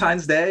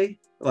Valentine's Day,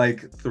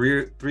 like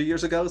three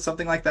years ago,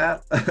 something like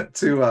that,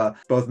 to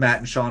both Matt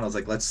and Sean. I was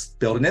like, let's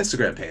build an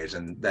Instagram page,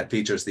 and that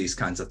features these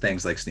kinds of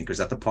things like sneakers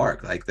at the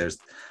park. Like there's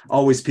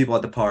always people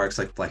at the parks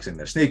like flexing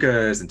their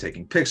sneakers and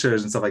taking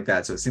pictures and stuff like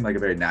that. So it seemed like a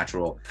very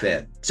natural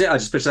fit. So yeah, I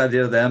just pitched that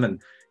idea to them, and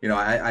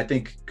I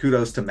think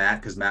kudos to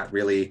Matt, because Matt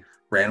really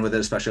ran with it,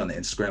 especially on the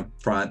Instagram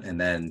front.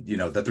 And then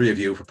the three of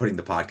you for putting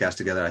the podcast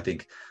together. I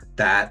think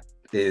that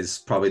is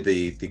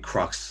probably the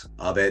crux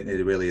of it.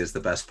 It really is the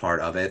best part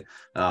of it.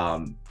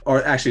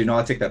 Or actually, no,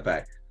 I'll take that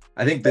back.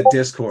 I think the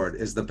Discord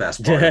is the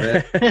best part of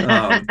it.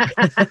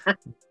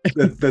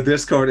 The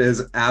Discord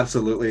is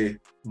absolutely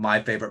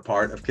my favorite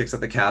part of Kicks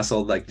at the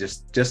Castle. Like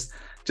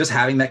just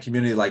having that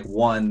community, like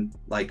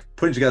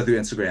putting together through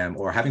Instagram,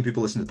 or having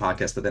people listen to the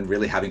podcast, but then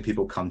really having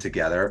people come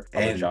together.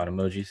 And John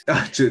emojis.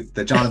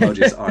 The John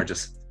emojis are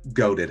just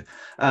goated.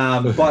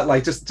 But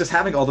like just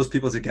having all those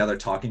people together,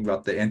 talking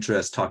about the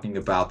interest, talking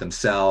about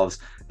themselves.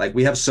 Like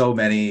we have so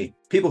many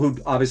people who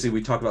obviously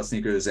we talk about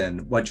sneakers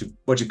and what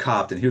you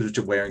copped and here's what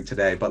you're wearing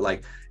today, but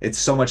like it's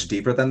so much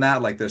deeper than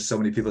that. Like there's so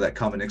many people that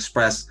come and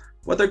express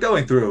what they're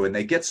going through, and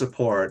they get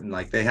support, and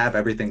like they have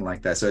everything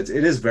like that. So it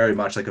is very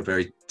much like a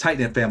very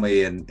tight-knit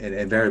family, and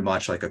very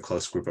much like a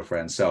close group of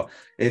friends. So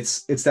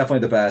it's definitely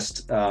the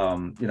best.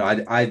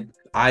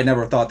 I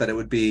never thought that it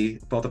would be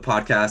both a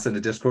podcast and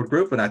a Discord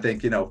group. And I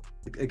think,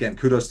 again,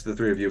 kudos to the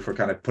three of you for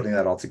kind of putting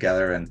that all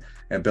together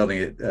and building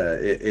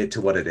it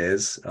to what it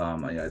is.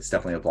 It's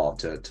definitely evolved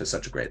to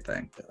such a great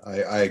thing.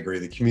 I agree.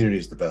 The community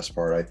is the best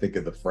part. I think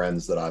of the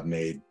friends that I've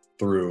made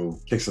through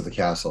Kicks at the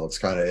Castle.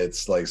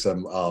 It's like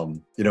some,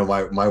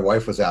 my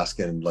wife was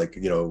asking, like,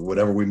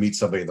 whenever we meet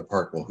somebody in the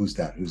park, well, who's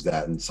that?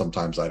 And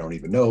sometimes I don't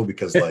even know,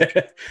 because like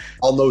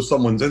I'll know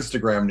someone's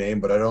Instagram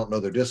name, but I don't know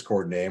their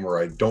Discord name, or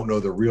I don't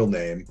know their real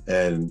name.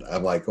 And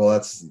I'm like, well,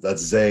 that's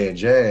Zay and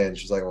Jay. And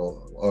she's like,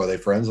 well, are they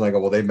friends? And I go,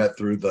 well, they met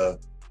through the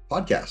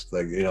podcast,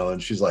 like,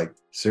 and she's like,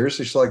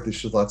 seriously? She's like,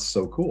 that's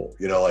so cool.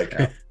 Like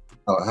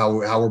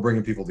how we're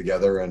bringing people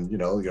together, and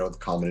the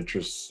common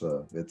interests.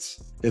 It's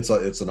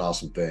an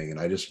awesome thing, and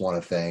I just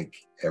want to thank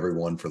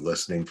everyone for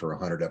listening for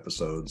 100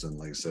 episodes. And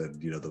like I said,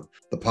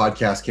 the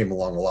podcast came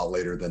along a lot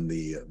later than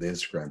the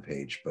Instagram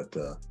page, but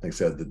like I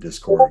said, the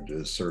Discord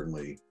is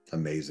certainly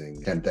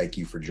amazing. And thank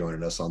you for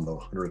joining us on the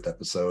 100th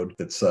episode.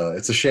 It's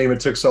a shame it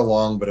took so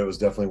long, but it was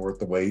definitely worth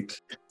the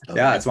wait.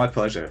 Yeah, it's my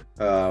pleasure.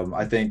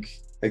 I think,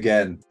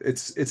 again,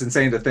 it's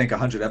insane to think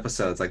 100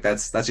 episodes, like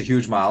that's a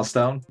huge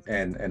milestone.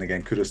 And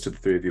again, kudos to the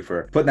three of you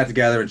for putting that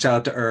together, and shout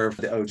out to Irv,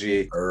 the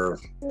OG.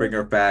 Irv, bring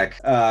Irv back.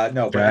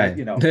 No, but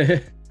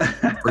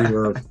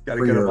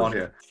gotta get him on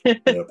here.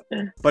 Yep.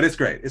 But it's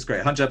great.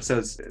 100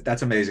 episodes,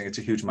 that's amazing. It's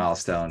a huge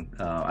milestone.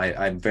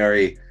 I'm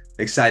very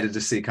excited to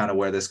see kind of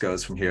where this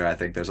goes from here. I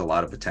think there's a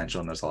lot of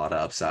potential and there's a lot of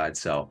upside.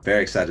 So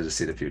very excited to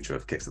see the future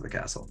of Kicks at the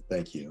Castle.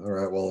 Thank you. All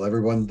right. Well,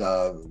 everyone,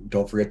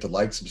 don't forget to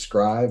like,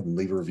 subscribe, and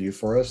leave a review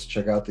for us.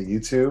 Check out the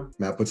YouTube.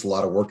 Matt puts a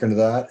lot of work into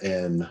that.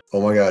 And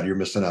oh my God, you're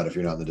missing out if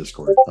you're not in the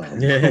Discord.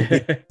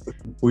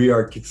 We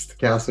are Kicks at the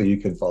Castle. You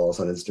can follow us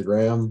on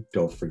Instagram.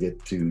 Don't forget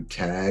to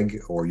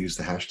tag or use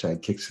the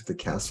hashtag Kicks at the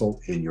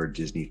Castle in your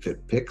Disney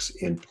Fit pics,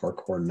 in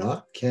park or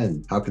not.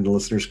 Ken, how can the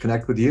listeners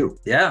connect with you?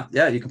 Yeah.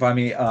 You can find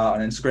me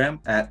on Instagram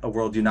at A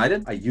World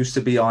United. I used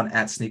to be on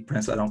at Sneak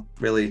Prince. I don't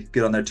really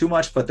get on there too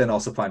much, but then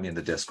also find me in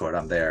the Discord.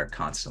 I'm there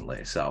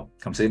constantly. So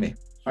come see me.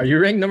 Are you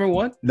ranked number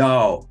 1?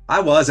 No, I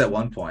was at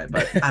one point,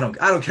 but I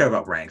don't care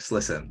about ranks.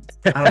 Listen,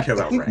 I don't care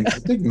about ranks. I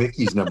think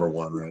Mickey's number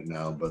 1 right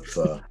now, but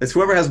it's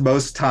whoever has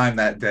most time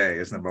that day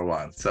is number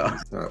 1. So all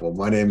right. Well,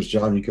 my name is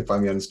John. You can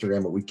find me on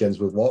Instagram at Weekends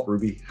with Walt.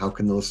 Ruby, how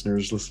can the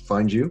listeners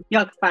find you?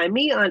 Y'all can find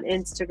me on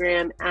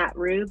Instagram at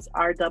Rubes,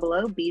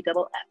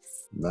 ROOBSS.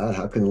 Matt,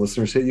 how can the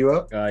listeners hit you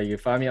up? You can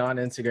find me on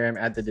Instagram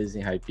at the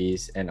Disney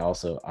Hypebeast, and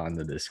also on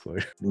the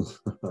Discord.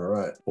 All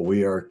right. Well,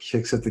 we are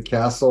Kicks at the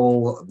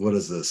Castle. What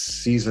is this?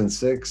 Season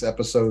 6,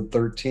 episode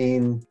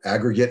 13,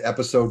 aggregate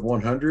episode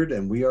 100,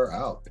 and we are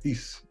out.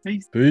 Peace.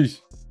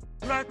 Peace.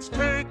 Let's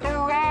take a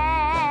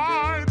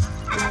ride.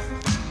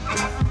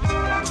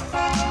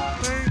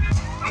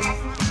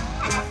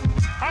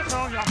 I'll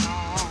show you how.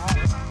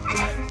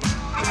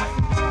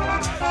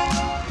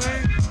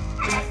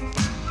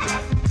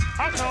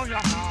 I'll show you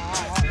how.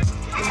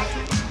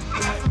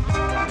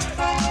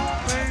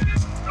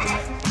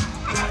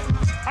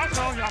 I'll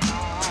show you how.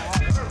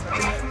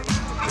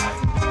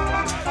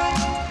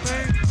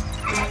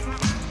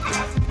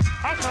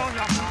 I'll show you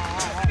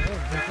how.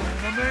 We're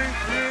gonna make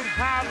it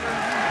happen.